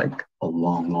for like a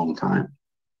long, long time.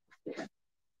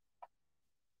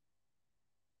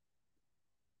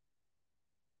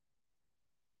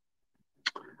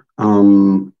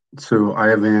 So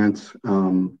Iovance,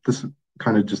 this is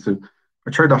kind of just I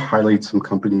tried to highlight some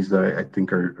companies that I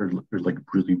think are like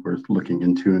really worth looking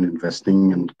into and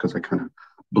investing in because I kind of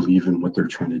believe in what they're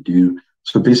trying to do.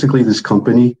 So basically, this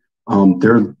company, they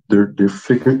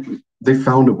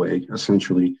found a way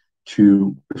essentially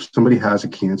to, if somebody has a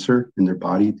cancer in their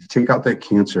body, to take out that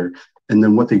cancer, and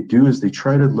then what they do is they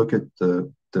try to look at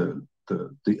the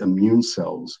immune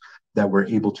cells that were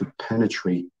able to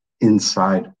penetrate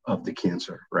inside of the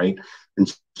cancer, right?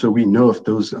 And so we know if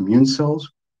those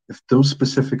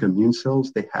specific immune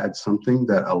cells, they had something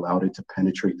that allowed it to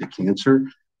penetrate the cancer,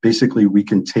 basically we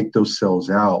can take those cells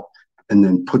out and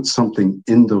then put something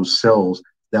in those cells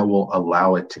that will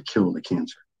allow it to kill the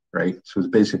cancer, right? So it's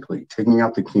basically taking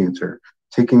out the cancer,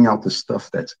 taking out the stuff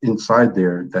that's inside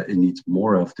there that it needs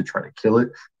more of to try to kill it,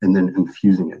 and then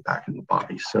infusing it back in the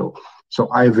body. So So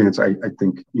Iovance, I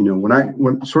think, you know, when I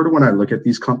look at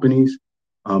these companies,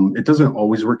 it doesn't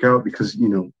always work out because, you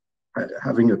know,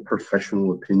 having a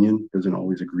professional opinion doesn't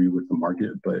always agree with the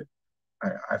market. But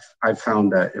I've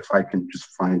found that if I can just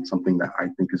find something that I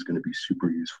think is going to be super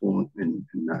useful and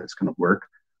that it's going to work,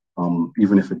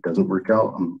 even if it doesn't work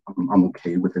out, I'm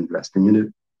okay with investing in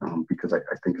it because I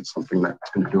think it's something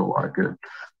that's going to do a lot of good.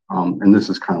 And this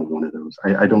is kind of one of those.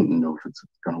 I don't know if it's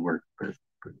going to work, but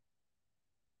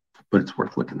it's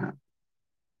worth looking at.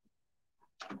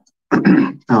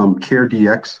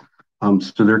 CareDx,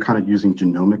 so they're kind of using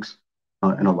genomics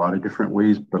in a lot of different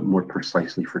ways, but more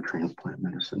precisely for transplant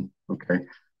medicine, okay?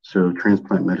 So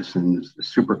transplant medicine is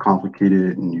super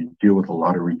complicated and you deal with a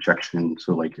lot of rejection.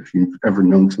 So like if you've ever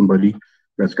known somebody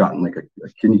that's gotten like a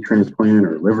kidney transplant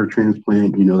or a liver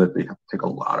transplant, you know that they have to take a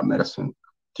lot of medicine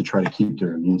to try to keep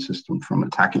their immune system from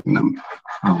attacking them.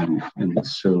 And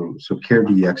so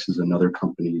CareDx is another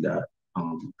company that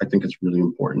I think it's really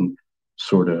important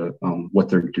sort of what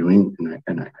they're doing.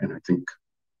 And I think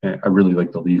I really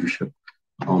like the leadership.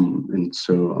 And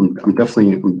so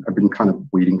I've been kind of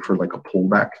waiting for like a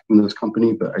pullback in this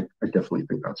company, but I definitely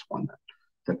think that's one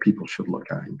that people should look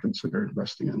at and consider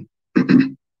investing in.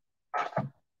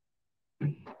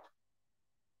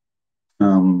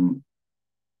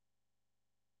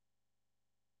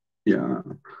 Yeah,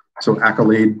 so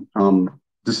Accolade,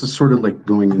 this is sort of like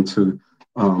going into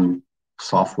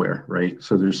software, right?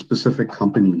 So there's specific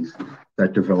companies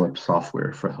that develop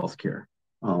software for healthcare,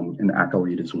 and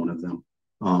Accolade is one of them.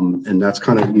 And that's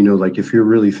kind of, you know, like if you're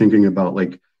really thinking about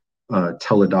like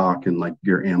Teladoc and like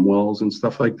your Amwells and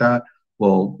stuff like that,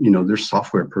 well, you know, there's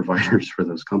software providers for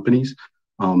those companies.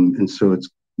 And so it's,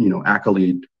 you know,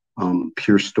 Accolade,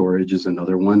 Pure Storage is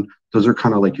another one. Those are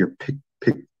kind of like your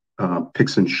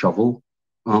picks and shovel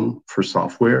for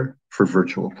software for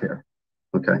virtual care.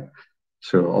 Okay.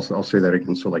 So I'll say that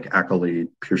again. So like Accolade,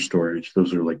 Pure Storage,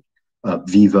 those are like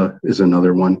Viva is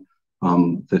another one.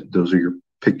 Those are your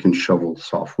pick and shovel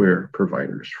software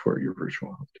providers for your virtual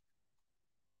health.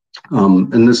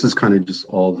 And this is kind of just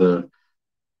all the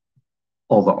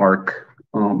Ark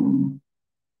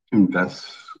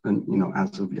Invest, and you know,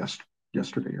 as of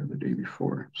yesterday or the day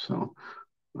before. So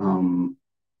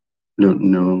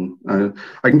no, I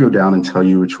can go down and tell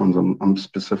you which ones I'm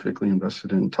specifically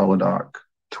invested in: Teladoc,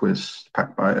 Twist,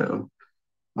 PacBio.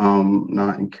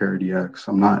 Not in CareDx.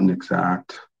 I'm not in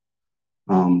Exact.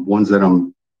 Ones that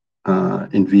I'm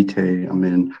Invitae,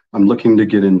 I'm looking to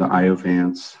get into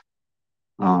Iovance.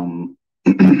 I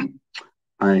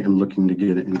am looking to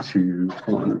get into,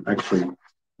 actually,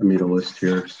 I made a list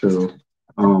here. So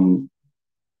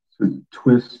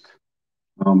Twist,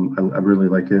 I really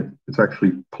like it. It's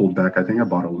actually pulled back. I think I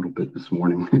bought a little bit this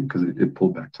morning because it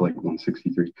pulled back to like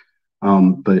 163.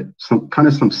 But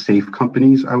some safe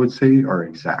companies, I would say, are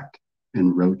Exact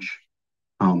and Roche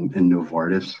and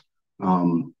Novartis.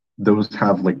 Those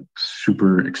have like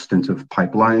super extensive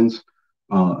pipelines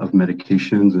of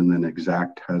medications, and then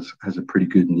Exact has a pretty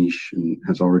good niche and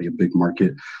has already a big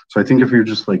market. So I think if you're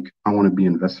just like, I want to be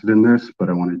invested in this, but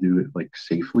I want to do it like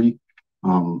safely,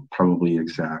 probably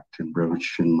Exact and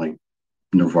Roche and like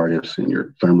Novartis and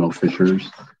your Thermo Fishers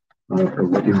or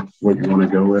what you want to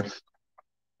go with.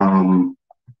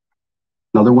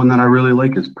 Another one that I really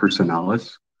like is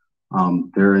Personalis.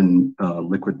 They're in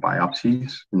liquid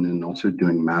biopsies and then also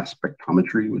doing mass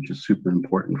spectrometry, which is super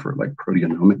important for like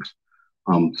proteomics.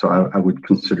 So I would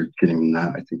consider getting that.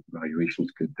 I think the valuation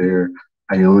is good there.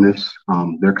 Ionis,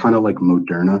 they're kind of like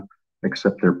Moderna,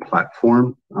 except their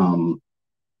platform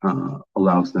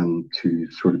allows them to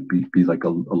sort of be like a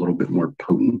little bit more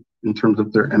potent in terms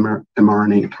of their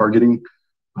mRNA targeting.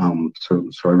 So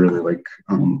I really like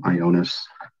Ionis.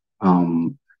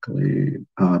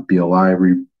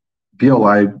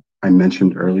 BLI I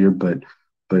mentioned earlier, but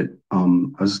I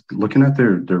was looking at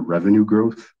their revenue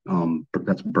growth.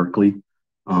 That's Berkeley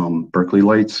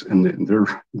Lights, and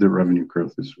their revenue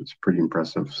growth is pretty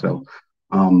impressive. So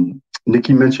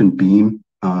Nikki mentioned Beam.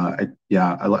 I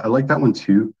like that one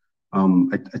too.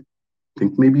 I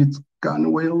think maybe it's gotten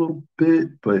away a little bit,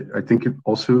 but I think it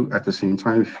also at the same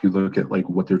time, if you look at like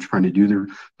what they're trying to do,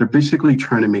 they're basically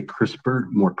trying to make CRISPR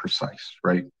more precise,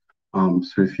 right?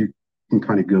 So if you can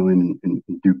kind of go in and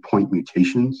do point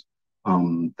mutations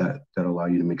that allow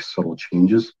you to make subtle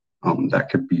changes, that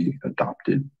could be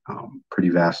adopted pretty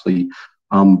vastly.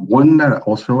 One that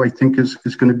also I think is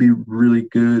going to be really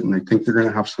good, and I think they're going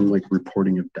to have some like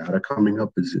reporting of data coming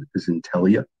up is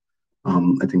Intellia.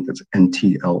 I think that's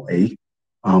NTLA.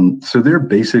 So they're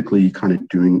basically kind of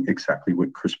doing exactly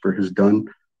what CRISPR has done,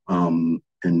 and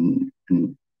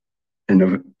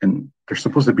they're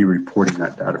supposed to be reporting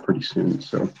that data pretty soon.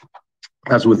 So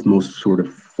as with most sort of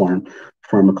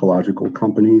pharmacological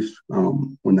companies,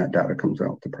 when that data comes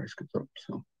out, the price goes up.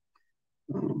 So,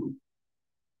 and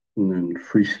then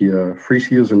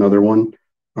Freesia is another one.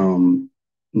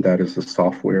 That is a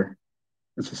software.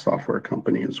 It's a software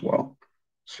company as well.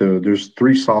 So there's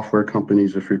 3 software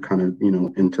companies if you're kind of,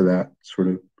 into that sort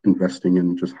of investing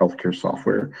in just healthcare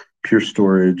software: Pure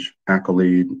Storage,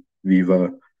 Accolade,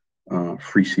 Viva,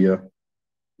 Freesia.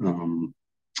 And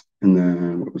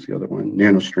then what was the other one?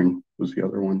 NanoString was the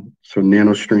other one. So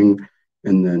NanoString,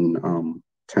 and then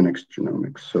 10X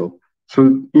Genomics. So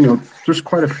there's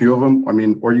quite a few of them. I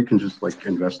mean, or you can just like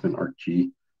invest in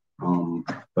ArkG.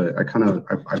 But I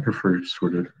prefer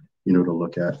sort of, to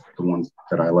look at the ones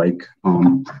that I like.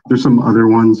 There's some other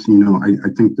ones, I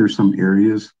think there's some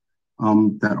areas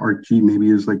that ArkG maybe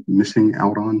is like missing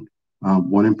out on.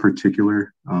 One in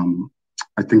particular,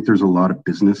 I think there's a lot of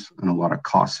business and a lot of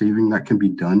cost saving that can be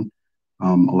done.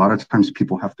 A lot of times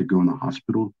people have to go in the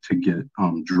hospital to get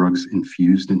drugs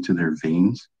infused into their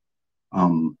veins.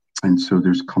 And so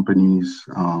there's companies,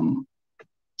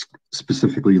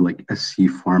 specifically like SC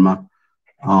Pharma,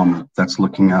 that's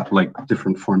looking at like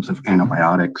different forms of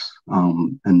antibiotics,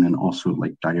 and then also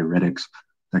like diuretics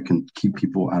that can keep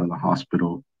people out of the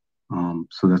hospital.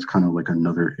 So that's kind of like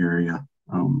another area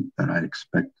that I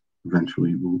expect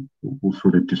eventually will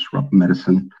sort of disrupt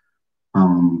medicine.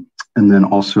 And then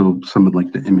also some of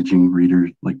like the imaging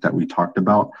readers like that we talked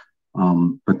about.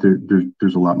 But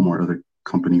there's a lot more other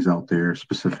companies out there,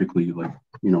 specifically like,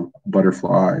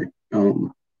 Butterfly,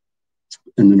 and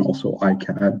then also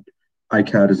iCAD.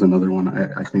 iCAD is another one.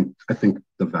 I think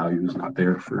the value is not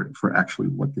there for actually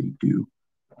what they do,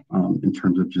 in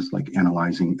terms of just like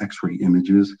analyzing X-ray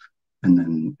images and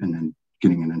then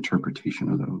getting an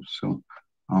interpretation of those. So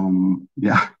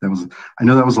yeah, I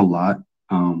know that was a lot,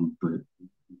 but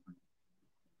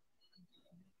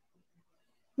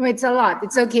it's a lot.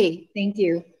 It's okay. Thank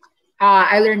you.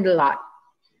 I learned a lot.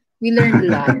 We learned a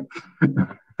lot.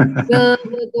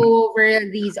 We'll go over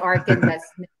these ARK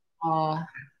investments.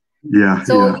 Yeah.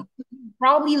 So yeah. you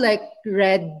probably like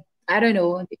read, I don't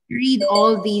know, read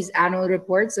all these annual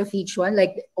reports of each one,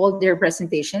 like all their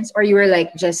presentations, or you were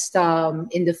like just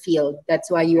in the field. That's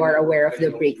why you are aware of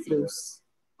the breakthroughs.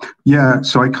 Yeah.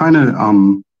 So I kind of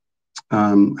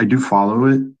I do follow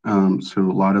it. So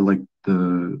a lot of like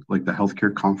the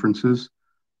healthcare conferences,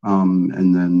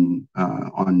 and then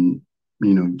on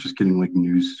just getting like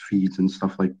news feeds and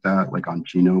stuff like that, like on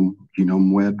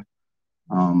Genome Web.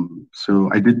 So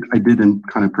I did in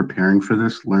kind of preparing for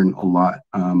this, learn a lot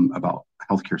about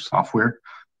healthcare software.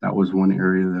 That was one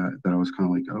area that I was kind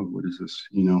of like, oh, what is this?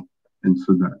 And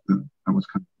so that was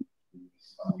kind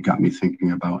of got me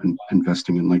thinking about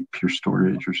investing in like Pure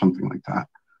Storage or something like that.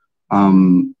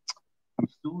 I'm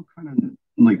still kind of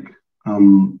like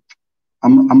I'm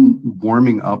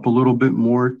warming up a little bit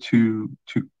more to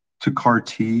CAR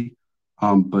T.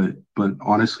 But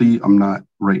honestly, I'm not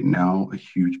right now a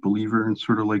huge believer in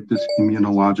sort of like this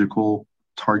immunological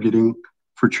targeting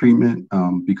for treatment,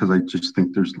 because I just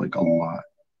think there's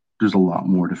a lot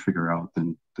more to figure out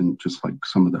than just like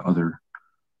some of the other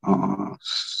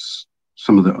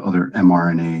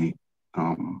mRNA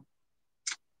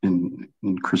in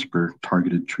CRISPR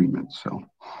targeted treatments. So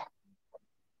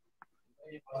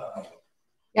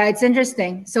yeah, it's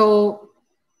interesting. So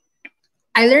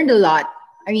I learned a lot.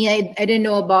 I mean, I didn't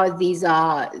know about these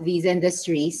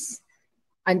industries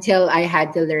until I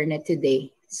had to learn it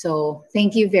today. So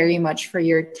thank you very much for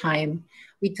your time.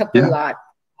 We took a lot.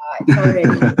 It's already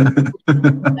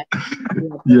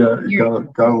yeah,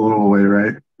 got a little away,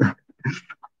 right?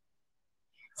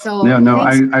 So yeah, no,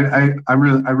 I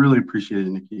really appreciate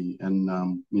it, Nikki, and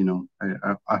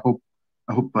I hope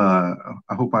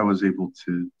I was able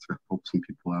to help some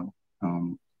people out,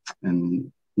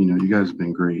 and you guys have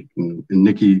been great, and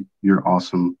Nikki, you're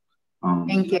awesome.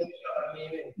 Thank you.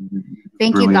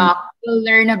 Thank you, Doc. We'll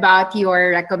learn about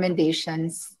your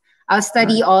recommendations. I'll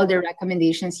study all the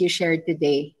recommendations you shared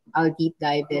today. I'll deep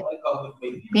dive it.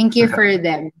 Thank you for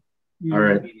them. All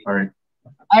right.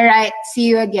 All right. See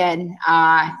you again.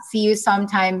 See you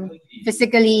sometime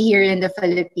physically here in the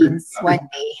Philippines one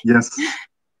day. Yes.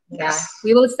 Yeah,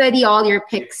 we will study all your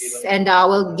picks, and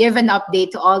we'll give an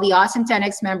update to all the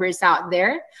Awesome10X members out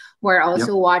there who are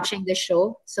also watching the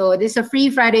show. So this is a free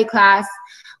Friday class.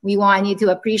 We want you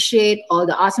to appreciate all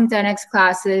the Awesome10X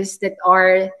classes that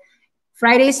are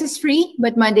Fridays is free,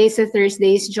 but Mondays to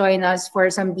Thursdays, join us for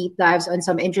some deep dives on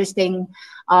some interesting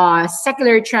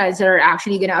secular trends that are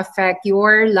actually going to affect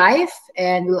your life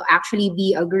and will actually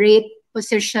be a great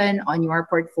position on your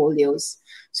portfolios.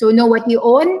 So know what you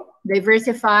own,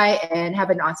 diversify, and have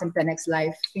an awesome 10X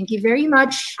life. Thank you very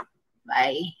much.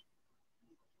 Bye.